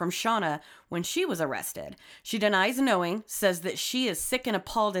transcript from Shauna when she was arrested. She denies knowing, says that she is sick and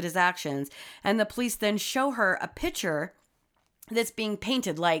appalled at his actions, and the police then show her a picture that's being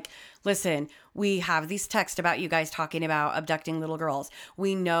painted like, listen, we have these texts about you guys talking about abducting little girls.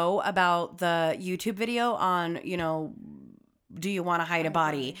 We know about the YouTube video on, do you want to hide a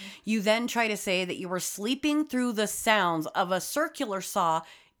body? You then try to say that you were sleeping through the sounds of a circular saw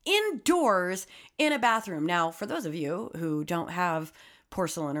indoors in a bathroom. Now, for those of you who don't have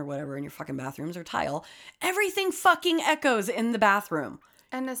porcelain or whatever in your fucking bathrooms or tile, everything fucking echoes in the bathroom.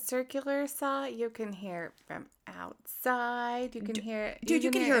 And a circular saw, you can hear from outside. You can hear... Dude,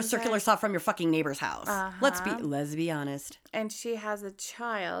 you can hear a inside. circular saw from your fucking neighbor's house. Let's be honest. And she has a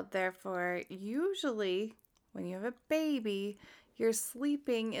child, therefore, usually, when you have a baby, your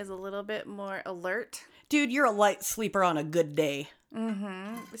sleeping is a little bit more alert. Dude, you're a light sleeper on a good day.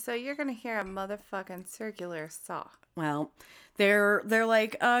 So you're going to hear a motherfucking circular saw. Well, they're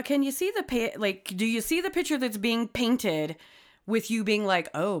like, can you see do you see the picture that's being painted with you being like,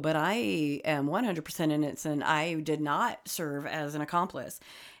 oh, but I am 100% innocent. I did not serve as an accomplice.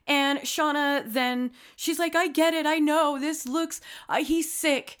 And Shauna then, she's like, I get it. I know this looks, he's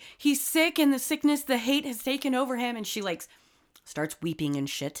sick. He's sick, and the sickness, the hate has taken over him. And she like starts weeping and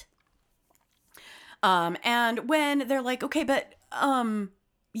shit. And when they're like, okay, but,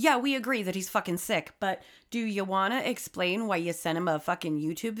 yeah, we agree that he's fucking sick, but do you want to explain why you sent him a fucking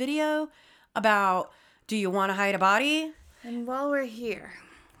YouTube video about, do you want to hide a body? And while we're here,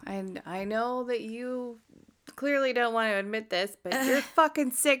 and I know that you clearly don't want to admit this, but you're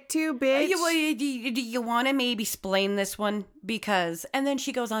fucking sick too, bitch. Do you want to maybe explain this one? Because, and then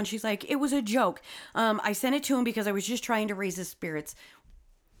she goes on, she's like, it was a joke. I sent it to him because I was just trying to raise his spirits.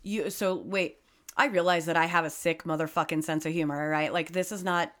 Wait, I realize that I have a sick motherfucking sense of humor, all right? Like, this is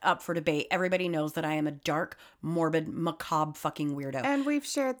not up for debate. Everybody knows that I am a dark, morbid, macabre fucking weirdo. And we've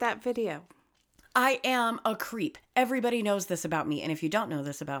shared that video. I am a creep. Everybody knows this about me. And if you don't know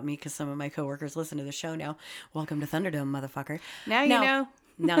this about me, because some of my coworkers listen to the show now, welcome to Thunderdome, motherfucker. Now you know.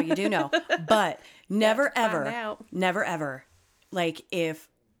 Now you do know. But never ever, out. never ever, like if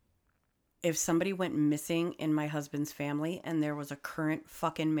somebody went missing in my husband's family and there was a current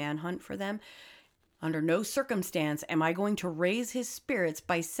fucking manhunt for them, under no circumstance am I going to raise his spirits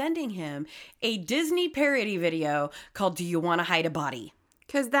by sending him a Disney parody video called Do You Want to Hide a Body?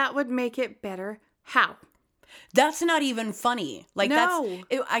 Because that would make it better. How? That's not even funny. Like, No.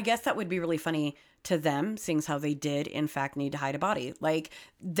 I guess that would be really funny to them, seeing as how they did, in fact, need to hide a body. Like,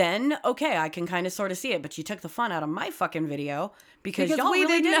 then, okay, I can kind of sort of see it, but you took the fun out of my fucking video because y'all we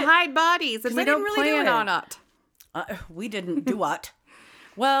really didn't did it. hide bodies and we I didn't don't really do plan it. on it. We didn't do what?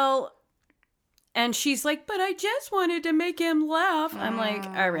 Well, and she's like, but I just wanted to make him laugh. I'm like,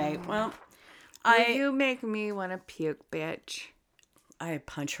 all right, well, You make me want to puke, bitch. I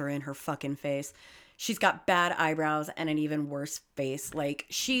punch her in her fucking face. She's got bad eyebrows and an even worse face. Like,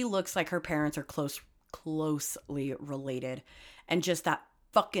 she looks like her parents are closely related. And just that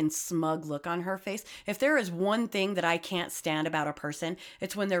fucking smug look on her face. If there is one thing that I can't stand about a person,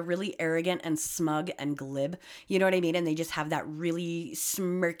 it's when they're really arrogant and smug and glib. You know what I mean? And they just have that really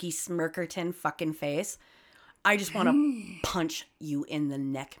smirky smirkerton fucking face. I just want to punch you in the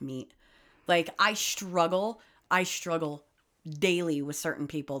neck meat. Like, I struggle daily with certain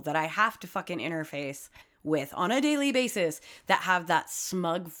people that I have to fucking interface with on a daily basis that have that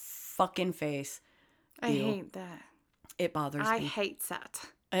smug fucking face. I hate that. It bothers I me. hate that.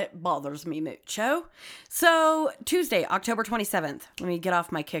 It bothers me mucho. So, Tuesday, October 27th. Let me get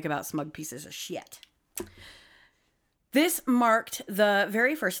off my kick about smug pieces of shit. This marked the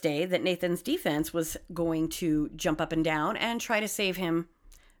very first day that Nathan's defense was going to jump up and down and try to save him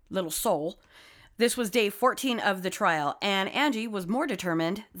little soul. This was day 14 of the trial, and Angie was more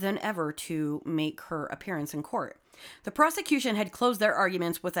determined than ever to make her appearance in court. The prosecution had closed their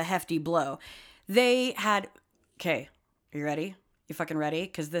arguments with a hefty blow. They had... Okay, are you ready? You fucking ready?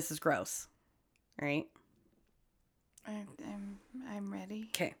 Because this is gross. All right? I'm ready.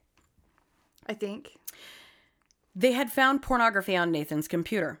 Okay. I think. They had found pornography on Nathan's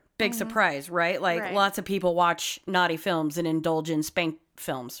computer. Big surprise, right? Like, Right. lots of people watch naughty films and indulge in spank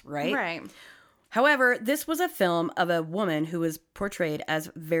films, right? Right. However, this was a film of a woman who was portrayed as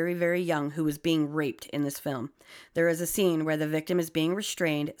very, very young who was being raped in this film. There is a scene where the victim is being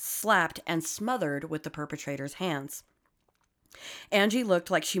restrained, slapped, and smothered with the perpetrator's hands. Angie looked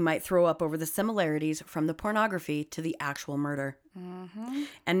like she might throw up over the similarities from the pornography to the actual murder. Mm-hmm.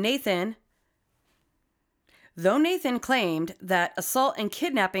 And Nathan... Though Nathan claimed that assault and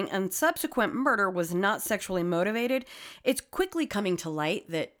kidnapping and subsequent murder was not sexually motivated, it's quickly coming to light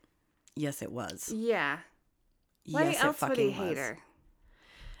that, yes, it was. Yeah. Why Yes, else it would he fucking hate was. her?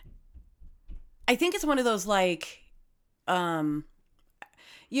 I think it's one of those, like, you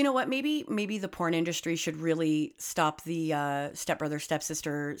know what? Maybe the porn industry should really stop the stepbrother,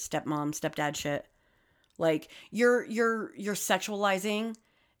 stepsister, stepmom, stepdad shit. Like, you're sexualizing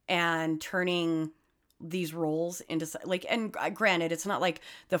and turning these roles into, like, and granted, it's not like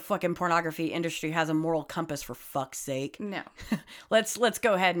the fucking pornography industry has a moral compass, for fuck's sake. No. Let's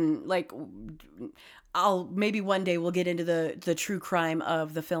go ahead and, like, maybe one day we'll get into the true crime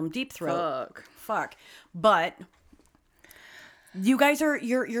of the film Deep Throat. Fuck. But you guys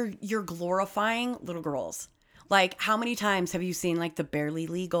you're glorifying little girls. Like, how many times have you seen, like, the Barely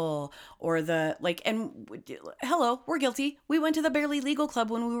Legal or the, like, and hello, we're guilty. We went to the Barely Legal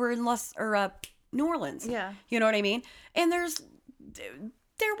Club when we were in New Orleans. Yeah. You know what I mean? And there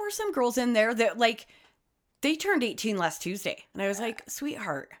were some girls in there that, like, they turned 18 last Tuesday. And I was like,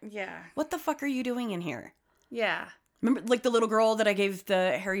 sweetheart, Yeah. what the fuck are you doing in here? Yeah. Remember, like, the little girl that I gave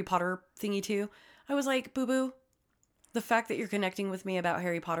the Harry Potter thingy to? I was like, boo-boo, the fact that you're connecting with me about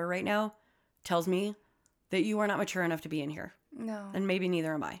Harry Potter right now tells me that you are not mature enough to be in here. No. And maybe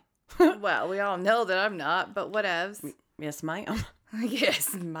neither am I. Well, we all know that I'm not, but whatevs. Yes, ma'am.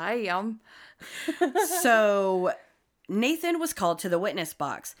 Yes, ma'am. So Nathan was called to the witness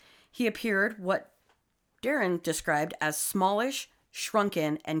box. He appeared what Darren described as smallish,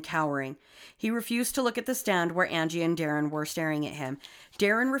 shrunken, and cowering. He refused to look at the stand where Angie and Darren were staring at him.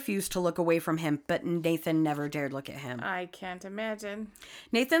 Darren refused to look away from him, but Nathan never dared look at him. I can't imagine.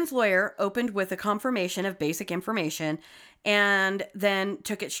 Nathan's lawyer opened with a confirmation of basic information and then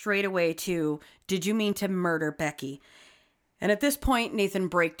took it straight away to, did you mean to murder Becky? And at this point, Nathan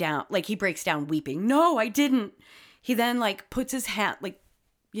breaks down weeping. No, I didn't. He then, like, puts his hand, like,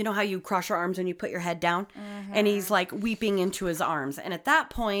 you know how you cross your arms when you put your head down? Mm-hmm. And he's, like, weeping into his arms. And at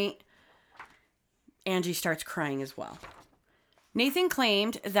that point, Angie starts crying as well. Nathan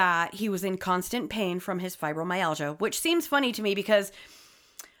claimed that he was in constant pain from his fibromyalgia, which seems funny to me because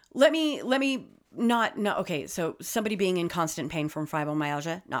okay, so somebody being in constant pain from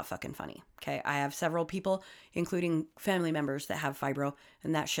fibromyalgia, not fucking funny. Okay, I have several people, including family members, that have fibro,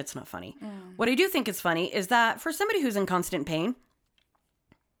 and that shit's not funny. What I do think is funny is that for somebody who's in constant pain,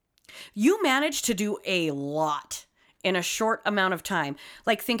 you manage to do a lot in a short amount of time.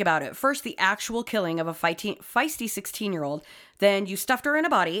 Like, think about it. First, the actual killing of a feisty 16-year-old. Then you stuffed her in a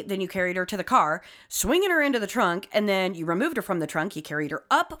body. Then you carried her to the car, swinging her into the trunk. And then you removed her from the trunk. You carried her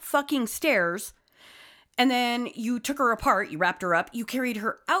up fucking stairs. And then you took her apart. You wrapped her up. You carried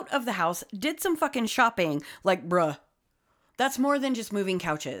her out of the house. Did some fucking shopping. Like, bruh. That's more than just moving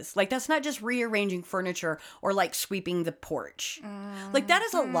couches. Like, that's not just rearranging furniture or, like, sweeping the porch. Like, that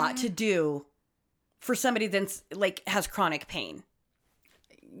is a lot to do for somebody that's, like, has chronic pain.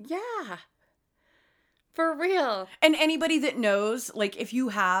 Yeah. For real. And anybody that knows, like, if you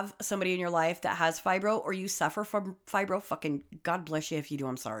have somebody in your life that has fibro or you suffer from fibro, fucking God bless you if you do,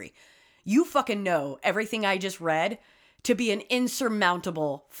 I'm sorry. You fucking know everything I just read to be an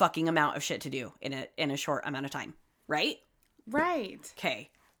insurmountable fucking amount of shit to do in a short amount of time. Right? Right.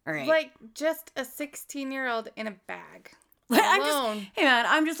 Okay. All right. Like, just a 16-year-old in a bag.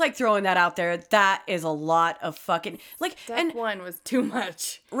 I'm just like throwing that out there. That is a lot of fucking like Step one was too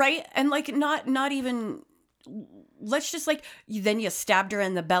much. Right? And like not even let's just like then you stabbed her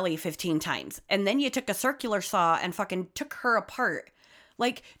in the belly 15 times and then you took a circular saw and fucking took her apart.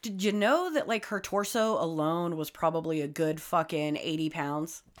 Like, did you know that like her torso alone was probably a good fucking 80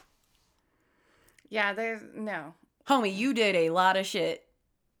 pounds? Yeah, there's no. Homie, you did a lot of shit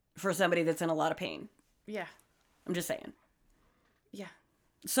for somebody that's in a lot of pain. Yeah. I'm just saying. Yeah.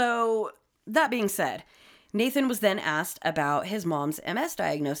 So, that being said, Nathan was then asked about his mom's MS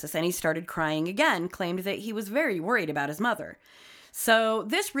diagnosis, and he started crying again, claimed that he was very worried about his mother. So,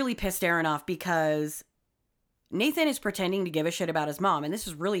 this really pissed Aaron off because Nathan is pretending to give a shit about his mom, and this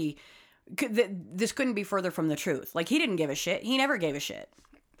is really, this couldn't be further from the truth. Like, he didn't give a shit. He never gave a shit.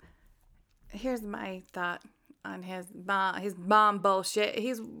 Here's my thought on his mom bullshit.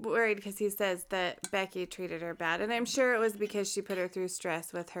 He's worried because he says that Becky treated her bad, and I'm sure it was because she put her through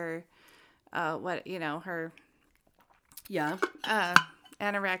stress with her, her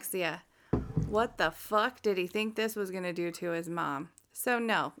anorexia. What the fuck did he think this was gonna do to his mom? So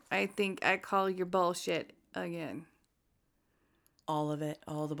no, I think I call your bullshit again. All of it,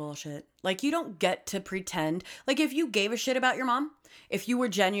 all the bullshit. Like, you don't get to pretend. Like, if you gave a shit about your mom, if you were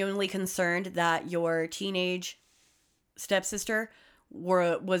genuinely concerned that your teenage stepsister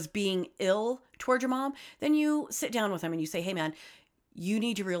was being ill toward your mom, then you sit down with them and you say, hey, man, you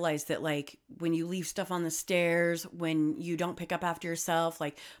need to realize that, like, when you leave stuff on the stairs, when you don't pick up after yourself,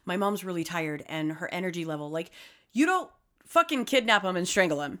 like, my mom's really tired and her energy level, like, you don't fucking kidnap him and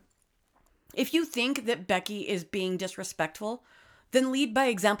strangle him. If you think that Becky is being disrespectful, then lead by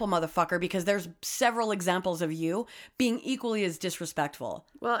example, motherfucker, because there's several examples of you being equally as disrespectful.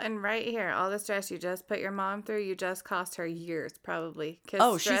 Well, and right here, all the stress you just put your mom through, you just cost her years, probably.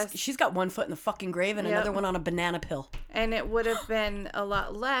 Oh, she's got one foot in the fucking grave and another one on a banana pill. And it would have been a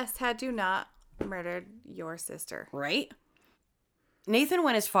lot less had you not murdered your sister. Right? Nathan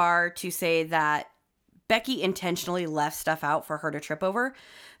went as far to say that Becky intentionally left stuff out for her to trip over,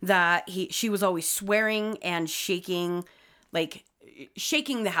 that she was always swearing and shaking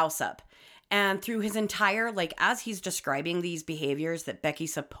the house up. And through his entire, like, as he's describing these behaviors that Becky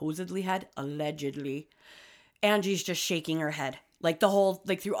supposedly had, allegedly, Angie's just shaking her head. Like,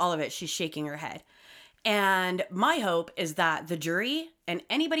 through all of it, she's shaking her head. And my hope is that the jury and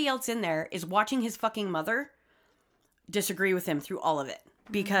anybody else in there is watching his fucking mother disagree with him through all of it.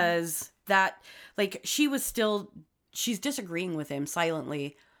 Because that, like, she's disagreeing with him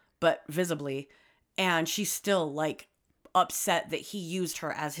silently, but visibly. And she's still, like, upset that he used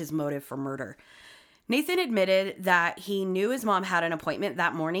her as his motive for murder. Nathan admitted that he knew his mom had an appointment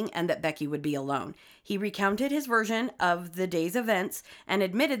that morning and that Becky would be alone. He recounted his version of the day's events and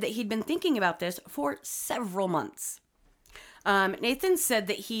admitted that he'd been thinking about this for several months. Nathan said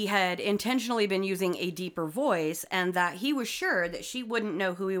that he had intentionally been using a deeper voice and that he was sure that she wouldn't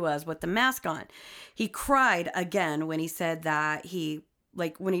know who he was with the mask on. He cried again when he said that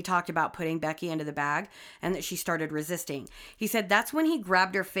when he talked about putting Becky into the bag and that she started resisting. He said that's when he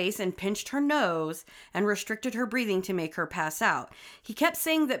grabbed her face and pinched her nose and restricted her breathing to make her pass out. He kept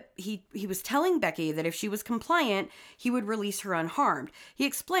saying that he was telling Becky that if she was compliant, he would release her unharmed. He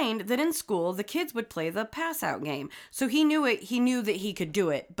explained that in school, the kids would play the pass out game. So he knew that he could do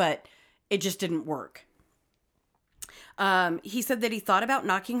it, but it just didn't work. He said that he thought about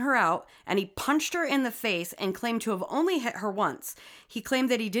knocking her out and he punched her in the face and claimed to have only hit her once. He claimed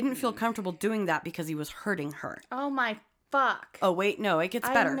that he didn't feel comfortable doing that because he was hurting her. Oh my fuck. Oh, wait, no, it gets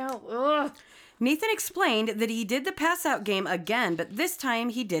better. I know. Ugh. Nathan explained that he did the pass out game again, but this time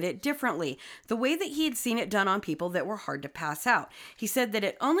he did it differently, the way that he had seen it done on people that were hard to pass out. He said that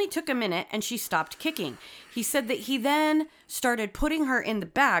it only took a minute and she stopped kicking. He said that he then started putting her in the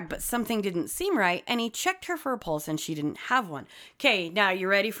bag, but something didn't seem right, and he checked her for a pulse and she didn't have one. Okay, now you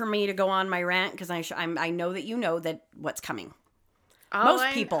ready for me to go on my rant? Because I know that you know that what's coming.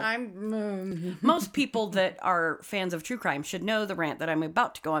 Most people that are fans of true crime should know the rant that I'm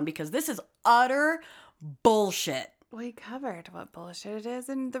about to go on, because this is utter bullshit. We covered what bullshit it is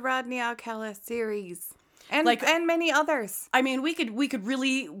in the Rodney Alcala series. And many others. I mean, we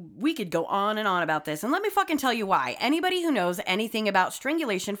could go on and on about this. And let me fucking tell you why. Anybody who knows anything about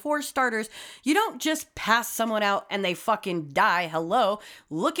strangulation, for starters, you don't just pass someone out and they fucking die. Hello.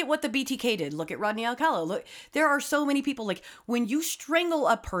 Look at what the BTK did. Look at Rodney Alcala. Look, there are so many people. Like, when you strangle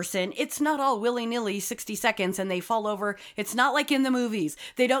a person, it's not all willy-nilly 60 seconds and they fall over. It's not like in the movies.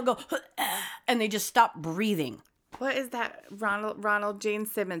 They don't go and they just stop breathing. What is that? Ronald Gene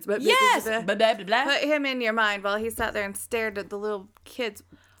Simmons. Yes! Blah, blah, blah, blah. Put him in your mind while he sat there and stared at the little kids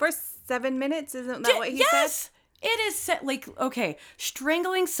for 7 minutes. Isn't that what he said? Yes! It is set, like, okay,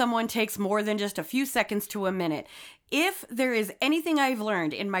 strangling someone takes more than just a few seconds to a minute. If there is anything I've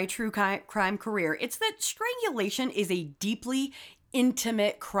learned in my true crime career, it's that strangulation is a deeply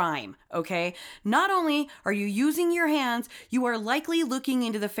intimate crime, okay? Not only are you using your hands, you are likely looking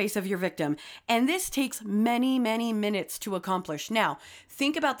into the face of your victim. And this takes many, many minutes to accomplish. Now,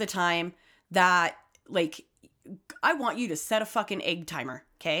 think about the time that, like, I want you to set a fucking egg timer,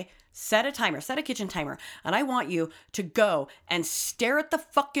 okay? Set a timer, set a kitchen timer. And I want you to go and stare at the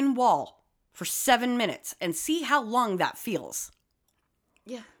fucking wall for 7 minutes and see how long that feels.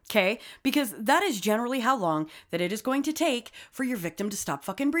 Yeah. Okay? Because that is generally how long that it is going to take for your victim to stop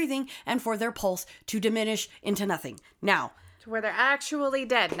fucking breathing and for their pulse to diminish into nothing. Now, to where they're actually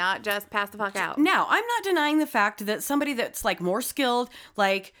dead, not just pass the fuck out. Now, I'm not denying the fact that somebody that's like more skilled,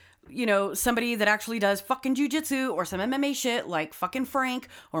 like, you know, somebody that actually does fucking jujitsu or some MMA shit like fucking Frank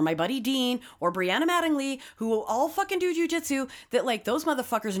or my buddy Dean or Brianna Mattingly, who all fucking do jujitsu, that like those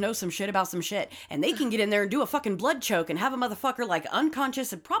motherfuckers know some shit about some shit, and they can get in there and do a fucking blood choke and have a motherfucker like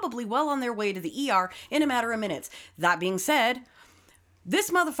unconscious and probably well on their way to the ER in a matter of minutes. That being said,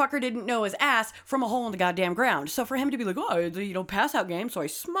 this motherfucker didn't know his ass from a hole in the goddamn ground. So for him to be like, oh, you know, pass out game, so I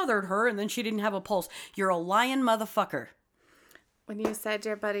smothered her and then she didn't have a pulse. You're a lying motherfucker. When you said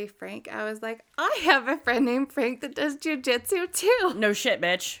your buddy Frank, I was like, I have a friend named Frank that does jujitsu too. No shit,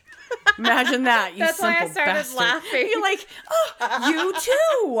 bitch. Imagine that, you That's simple why I started bastard. laughing. You're like, oh, you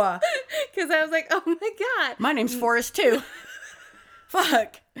too. Because I was like, oh my God. My name's Forrest too.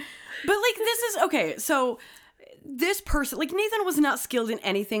 Fuck. But like, this is, okay, so this person, like Nathan was not skilled in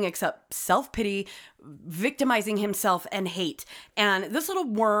anything except self-pity, victimizing himself, and hate. And this little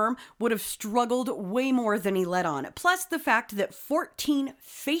worm would have struggled way more than he let on. Plus the fact that 14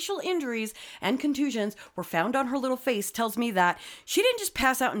 facial injuries and contusions were found on her little face tells me that she didn't just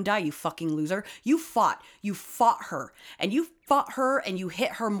pass out and die, you fucking loser. You fought her. And you fought her and you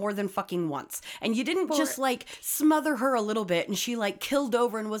hit her more than fucking once. And you didn't just like smother her a little bit and she like killed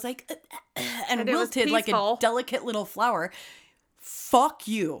over and was like, and wilted like a delicate little flower. Fuck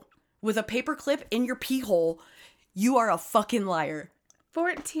you. With a paperclip in your pee hole, you are a fucking liar.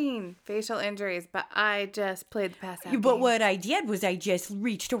 14 facial injuries, but I just played the pass out. But what I did was I just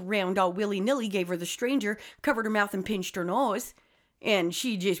reached around all willy-nilly, gave her the stranger, covered her mouth and pinched her nose, and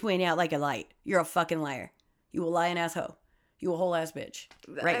she just went out like a light. You're a fucking liar. You a lying asshole. You a whole ass bitch.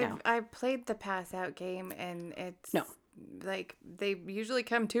 Right now. I played the pass out game, and it's no, like they usually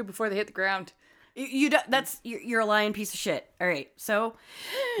come to before they hit the ground. You're a lying piece of shit. All right, so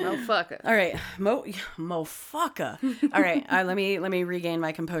Mofucka. All right, mofucka. All right, let me regain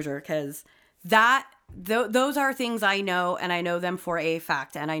my composure, because those are things I know, and I know them for a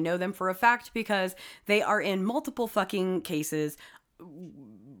fact, and I know them for a fact because they are in multiple fucking cases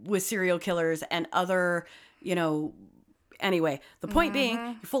with serial killers and other, you know. Anyway, the point being,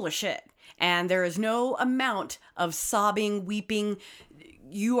 you're full of shit, and there is no amount of sobbing, weeping.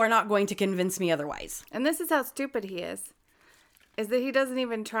 You are not going to convince me otherwise. And this is how stupid he is that he doesn't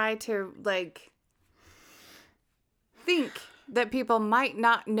even try to, like, think that people might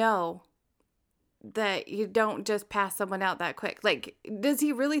not know that you don't just pass someone out that quick. Like, does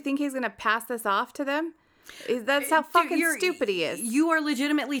he really think he's going to pass this off to them? That's how fucking stupid he is. You are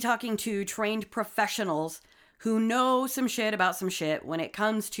legitimately talking to trained professionals who know some shit about some shit when it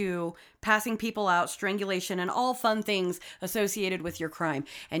comes to passing people out, strangulation, and all fun things associated with your crime.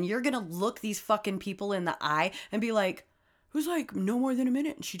 And you're gonna look these fucking people in the eye and be like, it was like no more than a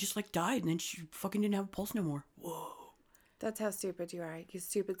minute and she just like died and then she fucking didn't have a pulse no more. Whoa. That's how stupid you are. You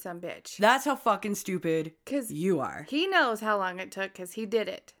stupid son bitch. That's how fucking stupid 'Cause you are. he knows how long it took because he did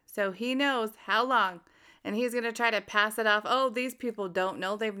it. So he knows how long. And he's going to try to pass it off. Oh, these people don't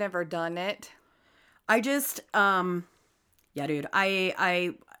know. They've never done it. I just, yeah, dude,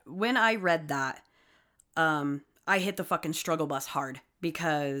 when I read that, I hit the fucking struggle bus hard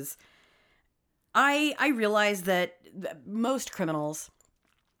because I realized that most criminals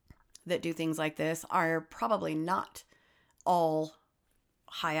that do things like this are probably not all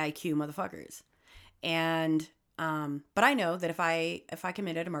high IQ motherfuckers. And, but I know that if I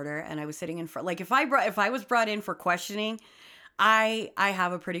committed a murder and I was sitting in front, like if I was brought in for questioning, I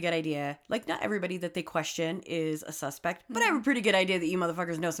have a pretty good idea. Like, not everybody that they question is a suspect, but I have a pretty good idea that you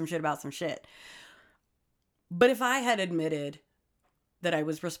motherfuckers know some shit about some shit. But if I had admitted that I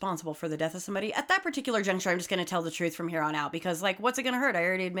was responsible for the death of somebody, at that particular juncture, I'm just going to tell the truth from here on out. Because, like, what's it going to hurt? I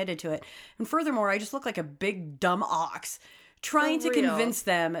already admitted to it. And furthermore, I just look like a big, dumb ox trying to convince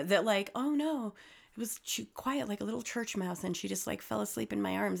them that, like, oh, no, it was quiet like a little church mouse. And she just, like, fell asleep in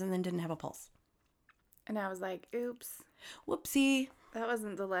my arms and then didn't have a pulse. And I was like, oops. Whoopsie. That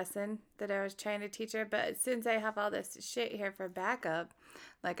wasn't the lesson that I was trying to teach her. But since I have all this shit here for backup,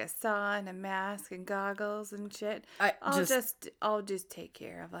 like a saw and a mask and goggles and shit, I'll just take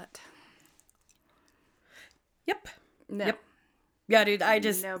care of it. Yep. No. Yep. Yeah, dude,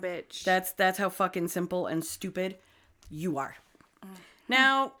 No, bitch. That's how fucking simple and stupid you are.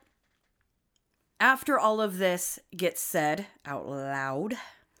 Now, after all of this gets said out loud,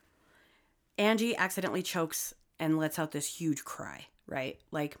 Angie accidentally chokes and lets out this huge cry, right?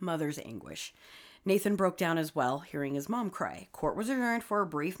 Like mother's anguish. Nathan broke down as well, hearing his mom cry. Court was adjourned for a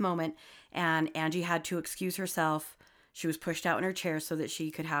brief moment, and Angie had to excuse herself. She was pushed out in her chair so that she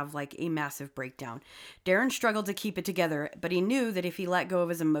could have, like, a massive breakdown. Darren struggled to keep it together, but he knew that if he let go of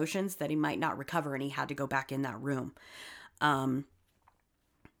his emotions, that he might not recover, and he had to go back in that room.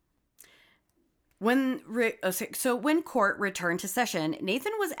 So when court returned to session,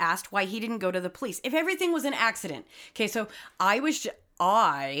 Nathan was asked why he didn't go to the police. If everything was an accident. Okay, so I was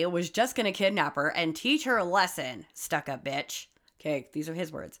just going to kidnap her and teach her a lesson, stuck-up bitch. Okay, these are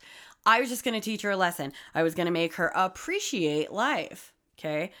his words. I was just going to teach her a lesson. I was going to make her appreciate life.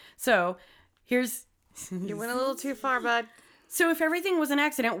 Okay, so here's... You went a little too far, bud. So if everything was an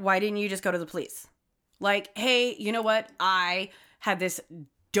accident, why didn't you just go to the police? Like, hey, you know what? I had this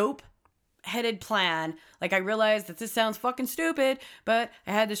dope-headed plan. Like, I realized that this sounds fucking stupid, but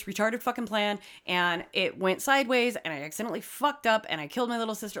I had this retarded fucking plan, and it went sideways, and I accidentally fucked up, and I killed my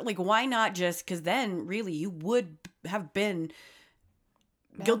little sister. Like, why not just... Because then, really, you would have been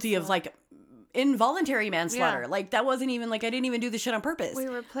guilty of, like, involuntary manslaughter. Yeah. Like, that wasn't even, like, I didn't even do the shit on purpose. We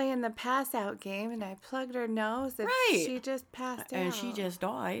were playing the pass-out game, and I plugged her nose, and Right. she just passed out. And she just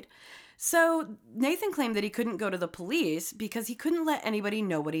died. So Nathan claimed that he couldn't go to the police because he couldn't let anybody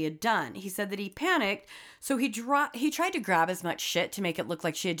know what he had done. He said that he panicked, so he tried to grab as much shit to make it look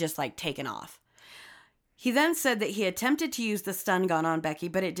like she had just, like, taken off. He then said that he attempted to use the stun gun on Becky,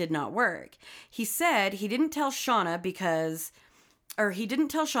 but it did not work. He said he didn't tell Shauna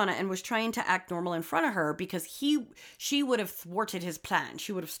and was trying to act normal in front of her because she would have thwarted his plan.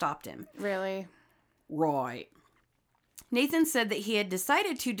 She would have stopped him. Really? Right. Nathan said that he had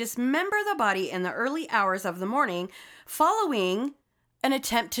decided to dismember the body in the early hours of the morning following an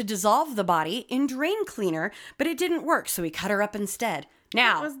attempt to dissolve the body in drain cleaner, but it didn't work, so he cut her up instead.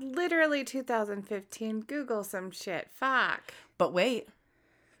 Now, It was literally 2015. Google some shit. Fuck. but wait,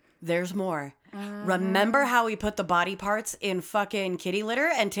 there's more. Remember how he put the body parts in fucking kitty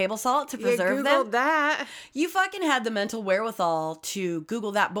litter and table salt to preserve You them? Googled that. You fucking had the mental wherewithal to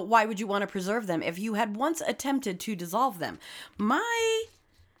Google that, but why would you want to preserve them if you had once attempted to dissolve them?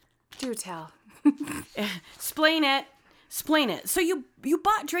 Do tell. Explain it. So you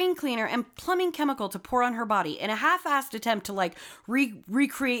bought drain cleaner and plumbing chemical to pour on her body in a half-assed attempt to, like,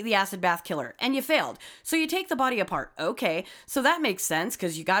 recreate the acid bath killer, and you failed. So you take the body apart. Okay, so that makes sense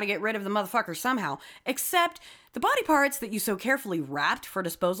because you got to get rid of the motherfucker somehow. Except the body parts that you so carefully wrapped for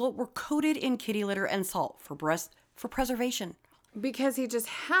disposal were coated in kitty litter and salt for preservation. Because he just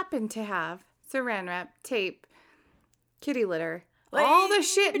happened to have saran wrap, tape, kitty litter, Like- all the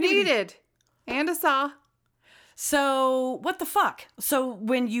shit needed, and a saw. So, what the fuck? So,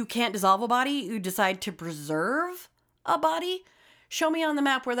 when you can't dissolve a body, you decide to preserve a body? Show me on the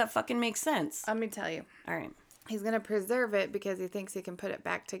map where that fucking makes sense. Let me tell you. All right. He's going to preserve it because he thinks he can put it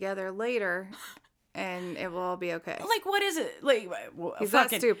back together later and it will all be okay. Like, what is it? Like, He's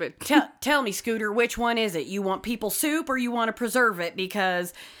that stupid. Tell me, Scooter, which one is it? You want people soup or you want to preserve it?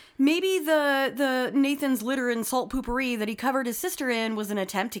 Because maybe the Nathan's litter and salt poopery that he covered his sister in was an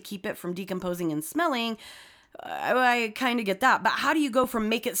attempt to keep it from decomposing and smelling. I kind of get that. But how do you go from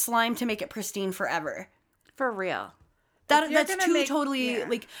make it slime to make it pristine forever? For real. That's too totally,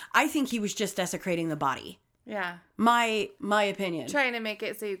 like, I think he was just desecrating the body. Yeah. My opinion. Trying to make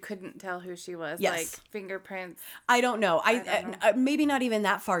it so you couldn't tell who she was. Yes. Like fingerprints. I don't know. I don't know. Maybe not even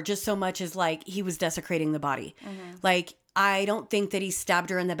that far, just so much as like he was desecrating the body. Like, I don't think that he stabbed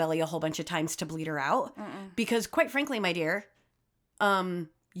her in the belly a whole bunch of times to bleed her out. Because quite frankly, my dear,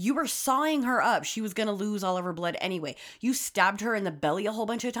 you were sawing her up. She was going to lose all of her blood anyway. You stabbed her in the belly a whole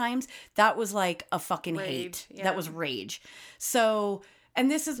bunch of times. That was like a fucking Rage, hate. yeah. That was rage. So, and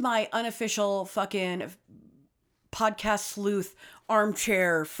this is my unofficial fucking podcast sleuth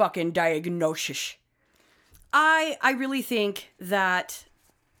armchair fucking diagnosis. I really think that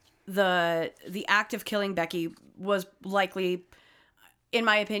the act of killing Becky was likely, in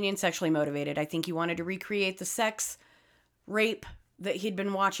my opinion, sexually motivated. I think he wanted to recreate the sex rape that he'd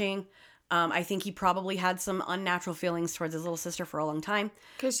been watching. I think he probably had some unnatural feelings towards his little sister for a long time.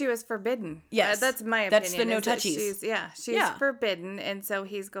 Because she was forbidden. Yes. That's my opinion. That's the no is that touchies. She's forbidden. And so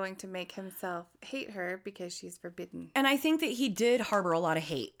he's going to make himself hate her because she's forbidden. And I think that he did harbor a lot of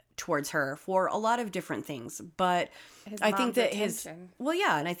hate towards her for a lot of different things. But I think that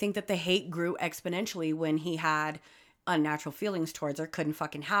and I think that the hate grew exponentially when he had unnatural feelings towards her, couldn't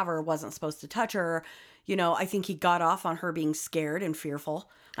fucking have her, wasn't supposed to touch her. You know, I think he got off on her being scared and fearful.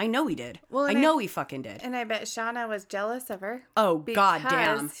 I know he did. Well, I know he fucking did. And I bet Shauna was jealous of her. Oh,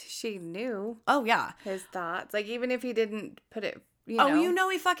 goddamn. Because she knew. Oh, yeah. His thoughts. Like, even if he didn't put it, you know. Oh, you know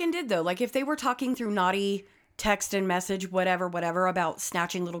he fucking did, though. Like, if they were talking through naughty text and message, whatever, about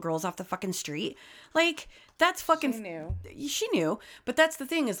snatching little girls off the fucking street, like, that's fucking... She knew. But that's the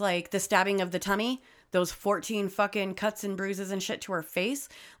thing, is, like, the stabbing of the tummy, those 14 fucking cuts and bruises and shit to her face,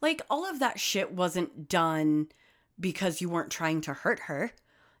 like, all of that shit wasn't done because you weren't trying to hurt her.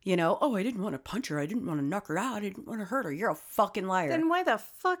 You know, oh, I didn't want to punch her. I didn't want to knock her out. I didn't want to hurt her. You're a fucking liar. Then why the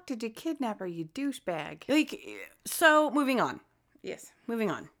fuck did you kidnap her, you douchebag? Like, so, moving on. Yes. Moving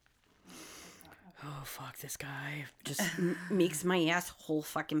on. Oh, fuck, this guy just makes my asshole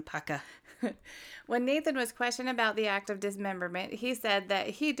fucking pucker. When Nathan was questioned about the act of dismemberment, he said that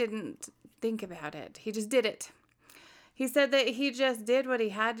he didn't think about it. He just did it. He said that he just did what he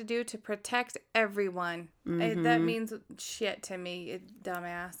had to do to protect everyone. That means shit to me, you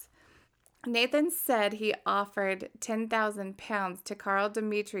dumbass. Nathan said he offered 10,000 pounds to Carl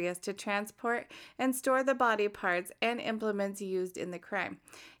Demetrius to transport and store the body parts and implements used in the crime.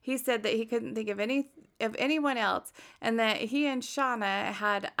 He said that he couldn't think of anyone else, and that he and Shauna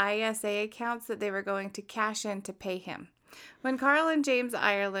had ISA accounts that they were going to cash in to pay him. When Carl and James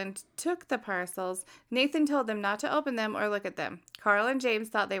Ireland took the parcels, Nathan told them not to open them or look at them. Carl and James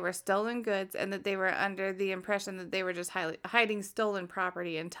thought they were stolen goods and that they were under the impression that they were just hiding stolen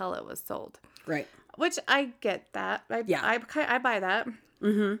property until it was sold. Right. Which I get that. I buy that.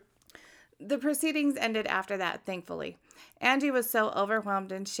 Mm-hmm. The proceedings ended after that, thankfully. Angie was so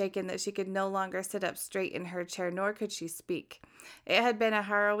overwhelmed and shaken that she could no longer sit up straight in her chair, nor could she speak. It had been a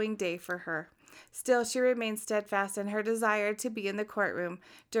harrowing day for her. Still, she remained steadfast in her desire to be in the courtroom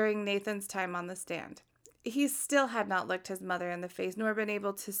during Nathan's time on the stand. He still had not looked his mother in the face, nor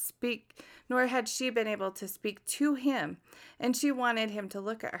had she been able to speak to him, and she wanted him to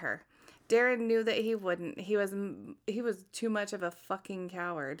look at her. Darren knew that he wouldn't. He was too much of a fucking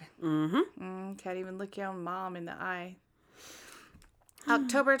coward. Mm-hmm. Can't even look your own mom in the eye.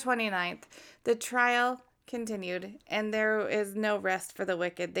 October 29th, the trial continued, and there is no rest for the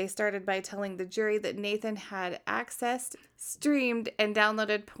wicked. They started by telling the jury that Nathan had accessed, streamed, and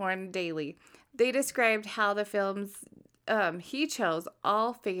downloaded porn daily. They described how the films he chose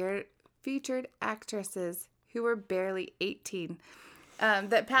all featured actresses who were barely 18.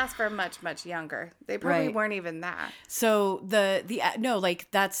 That passed for much, much younger. They probably weren't even that. So that's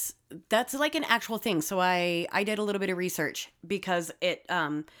like an actual thing. So I did a little bit of research because it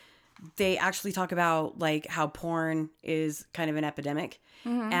they actually talk about like how porn is kind of an epidemic,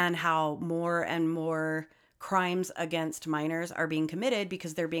 and how more and more crimes against minors are being committed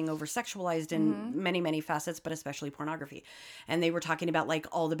because they're being over-sexualized in many, many facets, but especially pornography. And they were talking about like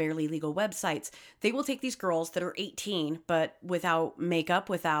all the barely legal websites. They will take these girls that are 18, but without makeup,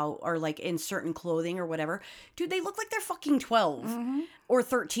 or like in certain clothing or whatever. Dude, they look like they're fucking 12 or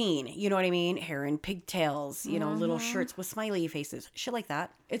 13. You know what I mean? Hair and pigtails, you know, little shirts with smiley faces, shit like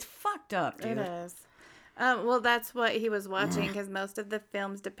that. It's fucked up, dude. It is. Well, that's what he was watching because most of the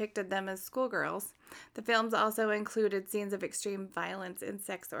films depicted them as schoolgirls. The films also included scenes of extreme violence and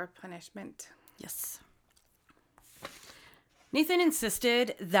sex or punishment. Yes. Nathan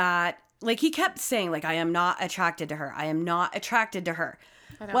insisted that, like, he kept saying, like, I am not attracted to her. I am not attracted to her.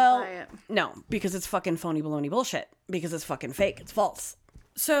 I don't Well, buy it. no, because it's fucking phony baloney bullshit. Because it's fucking fake. It's false.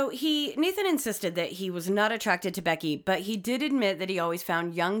 So Nathan insisted that he was not attracted to Becky, but he did admit that he always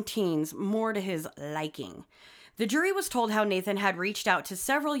found young teens more to his liking. The jury was told how Nathan had reached out to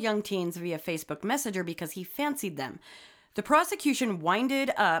several young teens via Facebook Messenger because he fancied them. The prosecution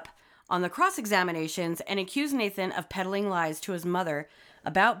winded up on the cross-examinations and accused Nathan of peddling lies to his mother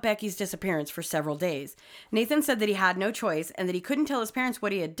about Becky's disappearance for several days. Nathan said that he had no choice and that he couldn't tell his parents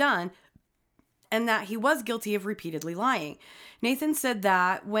what he had done, and that he was guilty of repeatedly lying. Nathan said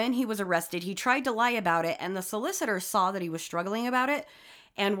that when he was arrested, he tried to lie about it, and the solicitor saw that he was struggling about it,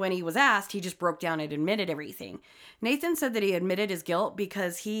 and when he was asked, he just broke down and admitted everything. Nathan said that he admitted his guilt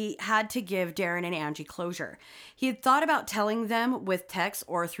because he had to give Darren and Angie closure. He had thought about telling them with text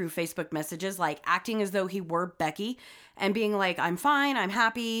or through Facebook messages, like acting as though he were Becky and being like, I'm fine, I'm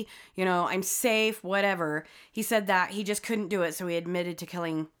happy, I'm safe, whatever. He said that he just couldn't do it, so he admitted to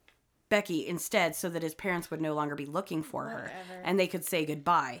killing Becky instead so that his parents would no longer be looking for her and they could say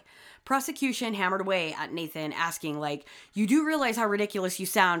goodbye. Prosecution hammered away at Nathan, asking, like, you do realize how ridiculous you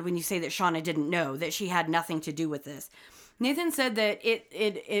sound when you say that Shauna didn't know, that she had nothing to do with this. Nathan said that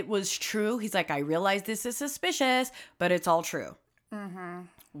it was true. He's like, I realize this is suspicious, but it's all true. Mm-hmm.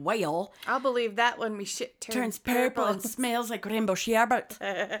 Well, I'll believe that when me shit turns purple and smells like rainbow sherbet.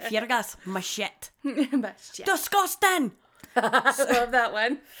 Fiergas, my shit. But shit. Disgusting! I love that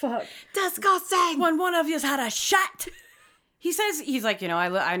one. Fuck. Disgusting. When one of you's had a shot. He says, he's like,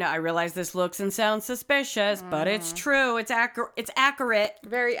 I realize this looks and sounds suspicious, but it's true. It's accurate.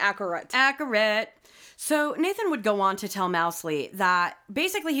 Very accurate. Accurate. So Nathan would go on to tell Mousley that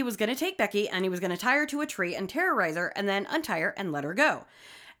basically he was going to take Becky and he was going to tie her to a tree and terrorize her and then untie her and let her go.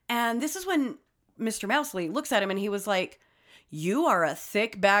 And this is when Mr. Mousley looks at him and he was like, you are a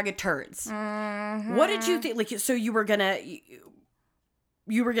thick bag of turds. Mm-hmm. What did you think? Like, so you were gonna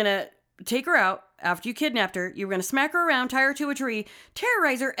take her out after you kidnapped her. You were gonna smack her around, tie her to a tree,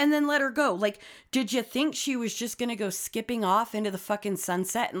 terrorize her, and then let her go. Like, did you think she was just gonna go skipping off into the fucking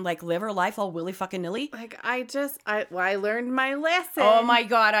sunset and like live her life all willy fucking nilly? Like, I learned my lesson. Oh my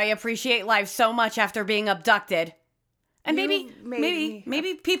God, I appreciate life so much after being abducted. And maybe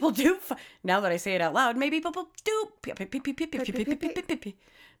people do. Now that I say it out loud, maybe people do. Peace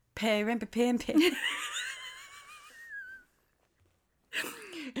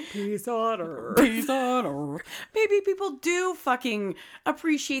on earth. Peace on earth. Maybe people do fucking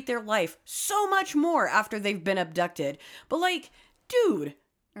appreciate their life so much more after they've been abducted. But like, dude,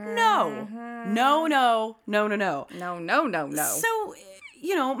 no. No. So,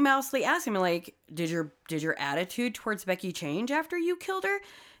 Mousley asked him, like, did your attitude towards Becky change after you killed her?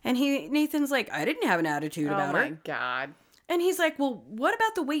 And Nathan's like, I didn't have an attitude about her. Oh my God. And he's like, well, what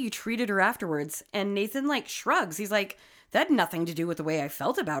about the way you treated her afterwards? And Nathan, like, shrugs. He's like, that had nothing to do with the way I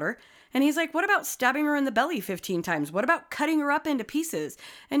felt about her. And he's like, what about stabbing her in the belly 15 times? What about cutting her up into pieces?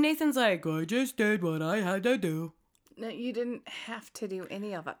 And Nathan's like, I just did what I had to do. No, you didn't have to do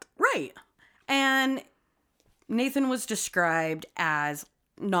any of it. Right. And Nathan was described as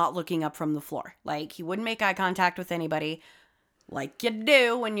not looking up from the floor. Like, he wouldn't make eye contact with anybody like you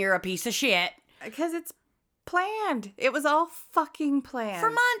do when you're a piece of shit. Because it's planned. It was all fucking planned.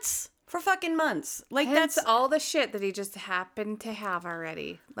 For months. For fucking months. Like, Hence that's all the shit that he just happened to have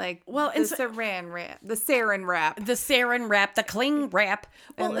already. Like, well, the saran wrap. The sarin wrap. The cling wrap.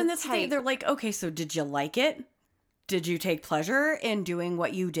 Well, and that's the thing. tape. They're like, okay, so did you like it? Did you take pleasure in doing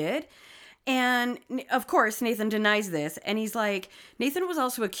what you did? And of course, Nathan denies this. And he's like, Nathan was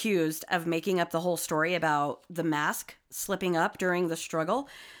also accused of making up the whole story about the mask slipping up during the struggle.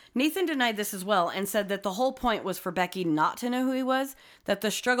 Nathan denied this as well and said that the whole point was for Becky not to know who he was, that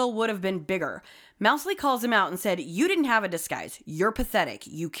the struggle would have been bigger. Mousley calls him out and said, you didn't have a disguise. You're pathetic.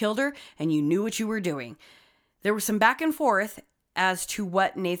 You killed her and you knew what you were doing. There was some back and forth as to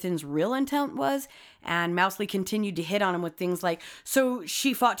what Nathan's real intent was, and Mousley continued to hit on him with things like, so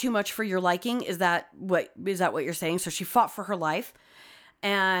she fought too much for your liking? Is that what you're saying? So she fought for her life?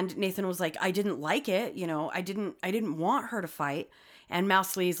 And Nathan was like, I didn't like it. I didn't want her to fight. And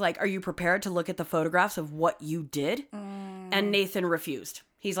Mousley's like, are you prepared to look at the photographs of what you did? And Nathan refused.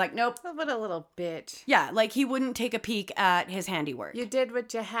 He's like, nope. What a little bitch. Yeah, like he wouldn't take a peek at his handiwork. You did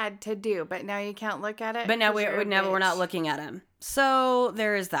what you had to do, but now you can't look at it. But now we're not looking at him. So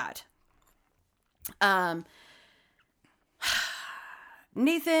there is that.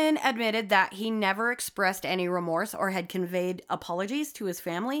 Nathan admitted that he never expressed any remorse or had conveyed apologies to his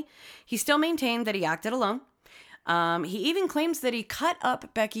family. He still maintained that he acted alone. He even claims that he cut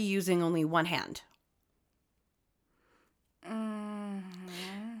up Becky using only one hand.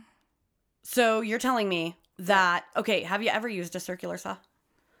 So you're telling me that, okay, have you ever used a circular saw?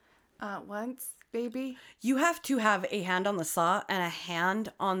 Once, baby. You have to have a hand on the saw and a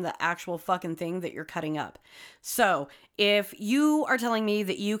hand on the actual fucking thing that you're cutting up. So, if you are telling me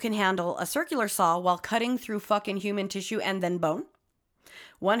that you can handle a circular saw while cutting through fucking human tissue and then bone,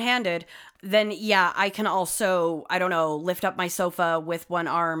 one-handed, then yeah, I can also, I don't know, lift up my sofa with one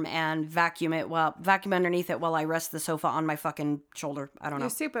arm and vacuum underneath it while I rest the sofa on my fucking shoulder. I don't know. You're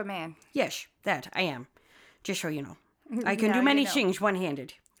Superman. Yes, that I am. Just so you know. I can Now do you many know. things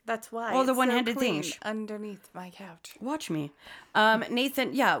one-handed. That's why. All the it's one-handed so clean things. underneath my couch. Watch me.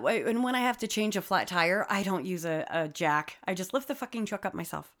 Nathan, yeah, and when I have to change a flat tire, I don't use a jack. I just lift the fucking truck up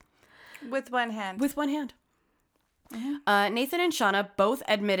myself. With one hand. With one hand. Nathan and Shauna both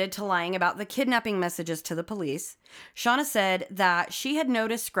admitted to lying about the kidnapping messages to the police. Shauna said that she had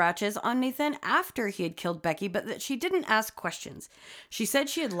noticed scratches on Nathan after he had killed Becky, but that she didn't ask questions. She said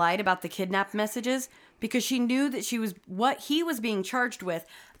she had lied about the kidnap messages because she knew that she was what he was being charged with,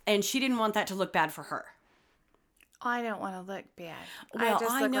 and she didn't want that to look bad for her. I don't want to look bad. Well, I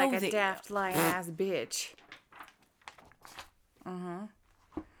just I look know like a that- daft, lying-ass bitch.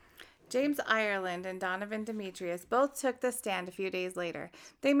 James Ireland and Donovan Demetrius both took the stand a few days later.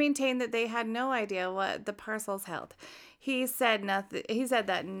 They maintained that they had no idea what the parcels held. He said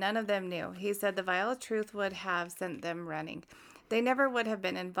that none of them knew. He said the vile truth would have sent them running. They never would have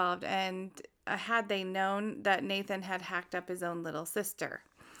been involved, and had they known that Nathan had hacked up his own little sister.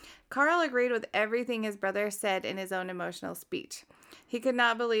 Carl agreed with everything his brother said in his own emotional speech. He could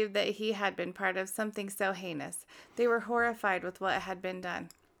not believe that he had been part of something so heinous. They were horrified with what had been done.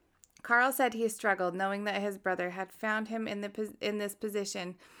 Carl said he struggled, knowing that his brother had found him in this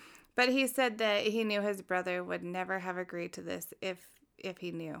position, but he said that he knew his brother would never have agreed to this if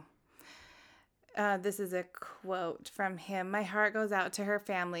he knew. This is a quote from him. "My heart goes out to her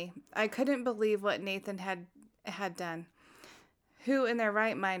family. I couldn't believe what Nathan had done. Who in their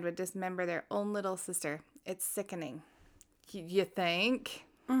right mind would dismember their own little sister? It's sickening." You think?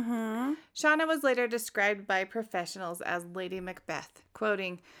 Mm-hmm. Shauna was later described by professionals as Lady Macbeth,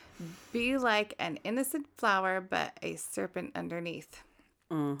 quoting, "Be like an innocent flower, but a serpent underneath."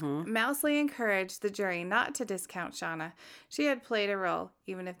 Mm-hmm. Mousley encouraged the jury not to discount Shauna. She had played a role,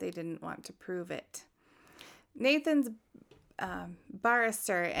 even if they didn't want to prove it. Nathan's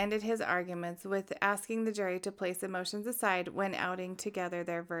barrister ended his arguments with asking the jury to place emotions aside when outing together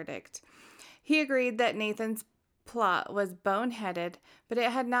their verdict. He agreed that Nathan's plot was boneheaded, but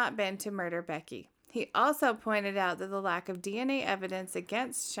it had not been to murder Becky. He also pointed out that the lack of DNA evidence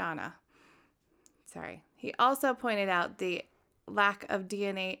against Shauna. He also pointed out the lack of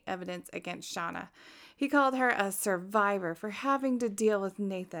DNA evidence against Shauna. He called her a survivor for having to deal with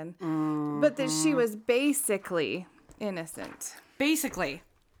Nathan, but that she was basically innocent. Basically,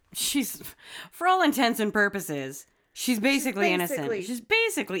 she's, for all intents and purposes, she's basically innocent. She's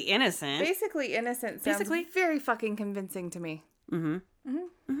basically innocent. Basically innocent sounds Basically. very fucking convincing to me. Mm-hmm. Do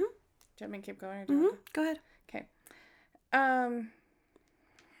you want me to keep going? Or do you want Go ahead. to- Okay.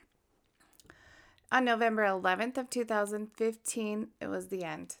 On November 11th of 2015, it was the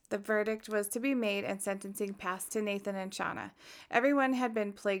end. The verdict was to be made and sentencing passed to Nathan and Shauna. Everyone had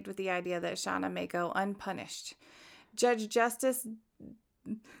been plagued with the idea that Shauna may go unpunished. Judge Justice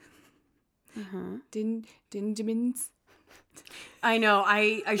Dingemans I know.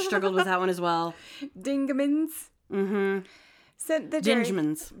 I struggled with that one as well. Dingemans Mm-hmm. sent the jury...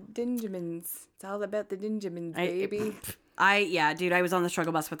 Dingemans. Dingemans. It's all about the Dingemans, baby. Yeah, dude, I was on the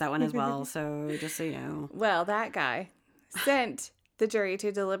struggle bus with that one as well. So just so you know. Well, that guy sent the jury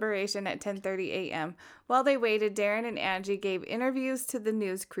to deliberation at 10:30 a.m. While they waited, Darren and Angie gave interviews to the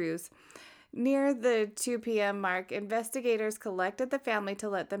news crews. Near the 2 p.m. mark, investigators collected the family to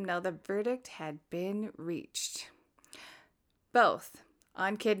let them know the verdict had been reached. Both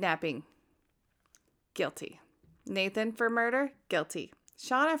on kidnapping, guilty. Nathan for murder, guilty.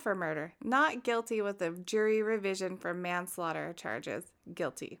 Shauna for murder, not guilty with a jury revision for manslaughter charges,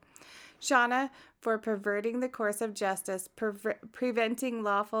 guilty. Shauna for perverting the course of justice, preventing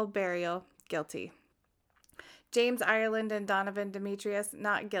lawful burial, guilty. James Ireland and Donovan Demetrius,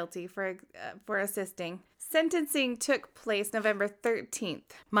 not guilty for assisting. Sentencing took place November 13th.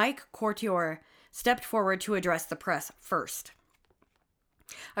 Mike Courtier stepped forward to address the press first.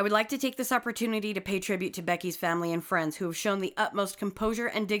 I would like to take this opportunity to pay tribute to Becky's family and friends who have shown the utmost composure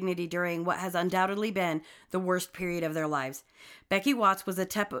and dignity during what has undoubtedly been the worst period of their lives. Becky Watts was a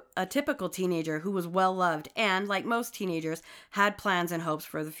typical teenager who was well-loved and, like most teenagers, had plans and hopes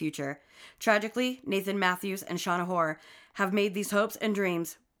for the future. Tragically, Nathan Matthews and Shauna Hoare have made these hopes and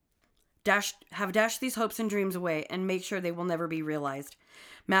dreams dashed these hopes and dreams away and make sure they will never be realized.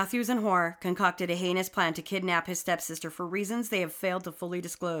 Matthews and Hoare concocted a heinous plan to kidnap his stepsister for reasons they have failed to fully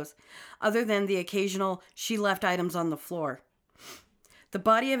disclose, other than the occasional she left items on the floor. The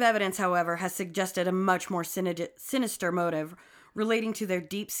body of evidence, however, has suggested a much more sinister motive relating to their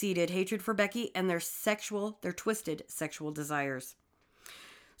deep-seated hatred for Becky and their twisted sexual desires.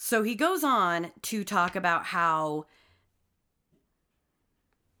 So he goes on to talk about how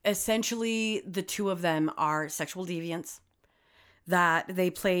essentially the two of them are sexual deviants, that they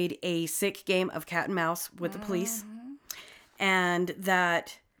played a sick game of cat and mouse with the police, and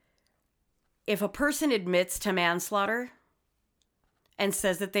that if a person admits to manslaughter and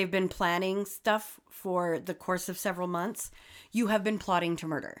says that they've been planning stuff for the course of several months, you have been plotting to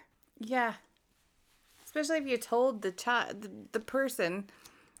murder. Yeah. Especially if you told the person,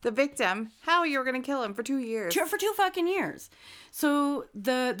 the victim, how you were going to kill him for 2 years. For 2 fucking years. So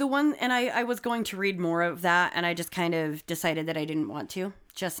the one, and I was going to read more of that, and I just kind of decided that I didn't want to.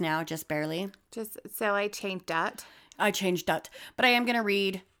 Just now, just barely. So I changed that. But I am going to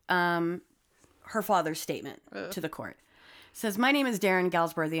read her father's statement to the court. It says, "My name is Darren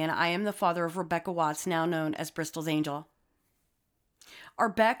Galsworthy, and I am the father of Rebecca Watts, now known as Bristol's Angel. Our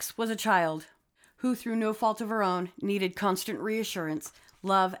Bex was a child who, through no fault of her own, needed constant reassurance,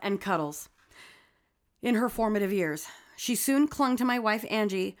 love, and cuddles. In her formative years, she soon clung to my wife,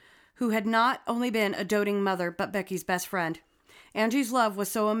 Angie, who had not only been a doting mother, but Becky's best friend. Angie's love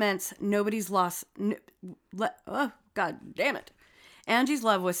was so immense, Angie's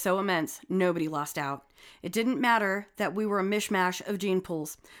love was so immense, nobody lost out. It didn't matter that we were a mishmash of gene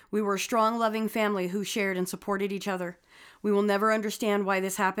pools. We were a strong, loving family who shared and supported each other. We will never understand why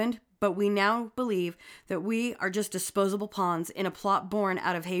this happened, but we now believe that we are just disposable pawns in a plot born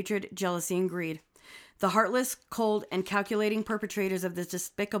out of hatred, jealousy, and greed. The heartless, cold, and calculating perpetrators of this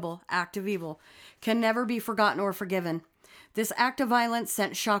despicable act of evil can never be forgotten or forgiven. This act of violence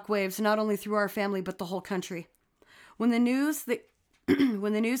sent shockwaves not only through our family, but the whole country. When the news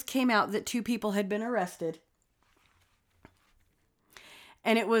came out that 2 people had been arrested,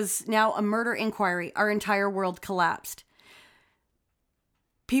 and it was now a murder inquiry, our entire world collapsed.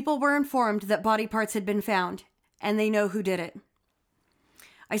 People were informed that body parts had been found, and they know who did it.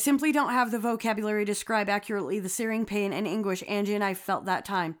 I simply don't have the vocabulary to describe accurately the searing pain and anguish Angie and I felt that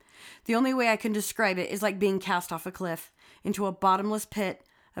time. The only way I can describe it is like being cast off a cliff into a bottomless pit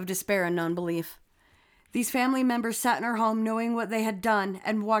of despair and non-belief. These family members sat in our home knowing what they had done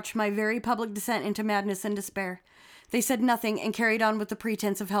and watched my very public descent into madness and despair. They said nothing and carried on with the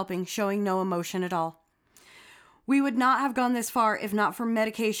pretense of helping, showing no emotion at all. We would not have gone this far if not for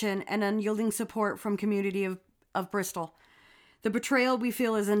medication and unyielding support from community of Bristol. The betrayal we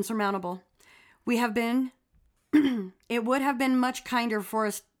feel is insurmountable. It would have been much kinder for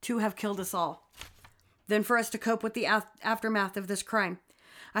us to have killed us all than for us to cope with the aftermath of this crime.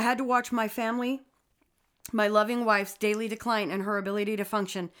 I had to watch my family, my loving wife's daily decline in her ability to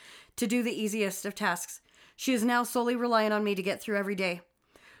function, to do the easiest of tasks. She is now solely reliant on me to get through every day.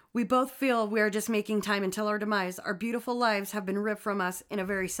 We both feel we are just making time until our demise. Our beautiful lives have been ripped from us in a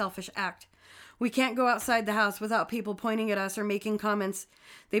very selfish act. We can't go outside the house without people pointing at us or making comments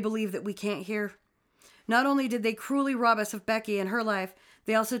they believe that we can't hear. Not only did they cruelly rob us of Becky and her life,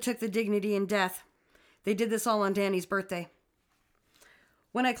 they also took the dignity in death. They did this all on Danny's birthday.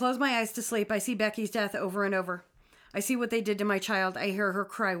 When I close my eyes to sleep, I see Becky's death over and over. I see what they did to my child. I hear her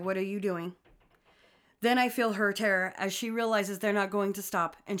cry, "What are you doing?" Then I feel her terror as she realizes they're not going to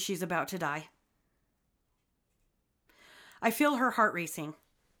stop and she's about to die. I feel her heart racing.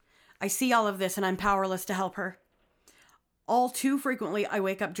 I see all of this and I'm powerless to help her. All too frequently, I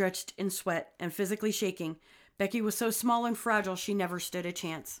wake up drenched in sweat and physically shaking. Becky was so small and fragile, she never stood a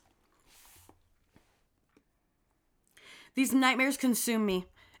chance. These nightmares consume me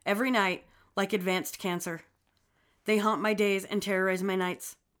every night like advanced cancer. They haunt my days and terrorize my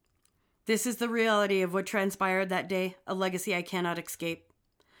nights. This is the reality of what transpired that day, a legacy I cannot escape.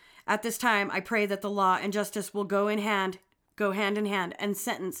 At this time, I pray that the law and justice will go hand in hand, and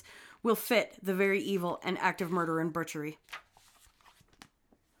sentence will fit the very evil and active murder and butchery.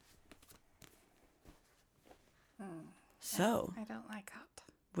 So, I don't like that.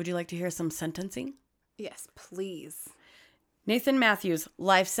 Would you like to hear some sentencing? Yes, please. Nathan Matthews,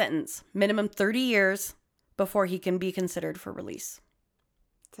 life sentence, minimum 30 years before he can be considered for release.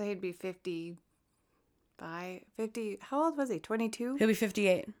 So he'd be 50. How old was he? 22? He'll be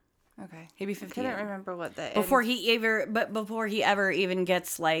 58. Okay. He'd be I 58. couldn't remember what the Before he ever even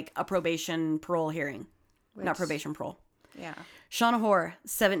gets like a probation parole hearing. Not probation, parole. Yeah. Shauna Hoare,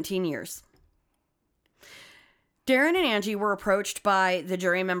 17 years. Darren and Angie were approached by the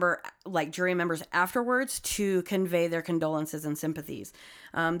jury members afterwards to convey their condolences and sympathies.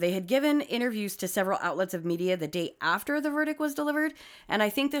 They had given interviews to several outlets of media the day after the verdict was delivered, and I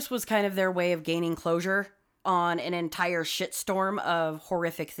think this was kind of their way of gaining closure on an entire shitstorm of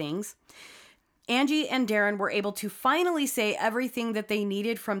horrific things. Angie and Darren were able to finally say everything that they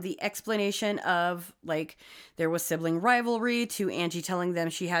needed, from the explanation of, like, there was sibling rivalry, to Angie telling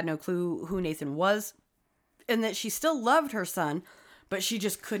them she had no clue who Nathan was, and that she still loved her son, but she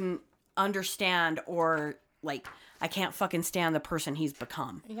just couldn't understand, or, like, I can't fucking stand the person he's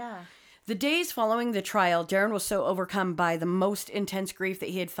become. Yeah. The days following the trial, Darren was so overcome by the most intense grief that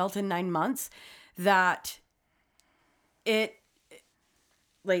he had felt in 9 months that he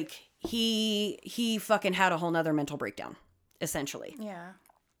fucking had a whole nother mental breakdown, essentially. Yeah.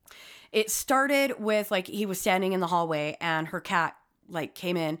 It started with, like, he was standing in the hallway and her cat, like,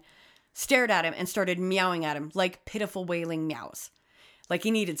 came in, stared at him, and started meowing at him, like pitiful wailing meows, like he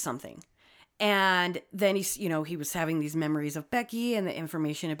needed something. And then he was having these memories of Becky and the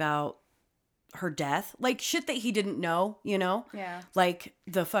information about her death, like shit that he didn't know, Yeah. like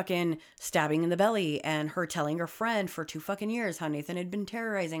the fucking stabbing in the belly and her telling her friend for 2 fucking years how Nathan had been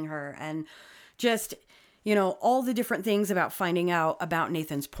terrorizing her, and just, all the different things about finding out about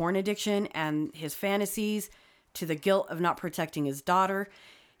Nathan's porn addiction and his fantasies, to the guilt of not protecting his daughter.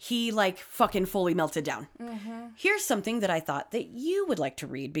 He, like, fucking fully melted down. Mm-hmm. Here's something that I thought that you would like to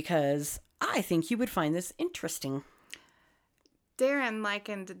read, because I think you would find this interesting. Darren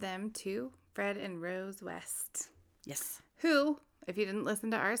likened them to Fred and Rose West. Yes. Who, if you didn't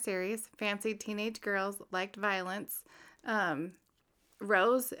listen to our series, fancied teenage girls, liked violence.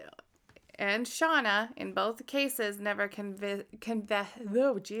 Rose and Shauna, in both cases, never confessed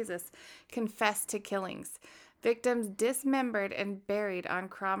to killings. Victims dismembered and buried on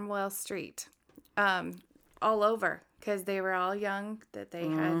Cromwell Street, all over, because they were all young, that they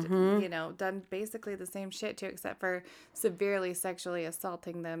had, done basically the same shit to, except for severely sexually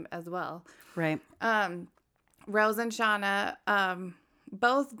assaulting them as well. Right. Rose and Shauna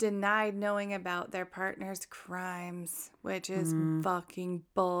both denied knowing about their partner's crimes, which is fucking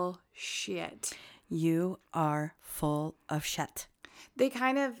bullshit. You are full of shit. They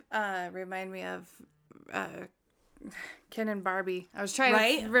kind of remind me of Ken and Barbie. I was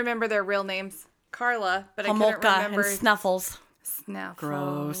trying to remember their real names. Carla, but I couldn't remember. And Snuffles. Snuffles.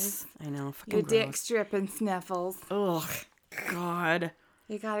 Gross. I know. Fucking Your gross. dick strip and Snuffles. Ugh. God.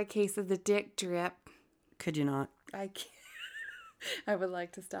 You got a case of the dick drip. Could you not? I can't. I would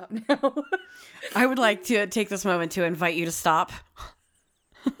like to stop now. I would like to take this moment to invite you to stop.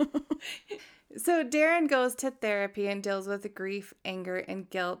 So Darren goes to therapy and deals with grief, anger, and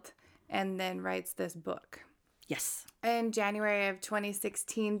guilt, and then writes this book. Yes. In January of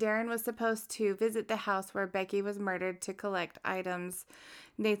 2016, Darren was supposed to visit the house where Becky was murdered to collect items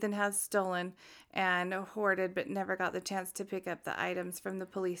Nathan has stolen and hoarded, but never got the chance to pick up the items from the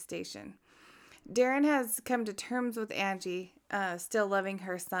police station. Darren has come to terms with Angie, still loving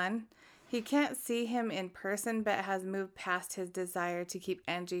her son. He can't see him in person, but has moved past his desire to keep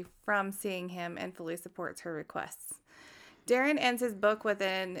Angie from seeing him and fully supports her requests. Darren ends his book with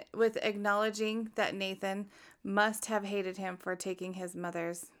acknowledging that Nathan must have hated him for taking his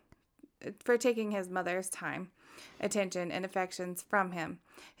mother's time, attention, and affections from him.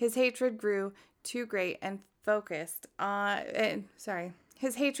 His hatred grew too great and focused it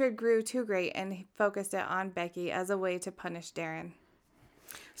on Becky as a way to punish Darren.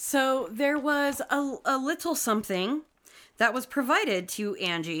 So there was a little something that was provided to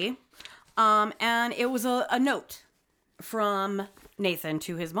Angie, and it was a note from Nathan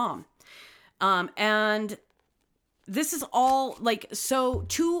to his mom. And this is all, like, so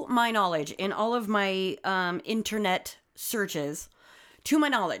to my knowledge, in all of my internet searches, to my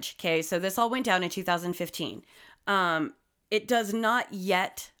knowledge, okay, so this all went down in 2015. It does not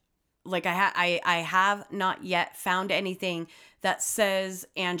yet, like, I have not yet found anything that says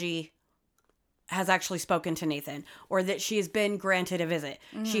Angie has actually spoken to Nathan or that she has been granted a visit.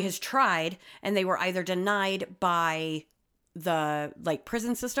 Mm-hmm. She has tried, and they were either denied by the, like,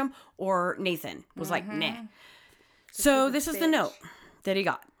 prison system, or Nathan was like, nah. So this is the note that he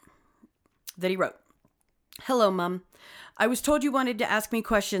wrote. Hello, Mom. I was told you wanted to ask me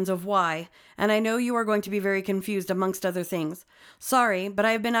questions of why, and I know you are going to be very confused amongst other things. Sorry, but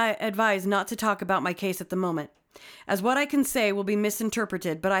I have been advised not to talk about my case at the moment, as what I can say will be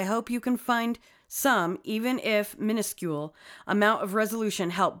misinterpreted, but I hope you can find some, even if minuscule, amount of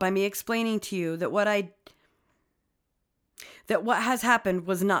resolution help by me explaining to you that what has happened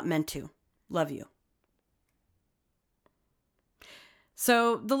was not meant to. Love you.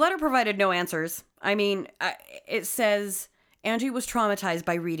 So the letter provided no answers. I mean, it says Angie was traumatized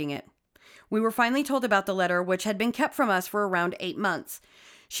by reading it. We were finally told about the letter, which had been kept from us for around 8 months.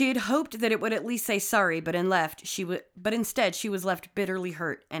 She had hoped that it would at least say sorry, but instead she was left bitterly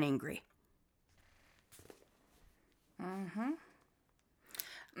hurt and angry.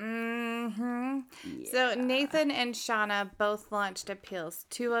 So Nathan and Shauna both launched appeals,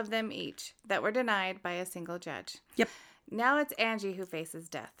 2 of them each, that were denied by a single judge. Yep. Now it's Angie who faces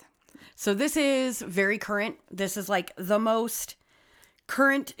death. So this is very current. This is like the most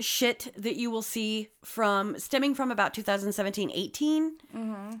current shit that you will see stemming from about 2017-18.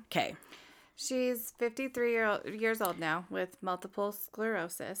 Okay. She's 53 years old now with multiple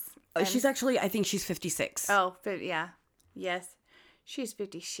sclerosis. She's actually, I think she's 56. Oh, yeah. Yes. She's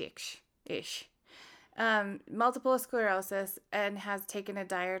 56-ish. Multiple sclerosis and has taken a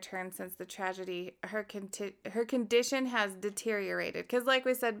dire turn since the tragedy. Her condition has deteriorated. Because like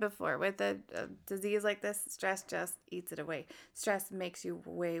we said before, with a disease like this, stress just eats it away. Stress makes you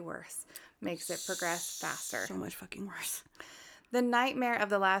way worse. Makes it progress faster. So much fucking worse. The nightmare of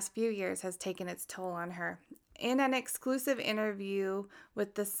the last few years has taken its toll on her. In an exclusive interview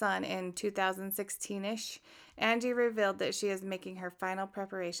with The Sun in 2016-ish, Angie revealed that she is making her final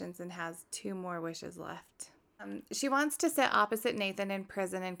preparations and has 2 more wishes left. She wants to sit opposite Nathan in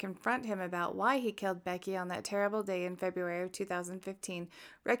prison and confront him about why he killed Becky on that terrible day in February of 2015,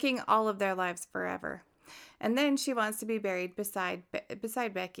 wrecking all of their lives forever. And then she wants to be buried beside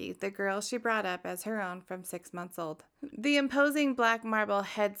Becky, the girl she brought up as her own from 6 months old. The imposing black marble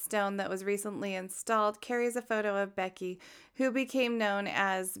headstone that was recently installed carries a photo of Becky, who became known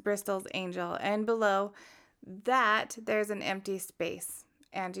as Bristol's Angel, and below that there's an empty space.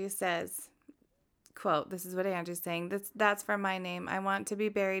 Angie says, quote, this is what Angie's saying, that's for my name. I want to be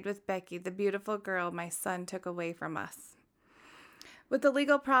buried with Becky, the beautiful girl my son took away from us. With the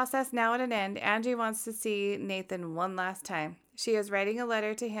legal process now at an end, Angie wants to see Nathan one last time. She is writing a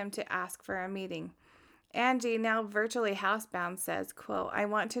letter to him to ask for a meeting. Angie, now virtually housebound, says, quote, I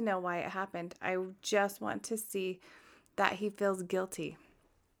want to know why it happened. I just want to see that he feels guilty.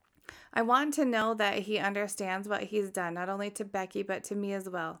 I want to know that he understands what he's done, not only to Becky, but to me as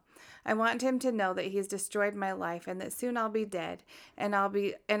well. I want him to know that he's destroyed my life and that soon I'll be dead and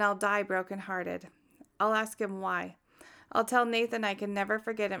I'll die brokenhearted. I'll ask him why. I'll tell Nathan I can never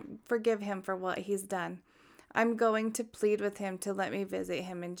forgive him for what he's done. I'm going to plead with him to let me visit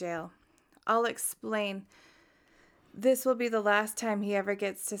him in jail. I'll explain. This will be the last time he ever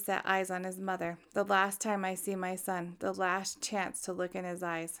gets to set eyes on his mother, the last time I see my son, the last chance to look in his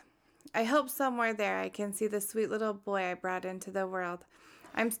eyes. I hope somewhere there I can see the sweet little boy I brought into the world.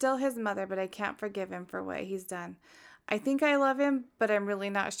 I'm still his mother, but I can't forgive him for what he's done. I think I love him, but I'm really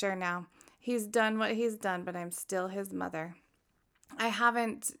not sure now. He's done what he's done, but I'm still his mother. I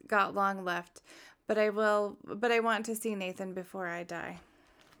haven't got long left, but I want to see Nathan before I die.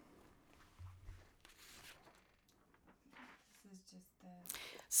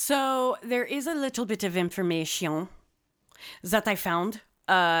 So there is a little bit of information that I found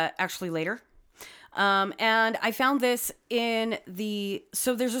actually later. And I found this in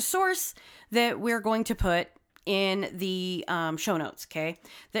so there's a source that we're going to put in the show notes, okay,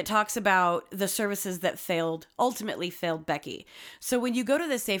 that talks about the services that ultimately failed Becky. So when you go to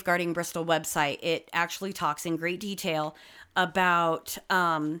the Safeguarding Bristol website, it actually talks in great detail about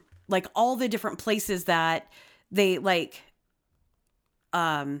like all the different places that they they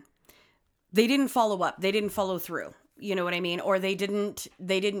didn't follow up, they didn't follow through. You know what I mean? Or they didn't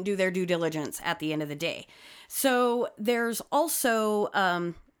do their due diligence at the end of the day. So there's also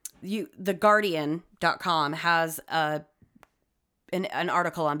theguardian.com has an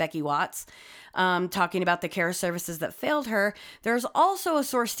article on Becky Watts talking about the care services that failed her. There's also a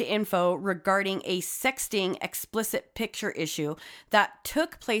source to info regarding a sexting explicit picture issue that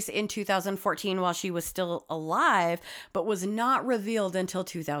took place in 2014 while she was still alive, but was not revealed until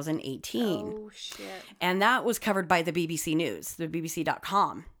 2018. Oh, shit. And that was covered by the BBC News, the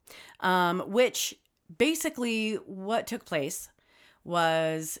BBC.com, which basically what took place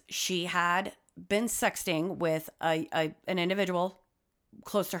was she had been sexting with an individual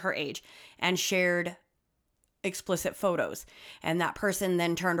close to her age and shared explicit photos. And that person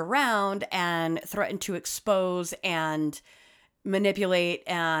then turned around and threatened to expose and manipulate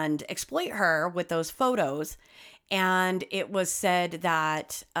and exploit her with those photos. And it was said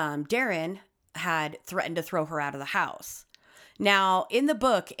that Darren had threatened to throw her out of the house. Now, in the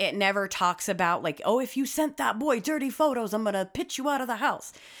book, it never talks about like, oh, if you sent that boy dirty photos, I'm going to pitch you out of the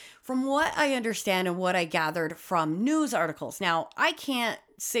house. from what I understand and what I gathered from news articles, now I can't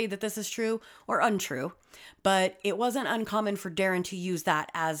say that this is true or untrue, but it wasn't uncommon for Darren to use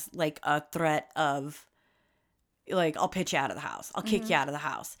that as like a threat of like, I'll pitch you out of the house. I'll kick you out of the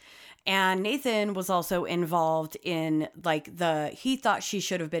house. And Nathan was also involved in like he thought she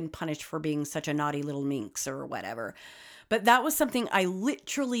should have been punished for being such a naughty little minx or whatever. But that was something I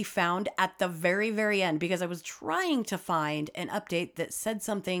literally found at the very, very end because I was trying to find an update that said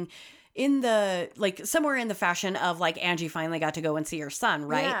something in the, like somewhere in the fashion of like Angie finally got to go and see her son,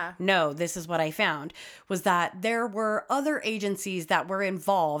 right? Yeah. No, this is what I found was that there were other agencies that were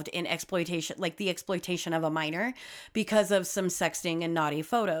involved in exploitation, like the exploitation of a minor because of some sexting and naughty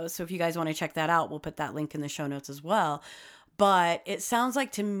photos. So if you guys want to check that out, we'll put that link in the show notes as well. But it sounds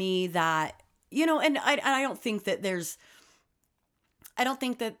like to me that, you know, and I don't think that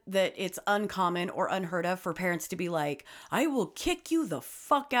that it's uncommon or unheard of for parents to be like, I will kick you the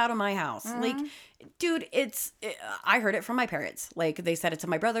fuck out of my house. Like, dude, I heard it from my parents. Like, they said it to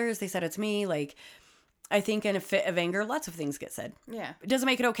my brothers. They said it to me. Like, I think in a fit of anger, lots of things get said. Yeah. It doesn't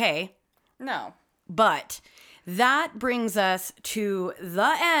make it okay. No. But that brings us to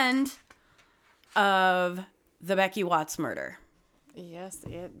the end of the Becky Watts murder. Yes,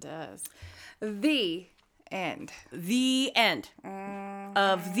 it does. The end. The end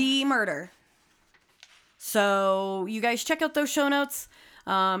of the murder. So you guys check out those show notes.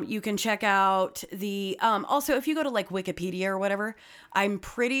 You can check out the also if you go to like Wikipedia or whatever, I'm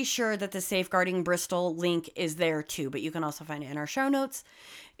pretty sure that the Safeguarding Bristol link is there too, but you can also find it in our show notes.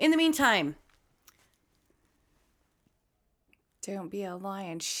 In the meantime, don't be a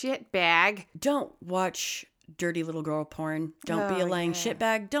lying shitbag. don't watch dirty little girl porn. Don't be a lying yeah.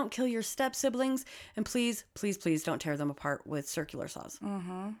 shitbag. Don't kill your step siblings. And please, please, please don't tear them apart with circular saws.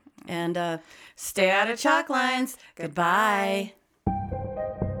 And stay out of chalk lines. Goodbye. Goodbye.